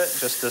little bit,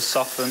 just to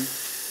soften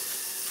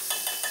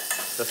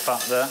the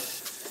fat there.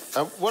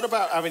 What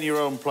about having your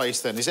own place,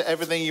 then? Is it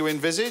everything you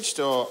envisaged,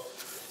 or...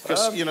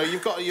 Because, you know,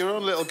 you've got your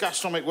own little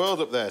gastronomic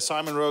world up there.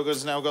 Simon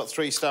Rogan's now got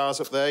 3 stars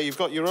up there. You've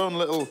got your own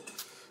little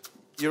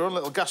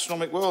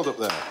gastronomic world up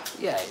there.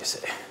 Yeah,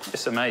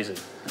 it's amazing.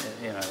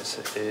 You know,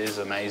 it is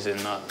amazing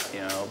that,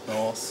 you know, up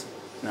north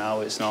now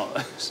it's not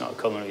a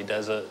culinary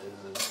desert.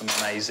 There's some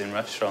amazing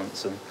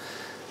restaurants, and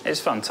it's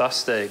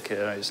fantastic.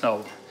 It's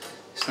not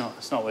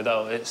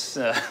without its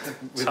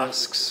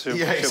tasks, should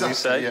we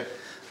say?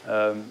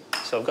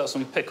 So I've got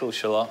some pickled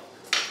shallot,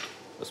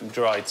 got some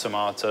dried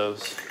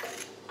tomatoes,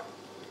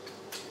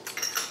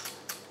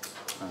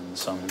 and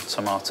some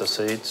tomato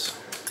seeds.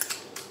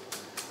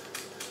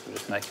 I'm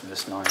just making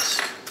this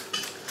nice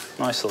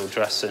little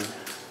dressing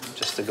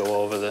just to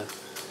go over the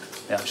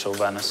actual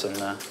venison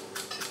there.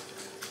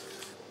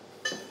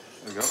 There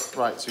we go.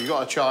 Right, so you've got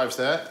our chives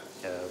there.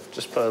 Yeah, I've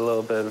just put a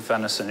little bit of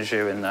venison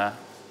jus in there.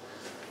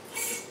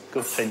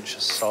 Good pinch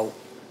of salt.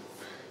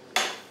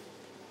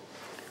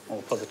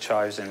 We'll put the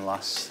chives in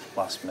last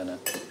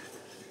minute.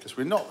 Because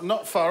we're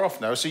not far off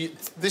now. So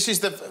this is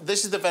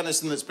the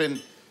venison that's been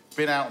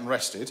out and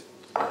rested.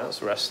 Yeah,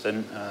 that's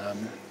resting. You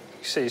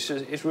can see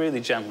it's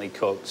really gently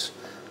cooked.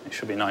 It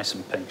should be nice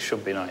and pink.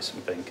 Should be nice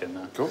and pink in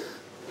there. Cool.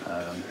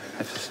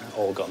 If it's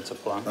all gone to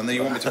plan. And then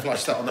you want me to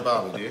flash that on the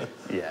barbie, do you?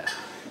 Yeah.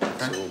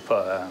 Okay. So we'll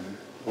put a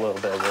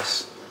little bit of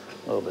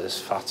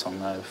this fat on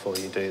there before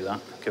you do that.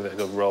 Give it a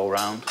good roll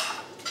round.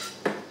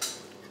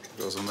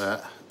 Goes on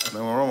there, and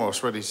then we're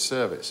almost ready to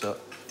serve it. So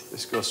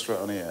this goes straight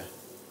on here.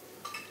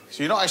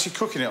 So you're not actually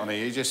cooking it on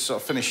here. You're just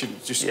sort of finishing.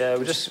 Yeah,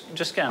 we're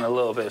just getting a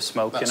little bit of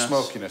smokiness. That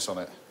smokiness on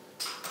it.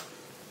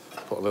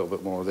 Put a little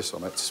bit more of this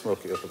on it to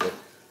smoke it up a bit.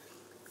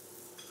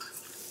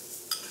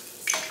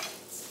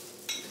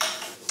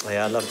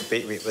 Yeah, I love the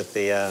beetroot with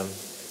the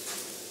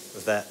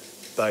with that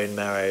bone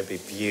marrow. It'd be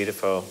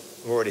beautiful.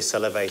 I'm already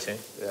salivating.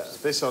 Yeah,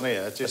 this on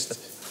here, just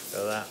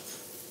Feel that.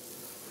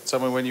 Tell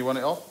me when you want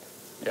it on.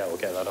 Yeah, we'll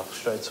get that off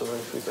straight away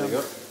if we There can.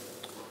 you go.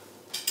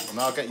 And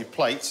now I'll get your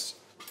plates.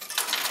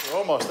 We're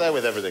almost there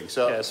with everything.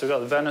 So Yeah, so we've got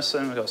the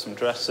venison, we've got some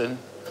dressing.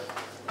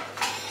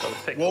 Got the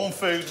pickle. warm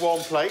food,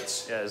 warm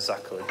plates. Yeah,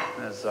 exactly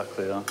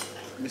that.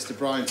 Mr.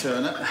 Brian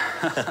Turner,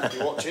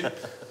 you're watching.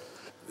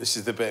 This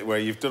is the bit where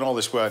you've done all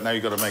this work. Now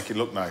you've got to make it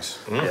look nice.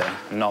 Yeah,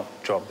 not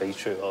drop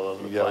beetroot all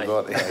over the plate.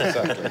 Yeah,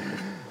 exactly.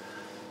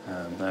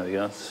 There we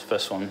go. This is the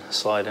first one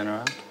sliding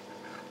around.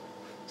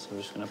 So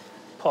we're just going to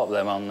pop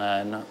them on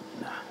there.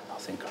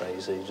 Nothing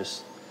crazy,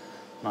 just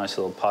nice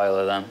little pile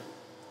of them.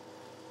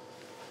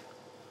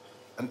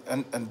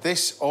 And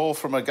this all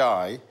from a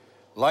guy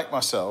like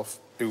myself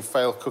who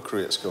failed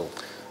cookery at school.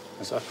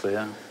 Exactly,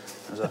 yeah.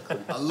 Exactly.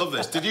 I love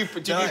this. Did you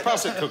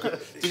pass at cookery?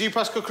 Did you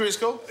pass cookery at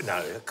school? No,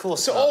 of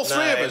course So not. all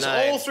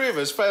three of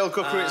us failed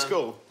cookery at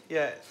school.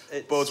 Yeah,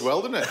 it's... Bodes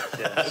well, doesn't it?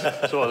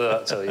 Yeah. So what did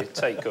that tell you?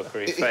 Take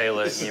cookery, fail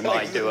it, and you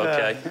might do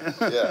okay.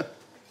 Yeah.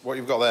 What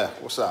you've got there?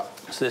 What's that?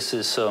 So this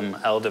is some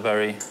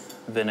elderberry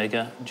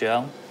vinegar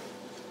gel,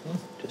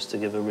 just to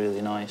give a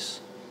really nice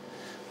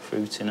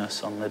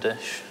fruitiness on the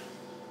dish.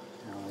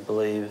 You know,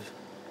 I'm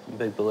a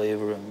big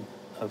believer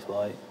of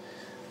like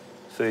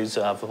foods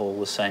that have all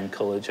the same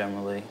colour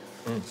generally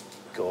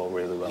go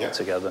really well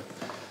together.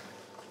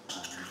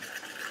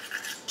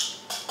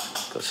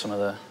 Got some of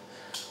the...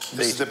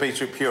 This is the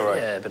beetroot puree?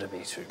 Yeah, a bit of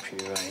beetroot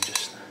puree,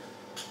 just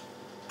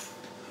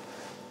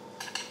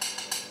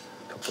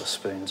a couple of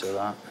spoons of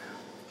that.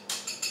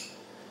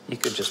 You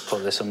could just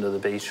put this under the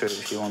beetroot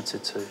if you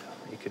wanted to.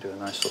 You could do a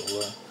nice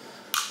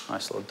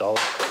little dollop.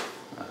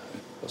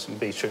 Got some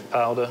beetroot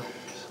powder.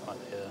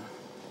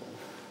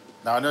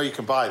 Now, I know you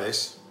can buy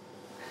this.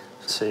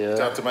 See, you don't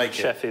have to make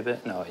chefy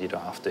bit? No, you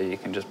don't have to. You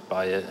can just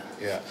buy it.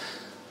 Yeah.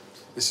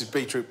 This is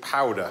beetroot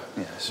powder.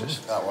 Yeah, it's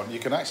just... That one. You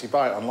can actually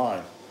buy it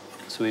online.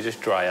 So we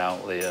just dry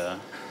out the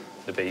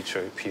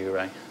beetroot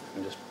puree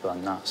and just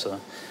blend that. So,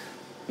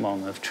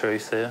 moment of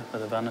truth here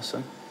with the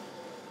venison.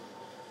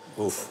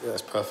 Oof. Yeah,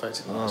 that's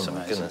perfect. Oh, that's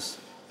amazing. Goodness.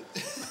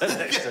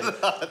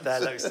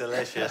 That looks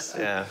delicious,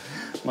 yeah.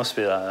 Must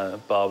be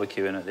that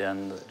barbecuing at the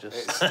end that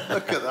just...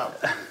 Look at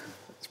that.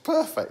 It's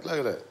perfect. Look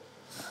at it.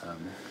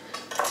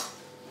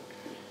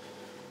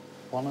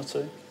 One or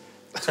two?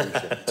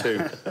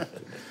 Two.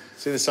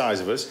 See the size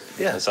of us?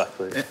 Yeah,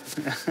 exactly.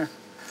 Yeah.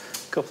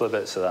 Couple of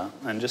bits of that,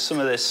 and just some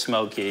of this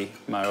smoky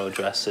marrow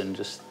dressing.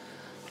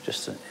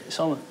 It's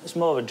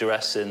more of a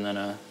dressing than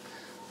a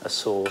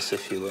sauce,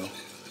 if you will.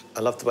 I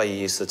love the way you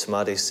use the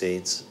tomato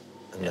seeds.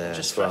 And yeah, it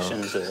just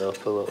freshens it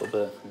up a little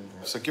bit.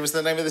 So give us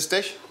the name of this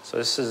dish. So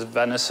this is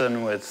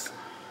venison with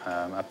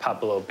a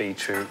Pablo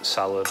beetroot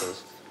salad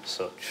as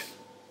such.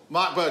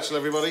 Mark Birchall,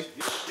 everybody.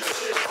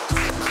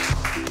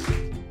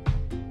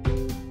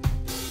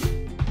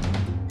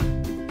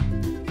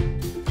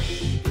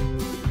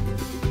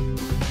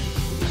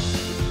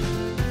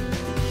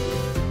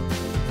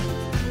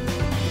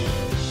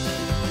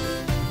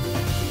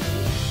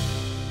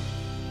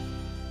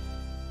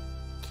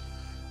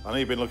 I know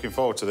you've been looking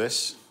forward to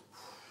this.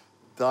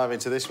 Dive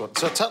into this one.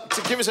 So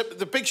to give us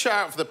the big shout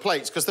out for the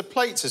plates, because the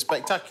plates are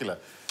spectacular.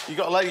 You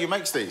got a lady who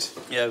makes these?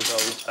 Yeah,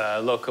 we've got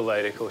a local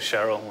lady called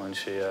Cheryl, and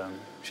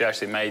she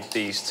actually made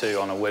these two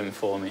on a whim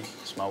for me.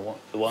 It's the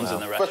ones in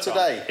the restaurant. For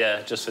today?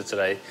 Yeah, just for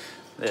today.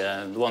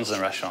 Yeah, the ones in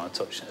the restaurant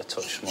are a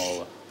touch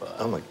smaller. But,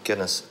 oh my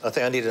goodness. I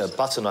think I needed a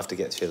butter knife to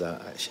get through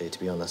that, actually, to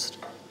be honest.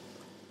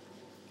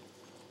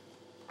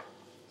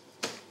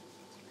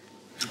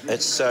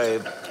 It's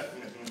so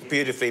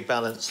beautifully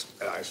balanced.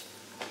 Nice.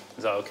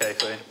 Is that okay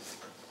for you?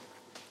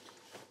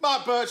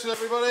 Mark Birchall,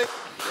 everybody.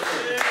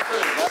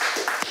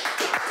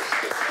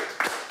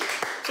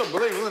 It's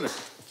unbelievable, isn't it?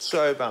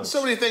 So balanced.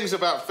 So many things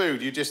about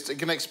food, you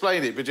can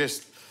explain it, but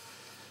just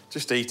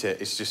eat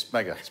it. It's just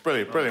mega. It's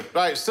brilliant, brilliant.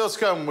 Right, still to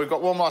come. We've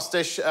got one last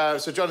dish.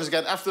 So join us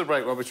again after the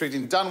break. We'll be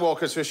treating Dan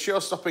Walker to a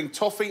show-stopping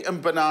toffee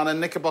and banana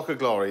knickerbocker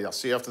glory. I'll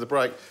see you after the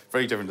break.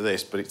 Very different to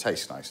this, but it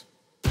tastes nice.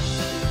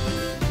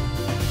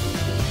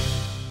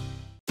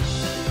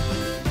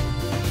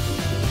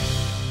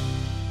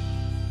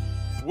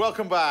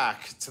 Welcome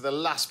back to the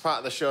last part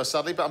of the show,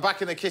 sadly, but I'm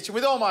back in the kitchen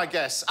with all my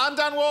guests. I'm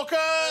Dan Walker.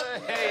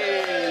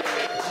 Hey.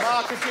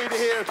 Mark and Jude are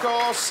here, of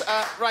course.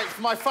 Right,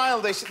 for my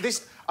final dish,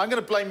 I'm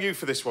going to blame you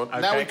for this one.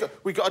 Okay. Now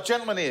we've got a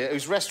gentleman here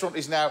whose restaurant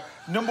is now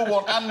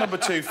 #1 and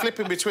 #2,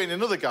 flipping between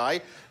another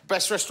guy.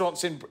 Best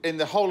restaurants in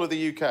the whole of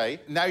the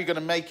UK. Now you're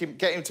going to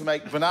get him to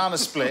make banana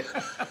split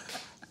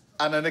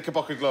and a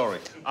knickerbocker glory.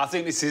 I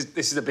think this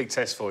is a big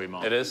test for you,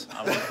 Mark. It is.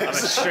 I'm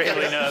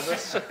extremely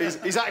nervous.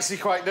 He's actually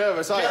quite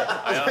nervous, aren't you?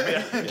 I am,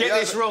 yeah. Get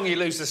this wrong, you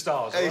lose the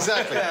stars. Right?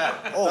 Exactly.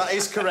 That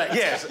is correct.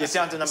 Yes, you're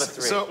down to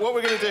 #3. So what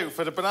we're going to do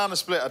for the banana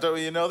split, I don't know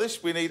if you know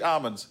this, we need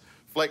almonds.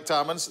 Flaked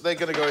almonds, they're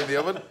going to go in the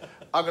oven.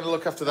 I'm going to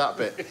look after that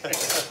bit.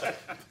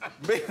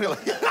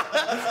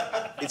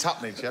 It's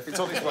happening, Chef. It's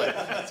on its way.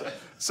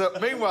 So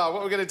meanwhile,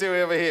 what we're going to do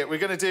over here, we're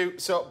going to do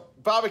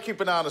barbecue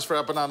bananas for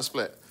our banana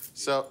split.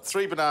 So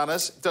 3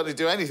 bananas, don't need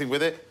to do anything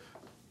with it,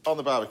 on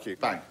the barbecue.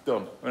 Bang,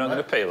 done. We're not going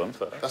to peel them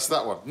first. That's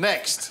that one.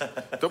 Next,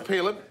 don't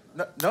peel them.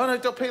 No,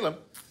 don't peel them.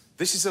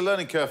 This is a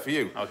learning curve for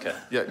you. OK.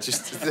 Yeah,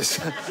 just this.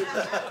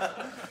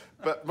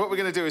 But what we're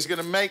going to do is we're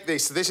going to make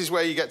these. So this is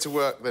where you get to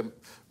work them.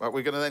 Right,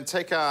 we're going to then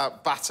take our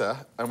batter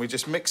and we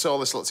just mix all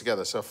this lot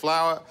together. So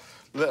flour,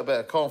 a little bit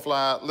of corn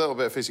flour, a little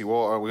bit of fizzy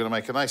water. We're going to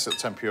make a nice little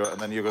tempura and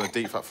then you're going to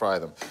deep fat fry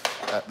them.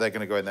 They're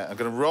going to go in there. I'm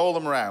going to roll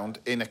them around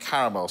in a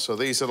caramel. So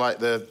these are like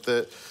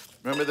the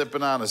remember the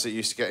bananas that you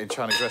used to get in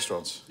Chinese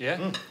restaurants?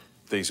 Yeah.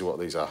 These are what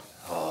these are.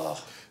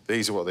 Oh.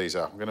 These are what these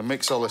are. I'm going to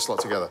mix all this lot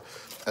together.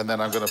 And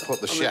then I'm going to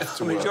put the chef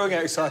to work. I'm enjoying how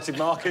excited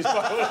Mark is.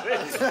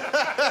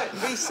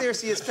 He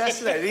seriously is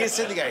fascinated. He is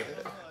sitting there.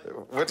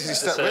 Where does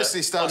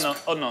he start?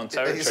 Unknown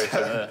territory for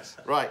this.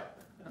 Right.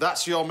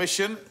 That's your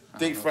mission.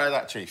 Deep fry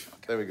that, Chief. Okay.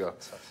 There we go.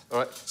 All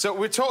right. So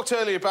we talked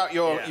earlier about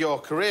your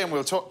career, and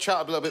we'll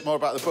chat a little bit more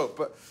about the book.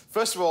 But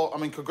first of all, I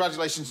mean,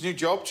 congratulations, new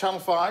job,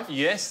 Channel 5.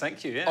 Yes,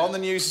 thank you. Yeah. On the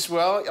news as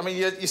well. I mean,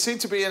 you seem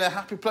to be in a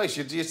happy place.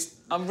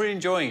 I'm really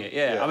enjoying it.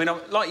 Yeah. I mean,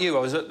 like you, I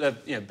was at the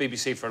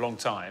BBC for a long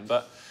time,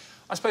 but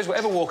I suppose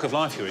whatever walk of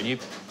life you're in,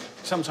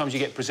 sometimes you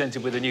get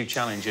presented with a new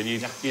challenge and you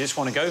just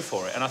want to go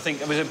for it. And I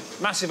think it was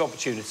a massive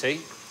opportunity.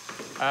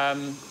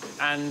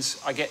 And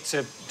I get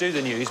to do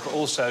the news, but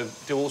also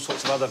do all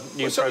sorts of other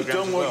new programmes as well. You've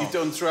done what you've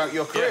done throughout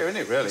your career, isn't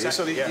it, really?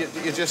 Exactly,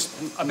 you're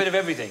just... A bit of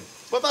everything.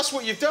 Well, that's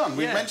what you've done.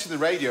 We mentioned the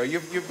radio.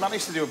 You've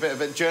managed to do a bit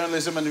of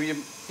journalism and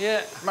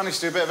you've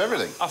managed to do a bit of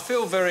everything. I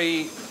feel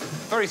very,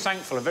 very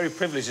thankful and very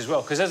privileged as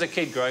well, because as a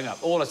kid growing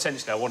up, all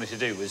essentially I wanted to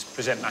do was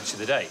present Match of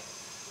the Day.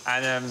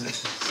 And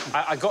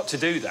I got to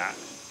do that.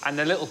 And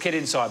the little kid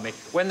inside me,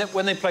 when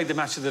they played the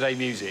Match of the Day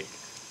music,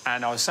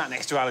 and I was sat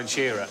next to Alan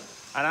Shearer,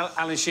 and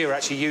Alan Shearer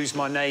actually used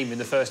my name in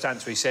the first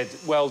answer. He said,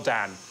 "Well,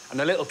 Dan." And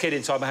the little kid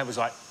inside my head was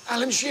like,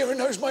 "Alan Shearer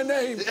knows my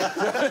name."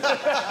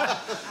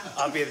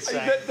 I'll be the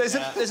same. There's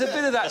a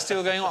bit of that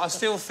still going on. I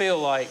still feel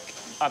like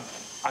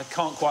I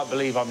can't quite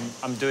believe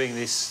I'm doing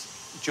this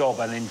job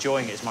and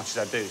enjoying it as much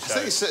as I do. So. I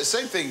think it's the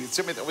same thing.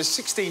 It was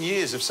 16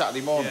 years of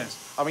Saturday mornings.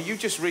 Yeah. I mean, you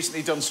just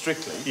recently done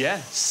Strictly. Yeah.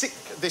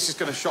 This is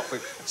going to shock me.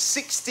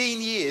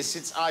 16 years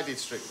since I did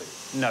Strictly.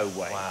 No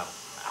way. Wow.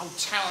 How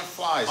talent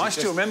flies. I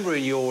still remember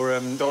in your...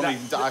 I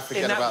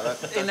forget about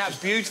that. In that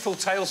beautiful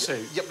tail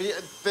suit. Yeah,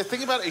 but the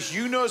thing about it is,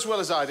 you know as well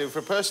as I do, for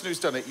a person who's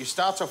done it, you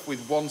start off with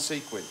one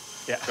sequin.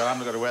 Yeah. So I'm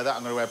not going to wear that,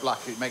 I'm going to wear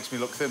black. It makes me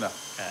look thinner.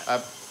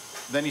 Yeah.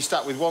 Then you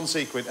start with one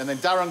sequin, and then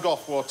Darren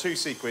Gough wore 2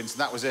 sequins, and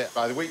that was it.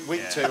 By the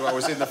week 2, I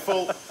was in the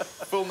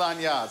full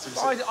 9 yards.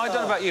 I don't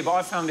know about you, but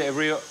I found it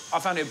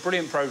a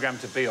brilliant programme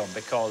to be on,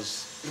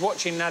 because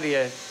watching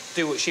Nadia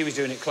do what she was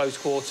doing at close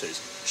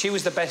quarters, she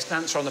was the best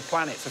dancer on the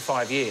planet for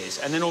 5 years,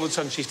 and then all of a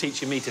sudden she's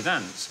teaching me to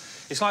dance.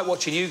 It's like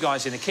watching you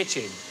guys in the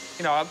kitchen.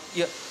 You know,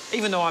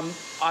 even though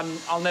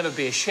I'll never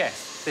be a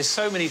chef, there's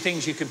so many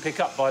things you can pick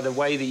up by the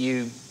way that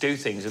you do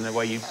things and the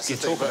way you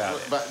talk about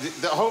it. But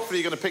hopefully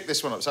you're going to pick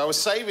this one up. So I was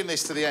saving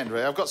this to the end,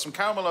 right? I've got some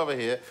caramel over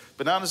here,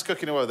 bananas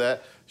cooking over there,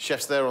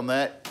 chef's there on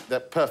there. They're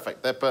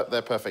perfect. They're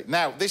perfect.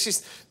 Now, this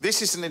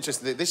is an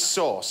interesting thing. This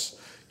sauce...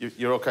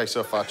 You're OK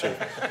so far, Chief.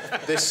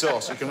 This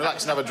sauce, you can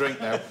relax and have a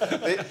drink now.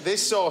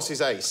 This sauce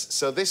is ace.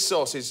 So this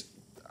sauce is...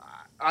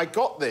 I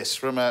got this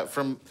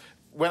from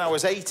when I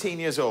was 18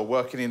 years old,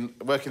 working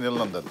in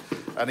London,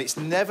 and it's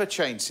never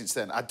changed since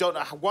then. I don't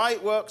know why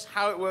it works,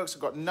 how it works,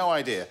 I've got no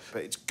idea,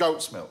 but it's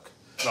goat's milk.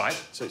 Right.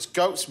 So it's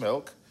goat's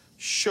milk,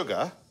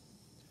 sugar,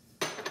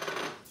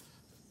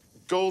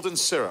 golden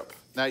syrup.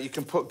 Now, you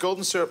can put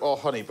golden syrup or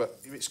honey, but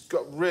it's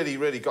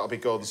really got to be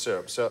golden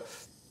syrup. So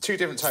 2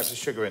 different types of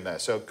sugar in there.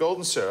 So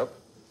golden syrup.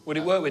 Would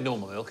it work with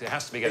normal milk? It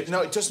has to be goat's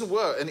milk. No, it doesn't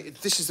work. And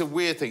this is the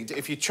weird thing.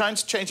 If you're trying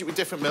to change it with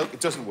different milk, it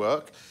doesn't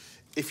work.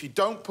 If you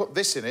don't put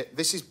this in it,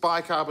 this is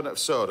bicarbonate of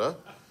soda,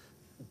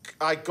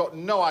 I got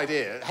no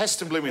idea.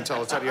 Heston Blumenthal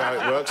will tell you how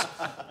it works.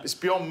 It's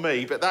beyond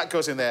me, but that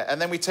goes in there.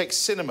 And then we take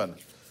cinnamon,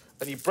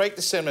 and you break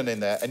the cinnamon in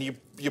there, and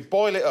you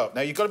boil it up.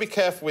 Now, you've got to be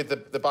careful with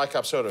the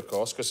bicarb soda, of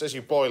course, because as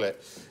you boil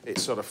it, it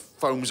sort of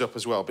foams up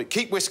as well. But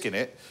keep whisking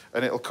it,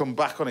 and it'll come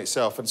back on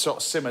itself and sort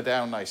of simmer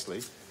down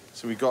nicely.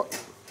 So we got...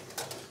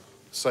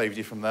 Saved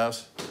you from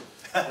those.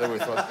 There we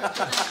go.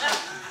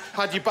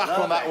 Had you back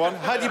on that one.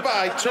 Had you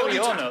back. I told you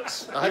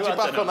nuts. I had you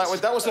back on that one.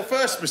 That was the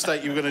first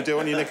mistake you were going to do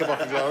on your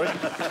knickerbocker glory.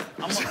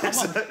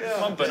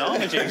 I'm on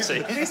banana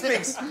juicy. These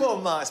big small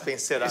marks being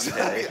stood up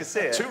there. You can see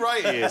it. Too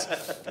right he is.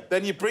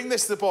 Then you bring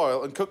this to the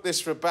boil and cook this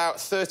for about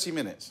 30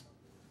 minutes.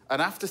 And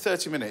after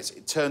 30 minutes,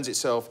 it turns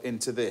itself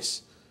into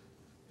this.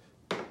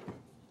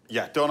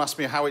 Yeah, don't ask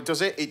me how it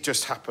does it. It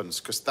just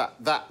happens, because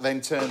that then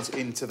turns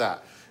into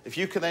that. If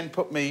you can then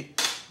put me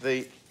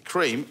the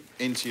cream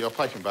into your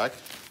piping bag,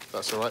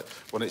 that's all right,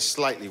 when it's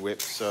slightly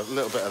whipped, so a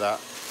little bit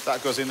of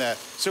that goes in there.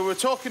 So we were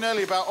talking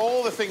earlier about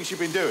all the things you've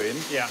been doing.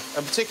 Yeah.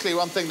 And particularly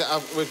one thing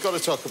that we've got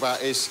to talk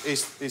about is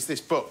this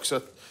book.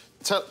 So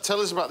tell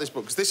us about this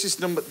book, because this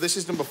is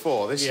number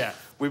 4.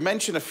 We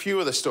mentioned a few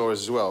of the stories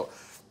as well.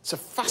 It's a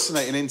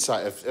fascinating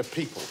insight of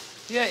people.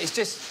 Yeah,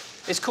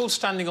 it's called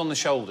Standing on the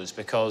Shoulders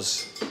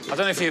because, I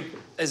don't know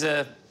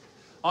if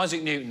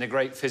Isaac Newton, the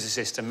great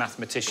physicist and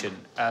mathematician,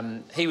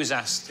 he was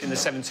asked in the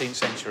 17th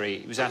century,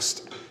 he was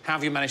asked, how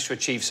have you managed to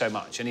achieve so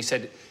much? And he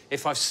said,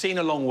 if I've seen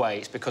a long way,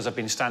 it's because I've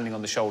been standing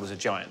on the shoulders of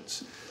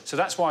giants. So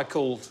that's why I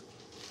called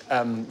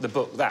the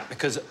book that,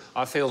 because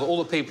I feel that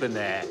all the people in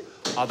there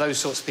are those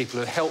sorts of people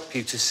who help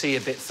you to see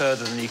a bit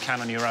further than you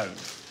can on your own.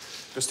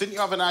 Because didn't you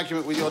have an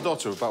argument with your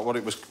daughter about what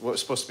it was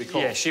supposed to be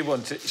called? Yeah, she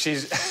wanted...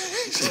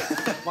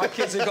 My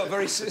kids have got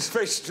very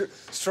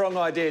strong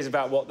ideas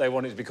about what they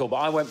want it to be called, but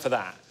I went for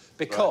that.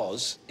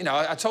 Because, you know,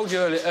 I told you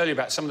earlier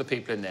about some of the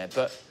people in there,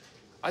 but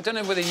I don't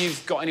know whether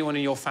you've got anyone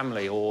in your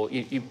family or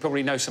you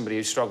probably know somebody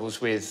who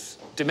struggles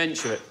with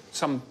dementia at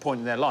some point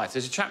in their life.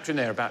 There's a chapter in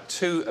there about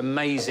 2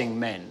 amazing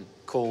men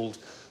called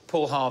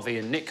Paul Harvey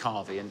and Nick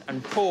Harvey.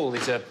 And Paul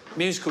is a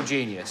musical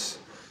genius,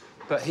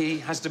 but he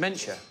has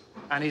dementia.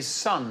 And his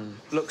son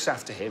looks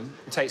after him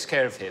and takes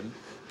care of him,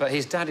 but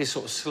his dad is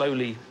sort of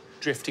slowly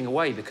drifting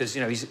away because,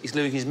 you know, he's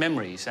losing his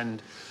memories.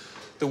 And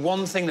the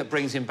one thing that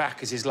brings him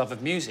back is his love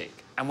of music.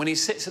 And when he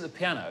sits at the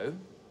piano,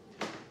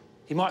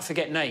 he might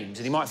forget names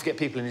and he might forget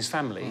people in his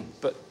family,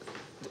 but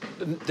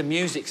the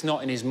music's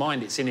not in his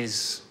mind, it's in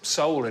his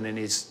soul and in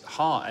his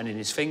heart and in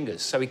his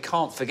fingers, so he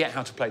can't forget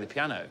how to play the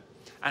piano.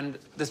 And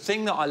the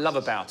thing that I love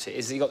about it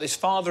is that you've got this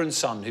father and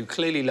son who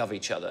clearly love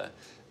each other,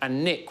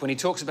 and Nick, when he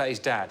talks about his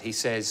dad, he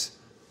says,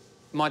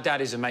 my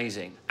dad is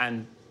amazing,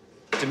 and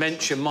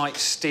dementia might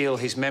steal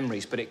his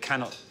memories, but it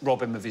cannot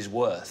rob him of his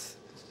worth.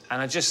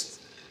 And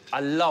I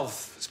love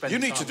spending time with people. You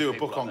need to do a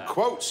book on that.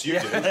 Quotes, you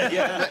do.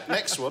 Yeah.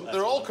 Next one.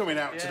 They're all coming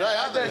out today,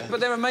 aren't they? But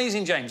they're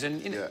amazing, James,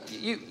 and you know,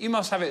 you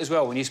must have it as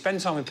well when you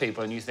spend time with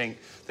people and you think,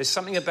 there's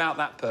something about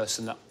that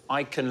person that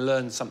I can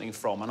learn something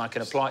from and I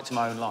can apply it to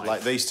my own life.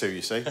 Like these 2,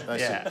 you see?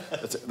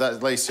 That's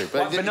these 2.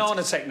 Like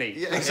banana technique.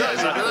 Yeah,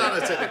 exactly,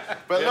 banana technique.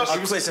 But look,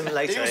 I'll quiz him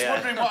later, he was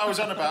wondering what I was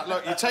on about.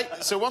 Look,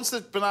 so once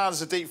the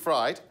bananas are deep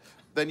fried,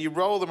 then you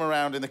roll them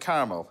around in the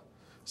caramel.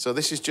 So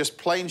this is just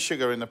plain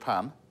sugar in the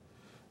pan,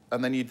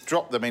 and then you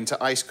drop them into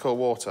ice cold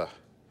water.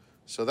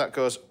 So that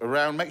goes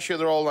around, make sure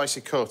they're all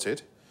nicely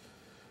coated,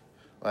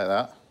 like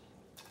that.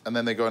 And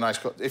then they go in ice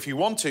cold. If you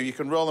want to, you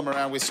can roll them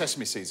around with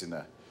sesame seeds in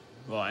there.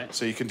 Right.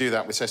 So you can do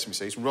that with sesame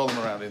seeds, roll them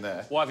around in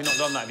there. Why have you not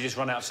done that? Have you just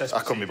run out of sesame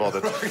seeds? I couldn't be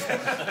bothered.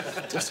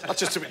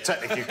 Just a bit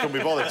technically, couldn't be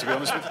bothered, to be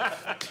honest with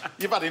you.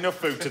 You've had enough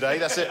food today,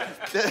 that's it.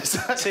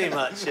 Too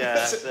much, yeah.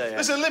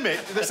 There's a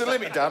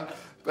limit, Dan.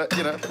 But,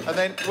 you know, and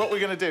then what we're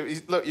going to do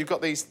is, look, you've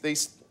got these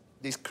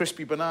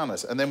crispy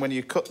bananas, and then when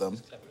you cut them...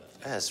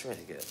 That's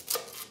really good.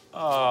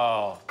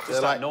 Oh,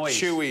 they're like noise.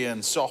 Chewy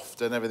and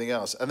soft and everything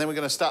else. And then we're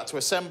going to start to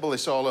assemble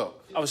this all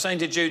up. I was saying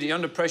to Jude, you're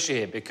under pressure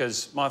here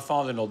because my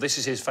father-in-law, this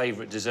is his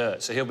favourite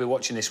dessert, so he'll be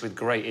watching this with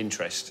great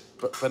interest.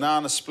 But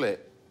banana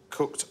split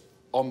cooked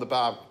on the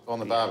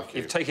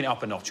barbecue. You've taken it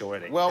up a notch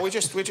already. Well, we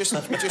just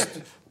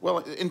well,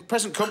 in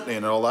present company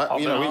and all that,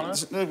 Hot you know,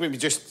 bananas? we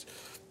just.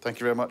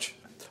 Thank you very much.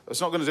 It's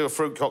not going to do a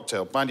fruit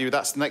cocktail, mind you.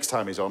 That's the next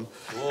time he's on.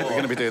 Whoa. We're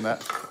going to be doing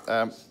that.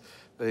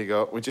 There you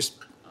go. We just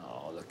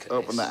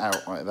open that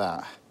out like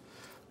that.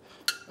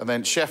 And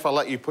then, Chef, I'll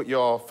let you put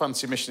your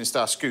fancy Michelin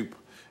star scoop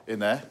in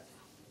there.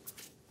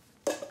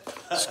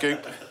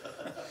 Scoop.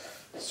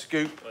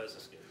 Scoop. Where's the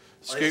scoop?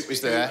 Scoop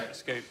is there.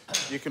 Scoop.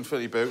 You can fill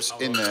your boots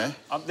in there.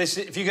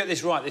 If you get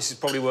this right, this is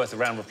probably worth a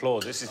round of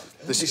applause. This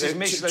is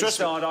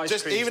Michelin-starred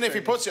ice cream. Even if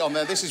he puts it on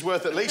there, this is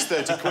worth at least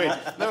 30 quid.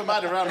 Never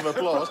mind a round of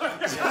applause.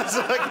 It's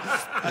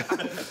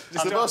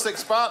the most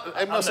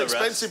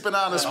expensive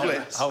banana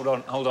split. Hold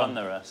on. On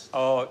the rest.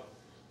 Oh,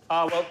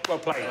 well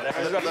played.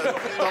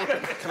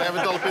 Can I have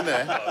a dollop in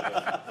there?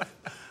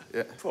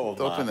 Yeah,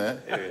 dollop in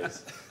there. Here he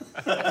is.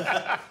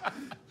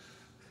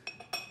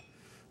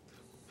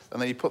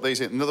 And then you put these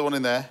in. Another one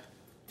in there.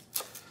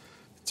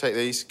 Take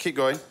these. Keep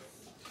going.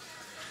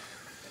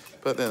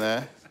 Put them in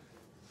there.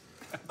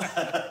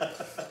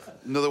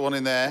 Another one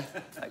in there.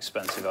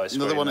 Expensive ice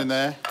cream. Another one in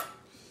there.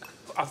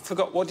 I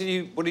forgot, what did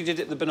you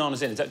dip the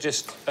bananas in? Is that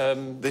just...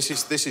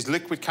 This is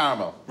liquid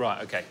caramel.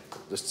 Right, OK.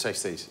 Just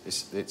taste these.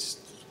 It's...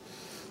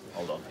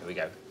 Hold on, here we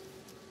go.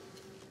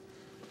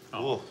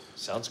 Oh,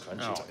 sounds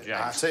crunchy. Oh,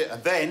 that's it.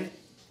 And then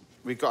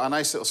we've got a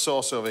nice little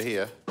sauce over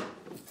here. We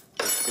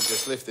can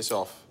just lift this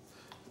off.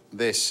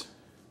 This.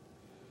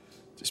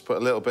 Just put a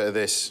little bit of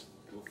this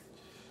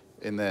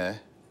in there.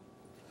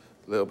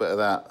 A little bit of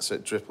that, so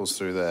it dripples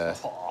through there.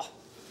 Oh.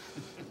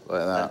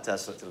 Like that. That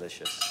does look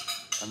delicious.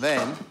 And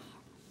then,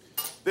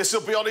 this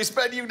will be on his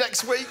menu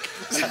next week.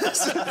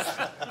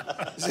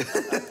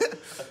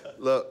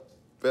 Look,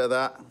 bit of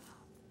that.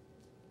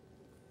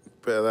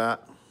 Bit of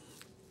that.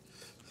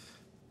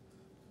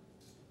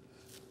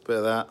 Bit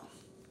of that.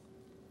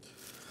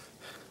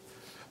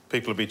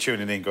 People will be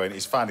tuning in going,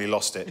 he's finally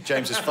lost it.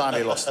 James has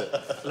finally lost it.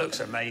 Looks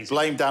amazing.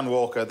 Blame Dan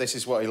Walker. This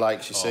is what he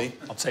likes, you see.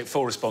 I'll take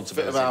full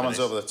responsibility. Bit of almonds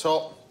over the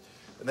top.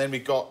 And then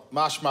we've got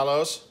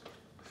marshmallows.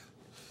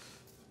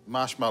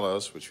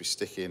 Marshmallows, which we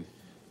stick in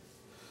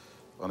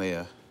on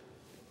here.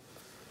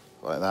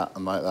 Like that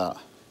and like that.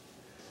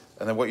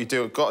 And then what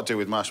got to do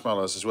with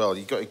marshmallows as well,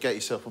 you've got to get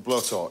yourself a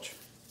blowtorch.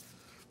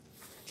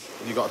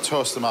 And you've got to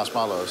toast the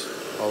marshmallows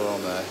all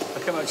on there.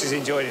 Look how much he's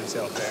enjoyed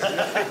himself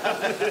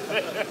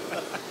there.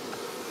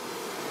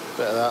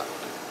 Bit of that.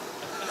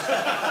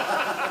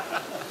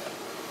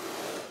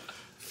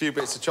 A few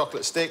bits of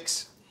chocolate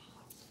sticks.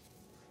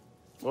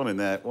 One in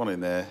there, one in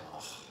there.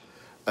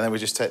 And then we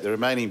just take the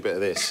remaining bit of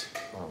this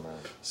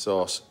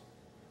sauce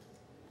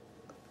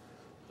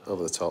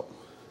over the top.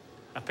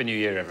 Happy New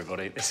Year,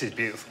 everybody. This is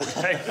beautiful.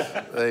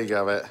 There you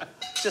have it.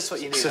 Just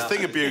what you need. It's a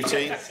thing of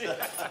beauty.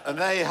 And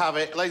there you have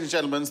it, ladies and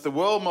gentlemen, the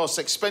world's most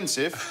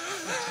expensive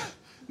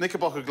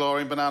Knickerbocker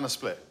Glory banana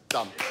split.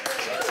 Done.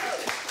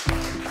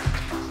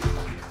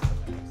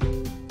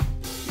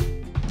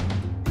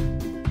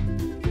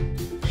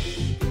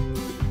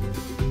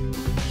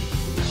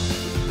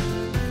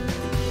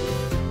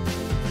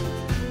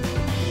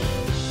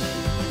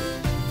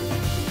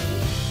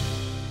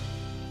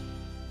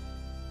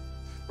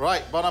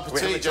 Right, bon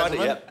appetit,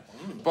 gentlemen.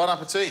 Bon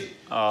appetit.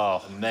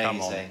 Oh,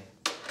 amazing.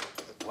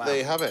 Wow. There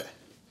you have it.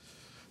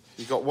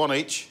 You've got one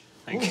each.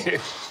 Thank you.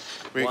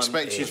 We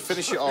expect you to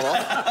finish it all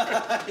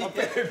off.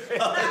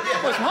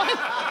 What's mine?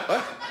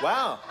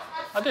 Wow.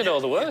 I did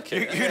all the work.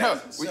 You know,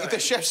 the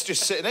chefs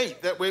just sit and eat.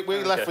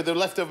 We're left with the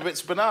leftover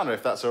bits of banana,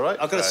 if that's all right.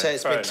 I've got to say,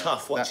 it's been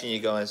tough watching you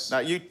guys. Now,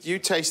 you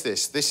taste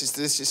this. This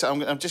is.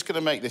 I'm just going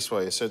to make this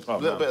for you. So a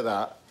little bit of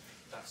that.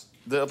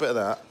 A little bit of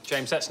that.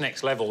 James, that's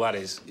next level, that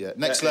is. Yeah,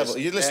 next level.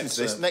 You listen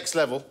to this. Next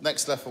level.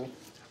 Next level.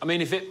 I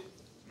mean, if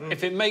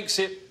it makes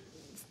it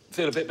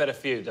feel a bit better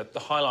for you, the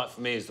highlight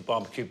for me is the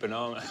barbecue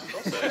banana.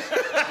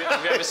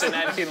 Have you ever seen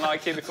anything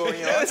like it before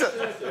in your life?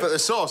 But the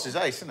sauce is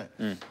ace, isn't it?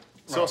 Mm.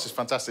 Sauce is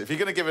fantastic. If you're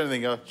going to give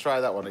anything a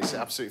try, that one. It's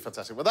absolutely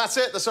fantastic. Well, that's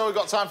it. That's all we've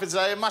got time for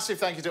today. A massive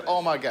thank you to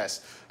all my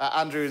guests.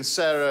 Andrew and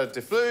Sarah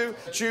DeFlew,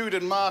 Jude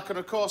and Mark, and,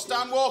 of course,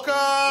 Dan Walker.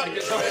 Look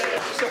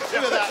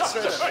at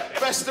that.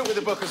 Best luck with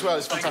the book as well.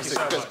 It's fantastic.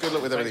 Good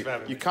luck with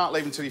everything. You can't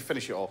leave until you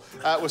finish it all.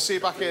 We'll see you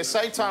back here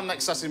same time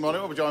next Saturday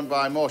morning. We'll be joined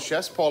by more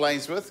chefs, Paul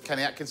Ainsworth,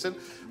 Kenny Atkinson,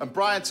 and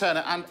Brian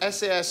Turner, and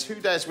SAS Who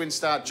Dares Win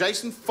star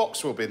Jason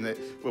Fox will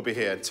be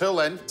here. Until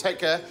then, take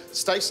care,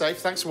 stay safe.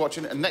 Thanks for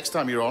watching. And next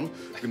time you're on,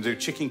 we're going to do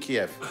chicken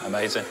Kiev.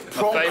 Amazing.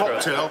 Prawn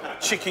cocktail,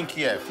 chicken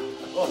Kiev.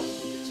 Oh,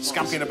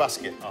 scampi in a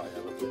basket. Oh,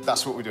 yeah.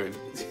 That's what we're doing.